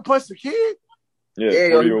old nigga punched the kid. Yeah,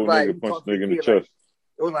 40-year-old nigga punched the nigga in the chest.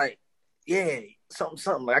 It was like, yeah,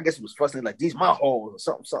 something. Like I guess it was fussing like these my holes or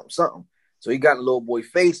something. So he got in the little boy's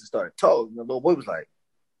face and started talking. And the little boy was like,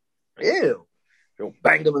 "Ew," yo,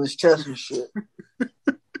 banged him in his chest and shit.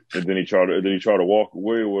 And then he tried to walk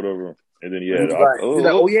away or whatever. And then he had,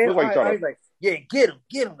 yeah, get him.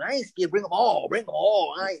 I ain't scared. Bring them all.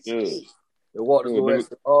 I ain't scared. They walked the little ass to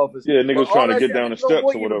the office. Yeah, nigga was trying to get down the steps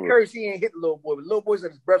or whatever. Curse, he ain't hit the little boy, but the little boy's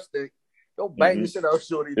at his breath stick. Don't bang the shit out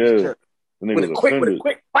shorty. Yeah. With a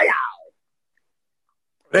quick, fire.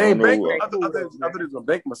 They ain't bank. I thought it was a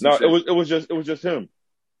bank. No, it was just him.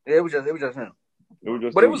 Yeah, it was just him. It was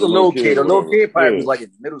just but it was a little kid. A little kid probably was like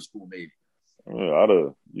in middle school, maybe.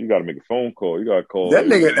 You got to make a phone call. You got to call that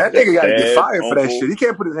nigga. That nigga got to get fired for that uncle. shit. He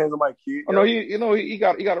can't put his hands on my kid. Oh no, he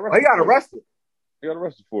got arrested. He got arrested. He got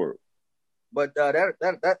arrested for it. But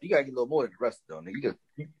that you gotta get a little more than arrested though, nigga.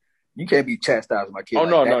 You can't be chastising my kid. Oh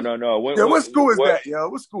like no. What school is that, yo?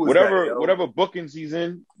 What school is that? Whatever bookings he's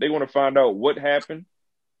in, they want to find out what happened,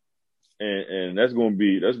 and that's gonna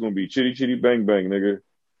be chitty chitty bang bang, nigga.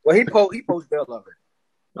 Well, he posts bail of it.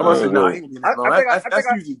 I'm gonna say no. That's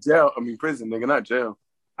usually jail. I mean prison, nigga, not jail.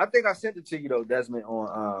 I think I sent it to you though, Desmond,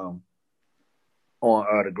 on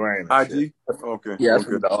the gram. IG. Okay. Yeah, that's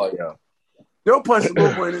the audio. Yo, punch a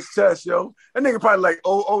little boy in his chest, yo. That nigga probably like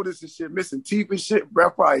Otis and shit, missing teeth and shit.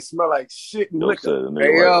 Breath probably smell like shit and liquor.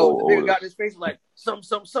 Hey, yo, the nigga got in his face like something.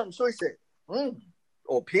 So he said,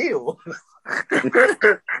 or peel. Like peel,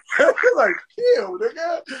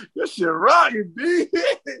 nigga. That shit rocking, B.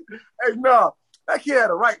 Hey, no, that kid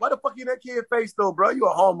had a right. Why the fuck you in that kid's face though, bro? You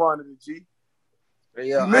a home monitor, G. Hey,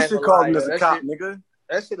 yo, you miss your calling as a cop, nigga.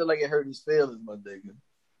 That shit look like it hurt his feelings, my nigga.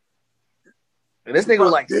 And this nigga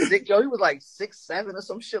was like 6, yo. He was like 6'7" or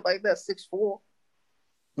some shit like that, 6'4".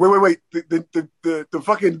 Wait. The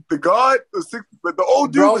fucking the guard, the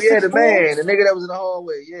old dude. Bro, was yeah, 6'4"? the man, the nigga that was in the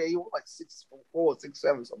hallway. Yeah, he was like 6'4", 6'7",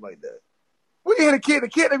 something like that. When you hit a kid,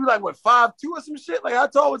 they be like what 5'2" or some shit. Like how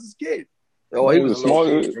tall was this kid? Oh, he was a small.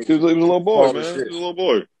 He was a little boy, man. He was a little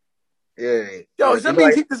boy. Yeah. Yo, does that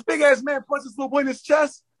mean this big ass man punched this little boy in his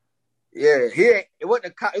chest? Yeah, it wasn't a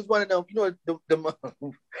cop. It was one of them. You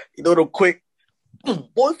know the quick. Boy,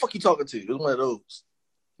 what the fuck you talking to? It was one of those.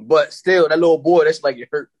 But still, that little boy, that's like it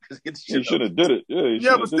hurt. He should have did it.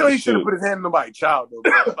 Yeah, but still, he should have put his hand on nobody's child though.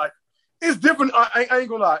 Bro. Like it's different. I ain't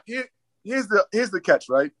gonna lie. Here's the catch,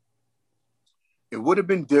 right? It would have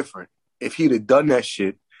been different if he'd have done that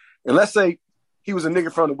shit. And let's say he was a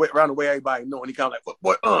nigga from around the way everybody know, and he kind of like,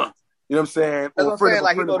 boy, you know what I'm saying? That's what I'm saying.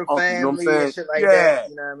 Like he know the family, you know what I'm saying? And shit like that.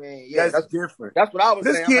 You know what I mean? Yeah, that's different. That's what I was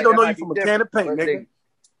saying. This kid don't know you from a can of paint, nigga.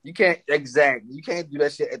 You can't You can't do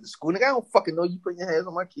that shit at the school, nigga. I don't fucking know you putting your hands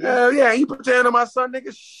on my kid. Hell yeah, you put your hand on my son,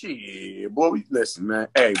 nigga. Shit, boy. Listen, man.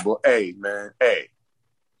 Hey, boy. Hey, man. Hey.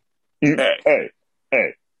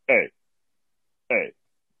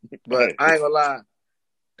 But I ain't gonna lie.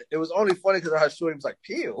 It was only funny because I showed him was like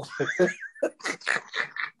peel.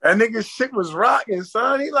 That nigga shit was rocking,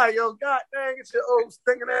 son. He like, yo, god dang, it's your old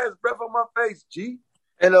stinking ass breath on my face, G.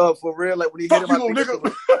 And for real, like when he hit him, I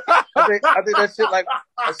think that shit that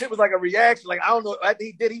shit was like a reaction. Like I don't know, after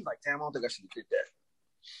he did, he was like, damn, I don't think I should have did that.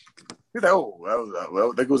 He's like, oh, well, I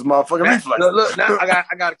think it was motherfucking reflex. Look, now I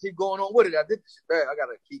gotta keep going on with it. I did this shit bad. I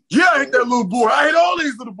gotta keep. Yeah, I hate that little boy. I hate all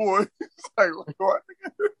these little boys. It's like, what?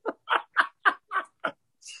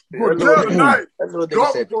 Go down tonight.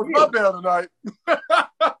 Go stop down tonight.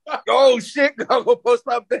 Oh shit, go post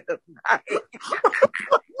up down tonight.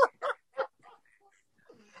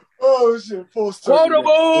 Oh shit, full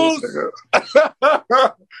quotables.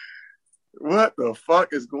 What the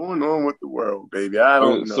fuck is going on with the world, baby? I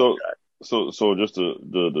don't know. So just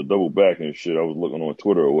the double back and shit. I was looking on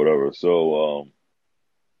Twitter or whatever. So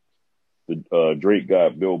Drake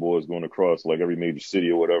got billboards going across like every major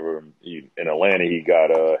city or whatever. In Atlanta, he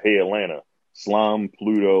got Hey Atlanta, Slime,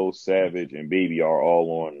 Pluto, Savage, and Baby are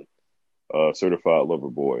all on Certified Lover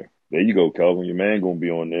Boy. There you go, Calvin. Your man gonna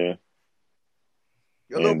be on there.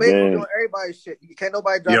 Yo, little baby doing everybody's shit. Can't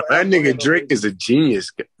nobody drop. Yo, that nigga Drake is a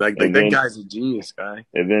genius. Like that guy's a genius guy.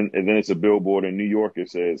 And then it's a billboard in New York. It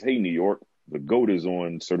says, "Hey New York, the GOAT is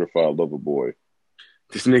on Certified Lover Boy."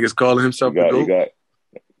 This nigga's calling himself the GOAT.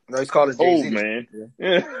 No, he's calling Jay-Z. Oh man,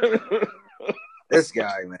 yeah. This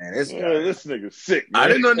guy, man, this nigga's sick. Man. I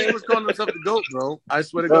didn't know nigga was calling himself the GOAT, bro. I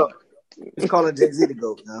swear to God. He's calling Jay-Z the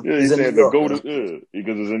GOAT now. Yeah, he said the GOAT is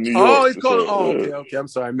because it's in New York. Oh, he's calling. Okay. I'm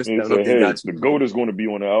sorry, I missed that. Okay, the GOAT is going to be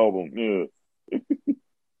on the album. Yeah,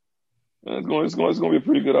 it's going to be a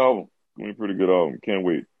pretty good album. It's going to be a pretty good album. Can't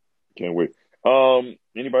wait.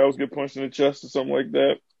 Anybody else get punched in the chest or something like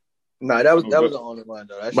that? Nah, that was the only one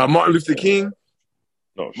though. By Martin Luther King.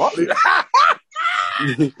 No, Martin. Yo,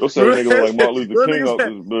 say nigga look like Martin Luther King out this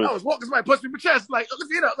bitch. I was walking, somebody punched me in my chest, like,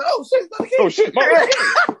 look at it up. Like, oh shit, Martin Luther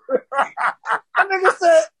King. That nigga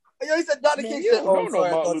said, yo, he said Dr. King said, oh, sorry,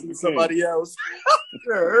 I thought somebody else.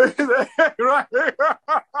 Right.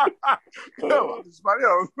 Somebody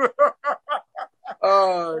else.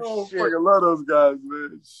 Oh, shit. I fucking love those guys,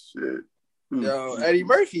 man. Shit. Yo, Eddie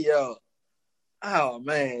Murphy, yo. Oh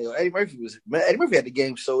man, Eddie Murphy had the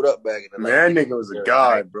game sold up back in the man. That nigga was a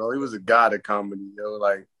god, bro. He was a god of comedy, yo.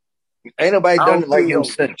 Like, ain't nobody done it like him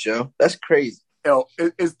since, yo. That's crazy. Yo,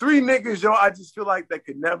 it's three niggas, yo. I just feel like that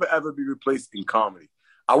could never ever be replaced in comedy.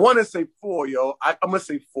 I want to say four, yo. I'm gonna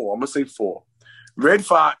say four. Red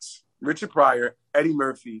Fox, Richard Pryor, Eddie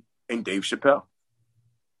Murphy, and Dave Chappelle.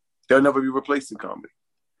 They'll never be replaced in comedy.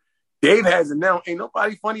 Dave has it now. Ain't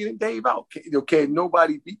nobody funnier than Dave out. Can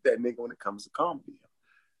nobody beat that nigga when it comes to comedy.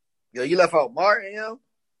 Yo, you left out Martin, yo?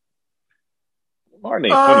 Martin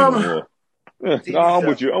ain't funny no more. No, I'm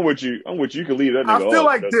with you. I'm with you. You can leave that nigga. I feel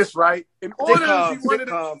like this, right? In order to be one of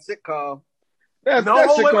the sitcom. That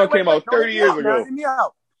sitcom came out 30 years ago.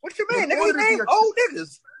 What you mean? Niggas name old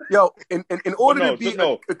niggas. Yo, in order to be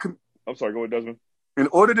I'm sorry, go ahead, Desmond. In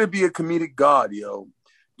order to be a comedic god, yo,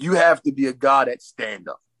 you have to be a god at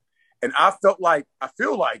stand-up. And I feel like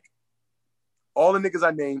all the niggas I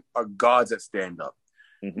named are gods at stand-up.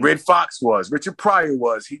 Mm-hmm. Red Fox was, Richard Pryor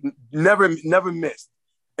was. He never missed.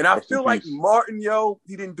 And I feel like Martin, yo,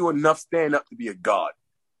 he didn't do enough stand-up to be a god.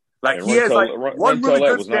 Like, he has like one really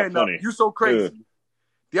good stand-up. You So Crazy.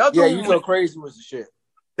 The other one, You So Crazy was the shit.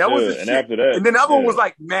 That was the shit. After that, and then the other one was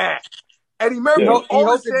like, man. Eddie Murphy, he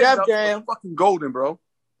hosted Def Jam. Fucking golden, bro.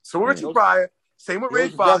 So Richard Pryor, same with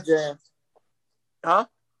Red Fox. Huh?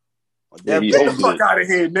 Yeah, get the fuck out of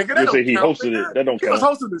here, nigga. That he hosted it. That don't count. He was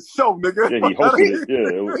hosting the show, nigga. Yeah, he hosted it.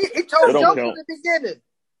 Yeah, he told jokes in the beginning.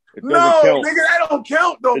 No, nigga, that don't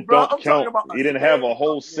count though, it bro. Don't count. He didn't have a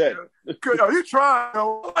whole set. Yo, he trying.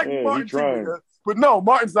 Yo. I like Martin trying. Too, but no,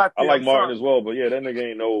 Martin's not there. I like Martin as well, but yeah, that nigga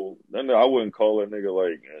ain't no. I wouldn't call that nigga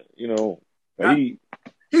like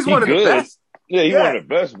he's one of the best. Yeah, he's one of the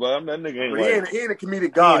best, but that nigga ain't like he ain't a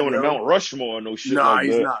comedic god. He ain't on the Mount Rushmore or no shit. Nah, like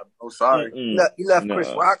he's that. not. Oh, sorry. He left Chris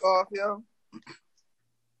Rock off, yo.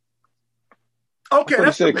 Okay,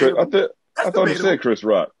 I thought he said Chris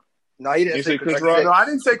Rock. No, he didn't say Chris Rock. No, I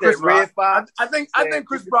didn't say Chris Rock. Fox, I think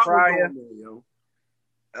Chris Rock was on there, yo.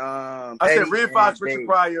 I said Red Fox, Richard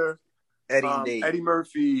Pryor, Eddie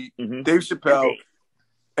Murphy, Dave Chappelle,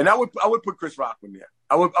 and I would put Chris Rock in there.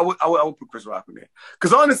 I would put Chris Rock in there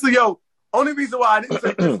because honestly, yo, only reason why I didn't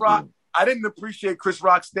say Chris Rock, I didn't appreciate Chris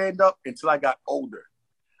Rock's stand up until I got older.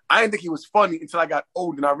 I didn't think he was funny until I got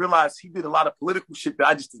older, and I realized he did a lot of political shit that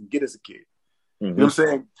I just didn't get as a kid. You know what I'm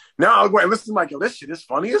saying? Now I'll go and listen to like, yo, this shit is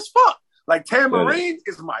funny as fuck. Like Tambourine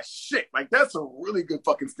is my shit. Like that's a really good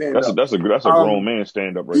fucking stand up. That's a grown man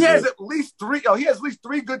stand up right there. He has at least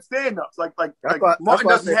three good stand ups. Like Martin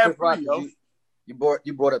doesn't have three, yo.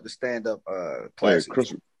 You brought up the stand up class.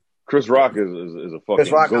 Chris Rock is a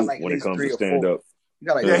fucking goat like when it comes to stand up.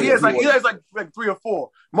 He has like 3 or 4.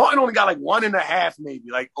 Martin only got like 1.5 maybe.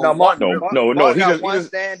 Like Martin he got one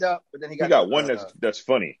stand up, but then he got one that's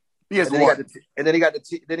funny. He has one. And then he got the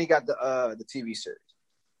TV series.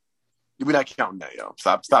 We're not counting that, yo.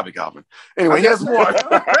 Stop it, Calvin. Anyway, he has one.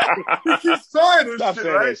 He keeps saying this Stop shit,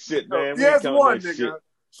 saying right? that shit, man. He has one, nigga. Shit.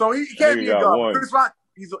 So he can't be a god. Chris Rock,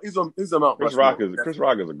 he's a Mount Rushmore. Chris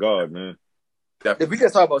Rock is a god, man. Definitely. If we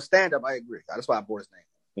just talk about stand up, I agree. That's why I brought his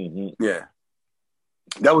name. Mm-hmm. Yeah.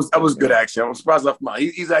 That was good action. I'm surprised left him out.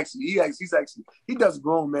 He does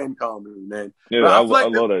grown man comedy, man. Yeah, I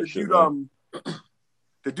love that shit.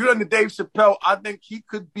 The dude under Dave Chappelle, I think he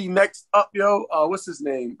could be next up, yo. What's his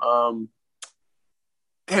name?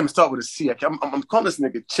 Damn, start with a C. I'm calling this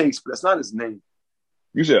nigga Chase, but that's not his name.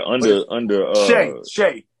 You said under Shay.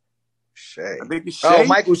 I think it's Shay. Oh,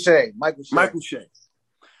 Michael Shay.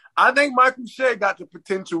 I think Michael Shay got the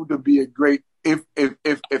potential to be a great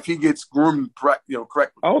if he gets groomed, correctly.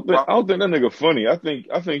 I don't think that nigga funny. I think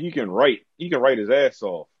he can write. He can write his ass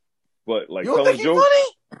off. But like you don't think he's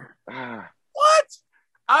funny? What?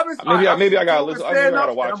 Maybe I gotta listen. I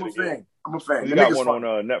gotta watch it again. I'm a fan. He got one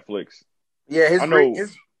on Netflix. Yeah, I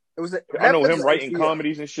know him writing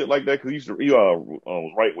comedies and shit like that because he used to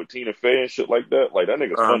write with Tina Fey and shit like that. Like that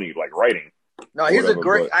nigga's funny, like writing. No, he's a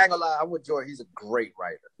great. I ain't gonna lie. I'm with Joy. He's a great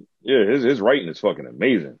writer. Yeah, his writing is fucking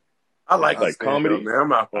amazing. I like comedy. Man. I'm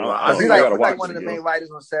not gonna lie. He's like one of the main writers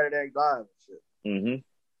on Saturday Night Live and shit. Mm-hmm.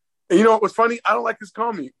 And you know what's funny? I don't like his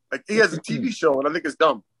comedy. Like he has a TV show, and I think it's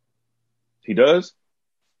dumb. He does?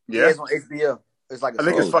 Yeah, it's on HBO. It's like I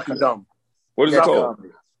think it's fucking dumb. What is it called?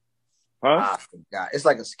 Comedy. Huh? I forgot. It's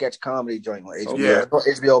like a sketch comedy joint on HBO. Yeah. It's on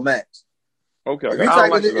HBO Max. Okay. If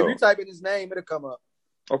you type in his name, it'll come up.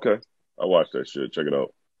 Okay. I watched that shit. Check it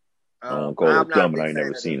out. I don't call it dumb, and I ain't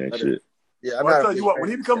never seen that shit. Yeah, I'll tell you what. When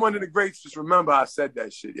he become one of the greats, just remember I said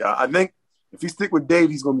that shit, y'all. I think if he stick with Dave,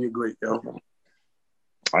 he's gonna be a great, yo.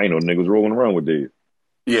 I ain't know niggas rolling around with Dave.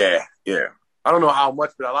 Yeah. I don't know how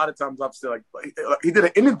much, but a lot of times I've said like he did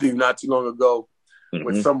an interview not too long ago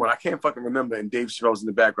with someone. I can't fucking remember, and Dave Chappelle's in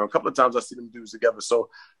the background. A couple of times I see them dudes together. So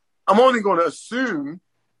I'm only going to assume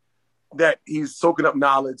that he's soaking up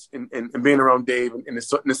knowledge and being around Dave and in a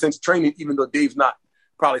sense training, even though Dave's not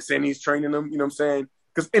probably saying he's training him. You know what I'm saying?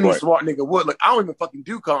 Because any smart nigga would. Like I don't even fucking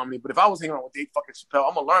do comedy, but if I was hanging out with Dave fucking Chappelle,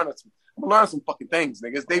 I'm gonna learn I'm gonna learn some fucking things,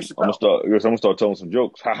 nigga. It's Dave Chappelle. I'm gonna start telling some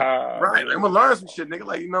jokes. Ha ha. Right. I'm gonna learn some shit, nigga.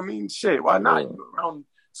 Like, you know what I mean? Shit. Why not? You're around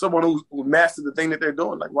someone who mastered the thing that they're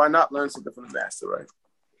doing. Like, why not learn something from the master, right?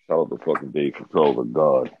 Shout out to fucking Dave Chappelle, the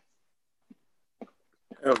God.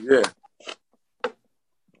 Hell yeah.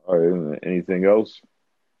 All right. Anything else?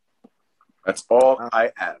 That's all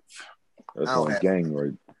I have. That's on gang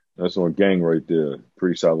right. That's on gang right there.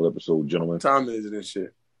 Pretty solid episode, gentlemen. What time is it and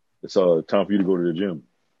shit? It's time for you to go to the gym.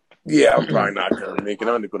 Yeah, I'm probably not gonna make it.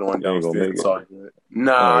 I'm gonna go to one downstairs.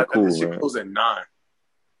 Nah, cool, that shit closes at 9.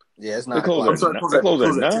 Yeah, it's 9 o'clock. It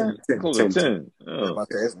closes at 9. It closes at 10.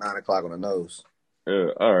 It's 9 o'clock on the nose. Yeah.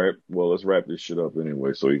 All right. Well, let's wrap this shit up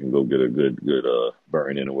anyway, so you can go get a good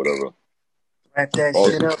burn in or whatever. Wrap that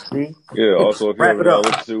shit up, see? Yeah. Also, if you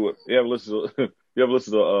ever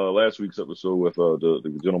listened to last week's episode with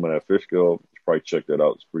the gentleman at Fishkill, probably check that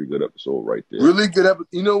out. It's a pretty good episode right there. Really good episode.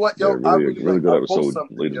 You know what, yo? Yeah, really good episode,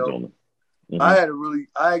 ladies and gentlemen. Mm-hmm.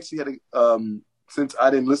 I actually had since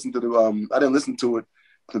I didn't listen to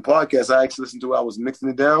the podcast. I actually listened to it. I was mixing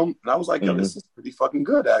it down, and I was like, yo, this is pretty fucking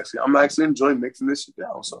good, actually. I'm actually enjoying mixing this shit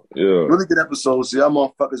down. So, really good episode. So, y'all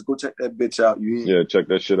motherfuckers, go check that bitch out. Check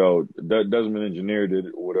that shit out. Desmond Engineered it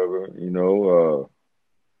or whatever, you know.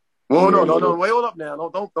 Well, no, wait, hold up now.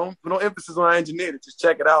 Don't put no emphasis on engineer. Just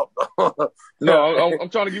check it out. No, I'm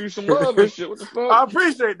trying to give you some love and shit. What the fuck? I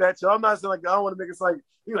appreciate that, yo. I'm not saying like I don't want to make it like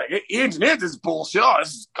you like he engineered this bullshit. Oh,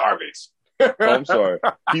 this is garbage. Oh, I'm sorry.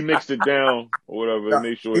 He mixed it down or whatever. No,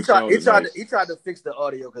 make sure he tried to fix the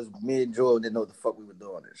audio because me and Joel didn't know what the fuck we were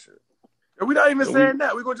doing this shit. And we're not even saying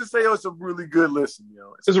that. We're gonna just say, it's a really good listen,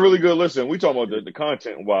 yo. It's a really good listen. We talking about the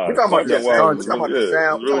content wise. We're talking about the sound. We're talking about the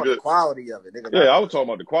sound. We're talking about the quality of it. Nigga. I was talking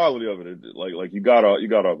about the quality of it. Like you got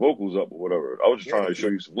our vocals up or whatever. I was just trying to show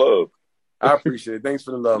you some love. I appreciate it. Thanks for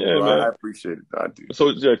the love, bro. Man. I appreciate it. I do.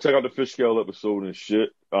 So check out the Fish Scale episode and shit.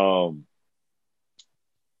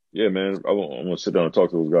 Yeah, man. I'm gonna sit down and talk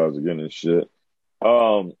to those guys again and shit.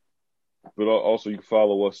 But also, you can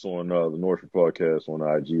follow us on the Northwood Podcast on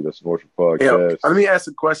IG. That's Northwood Podcast. Let me ask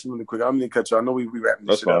a question really quick. I'm gonna cut you. I know we wrapping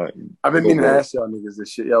this shit up. I've been meaning to ask y'all niggas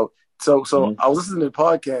this shit, yo. So I was listening to the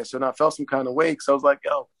podcast and I felt some kind of way because I was like,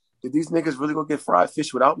 yo, did these niggas really go get fried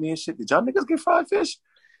fish without me and shit? Did y'all niggas get fried fish?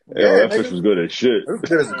 Yeah, that fish was good as shit.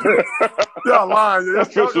 Y'all lying. That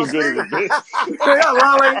fish was good as bitch. Y'all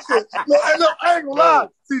lying like shit. No, I ain't gonna lie.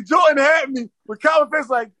 See, Jordan had me with Calvin Fish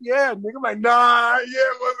like, yeah, nigga. I'm like, nah, it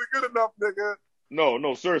wasn't good enough, nigga.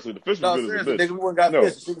 No, seriously. The fish was good as a bitch. Nigga, we went and got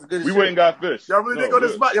fish. We went and got fish. Y'all really didn't go to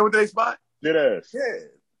the spot? Y'all went to the spot? Dead ass. Yeah.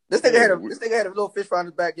 This nigga had a little fish fry in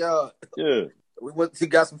his backyard. Yeah. He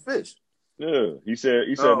got some fish. Yeah, he said,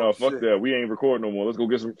 no, fuck that. We ain't recording no more. Let's go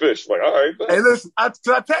get some fish. Like, all right. Hey, listen, I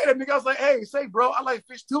tell you that nigga, I was like, hey, say, bro, I like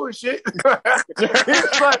fish too and shit. He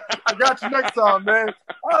was like, I got you next time, man.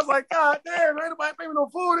 I was like, God damn, ain't nobody pay me no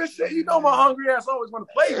food and shit. You know my hungry ass always want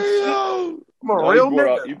to play and shit. I'm a real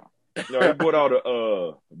nigga. He brought out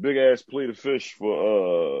a big ass plate of fish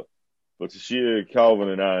for Tashia, Calvin,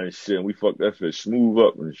 and I and shit. And we fucked that fish smooth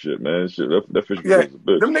up and shit, man. Shit, that fish was a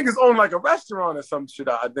bitch. Them niggas own like a restaurant or some shit.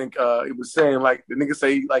 I think it was saying like the niggas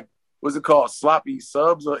say like what's it called, sloppy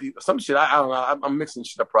subs or some shit. I don't know. I'm mixing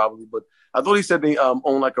shit up probably, but I thought he said they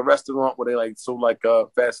own like a restaurant where they like sold like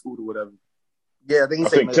fast food or whatever. Yeah, I think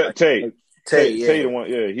Tay the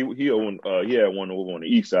one. Yeah, he owned. He had one over on the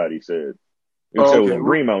east side. He said. He said it was on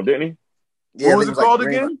Greenmount, didn't he? Yeah, what was it called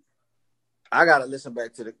again? I gotta listen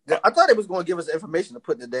back to I thought it was going to give us information to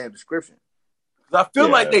put in the damn description. I feel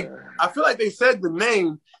like they said the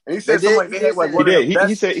name, and he said something like they had like one of the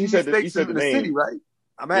best cheesesteaks in the city, right?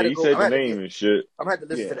 He said the name and shit. I'm gonna have to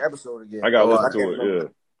listen to the episode again. I gotta listen to it. Yeah.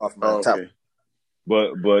 Off my top.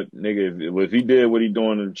 But nigga, if he did what he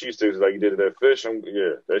doing in the cheesesteaks like he did at that fish,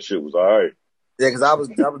 that shit was all right. Yeah, because I was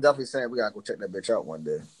definitely saying we gotta go check that bitch out one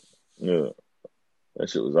day. Yeah, that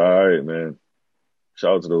shit was all right, man.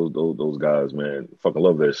 Shout out to those guys, man. Fucking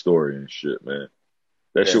love that story and shit, man.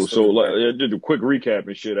 That shit was so like I did a quick recap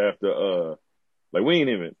and shit after like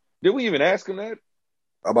did we even ask him that?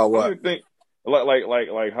 About what? I don't think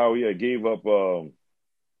like how he gave up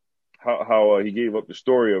how he gave up the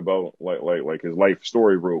story about like his life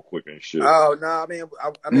story real quick and shit. Oh no, I mean,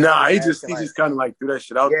 he just kind of like threw that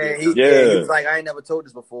shit out there. He was like, I ain't never told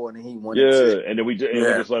this before, and then he wanted. Yeah, and then we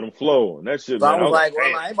just let him flow, and that shit. So man, I was like,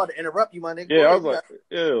 well, I ain't about to interrupt you, my nigga. Yeah, I was like,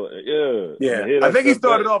 yeah. I think he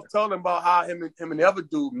started off telling about how him and the other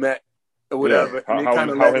dude met or whatever. Yeah. How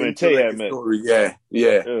him and Tay had met. Yeah.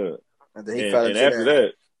 And after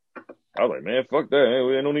that, I was like, man, fuck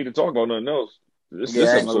that. Ain't no need to talk about nothing else. This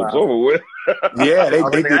episode's over with. Yeah, they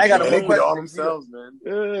I got no more questions all themselves, man.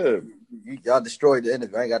 Yeah, y'all destroyed the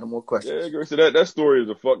interview. I ain't got no more questions. Yeah, so that story is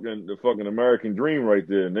the fucking American dream right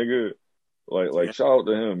there, nigga. Like shout out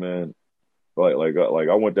to him, man. Like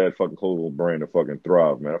I want that fucking clothing brand to fucking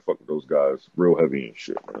thrive, man. I fuck with those guys real heavy and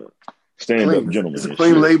shit, man. Stand up gentlemen. It's a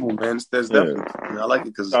clean label, man. That's definitely. I like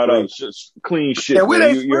it because it's clean shit. Yeah,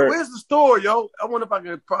 where's the store, yo? I wonder if I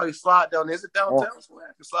could probably slide down there. Is it downtown? I can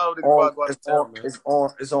slide over there.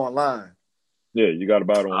 It's online. Yeah, you got to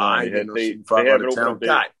buy it online. They have it open up there.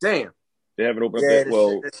 God damn. They have it open up there.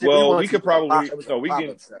 Well, we could probably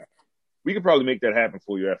we could probably make that happen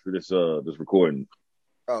for you after this recording.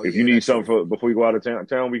 Oh, if you need something before you go out of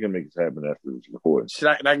town, we can make it happen after this recording. Should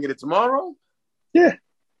I can get it tomorrow? Yeah.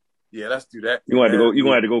 Yeah, let's do that. You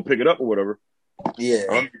gonna have to go pick it up or whatever. Yeah.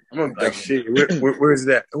 I'm like, shit. Where is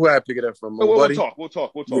that? Who I pick it up from? We'll talk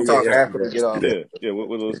after we get off. Yeah.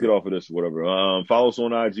 Let's get off of this or whatever. Follow us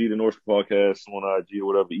on IG, the North Podcast on IG or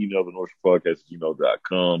whatever. Email the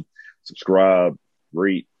NorthPodcast@gmail.com. Subscribe,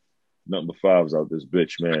 rate. Nothing but fives out this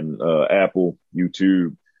bitch, man. Apple,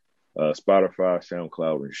 YouTube, Spotify,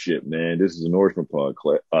 SoundCloud, and shit, man. This is a Norseman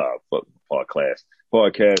podcast.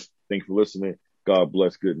 Thank you for listening. God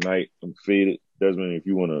bless. Good night. I'm faded. Desmond, if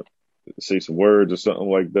you want to say some words or something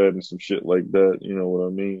like that and some shit like that, you know what I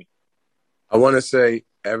mean? I want to say,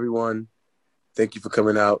 everyone, thank you for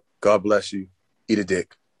coming out. God bless you. Eat a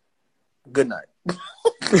dick. Good night.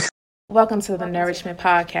 Welcome to the Nourishment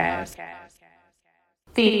Podcast.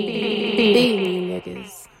 Feed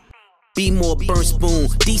niggas. Be more burn spoon,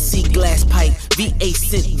 DC glass pipe, VA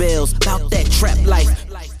scent bells, about that trap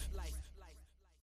life.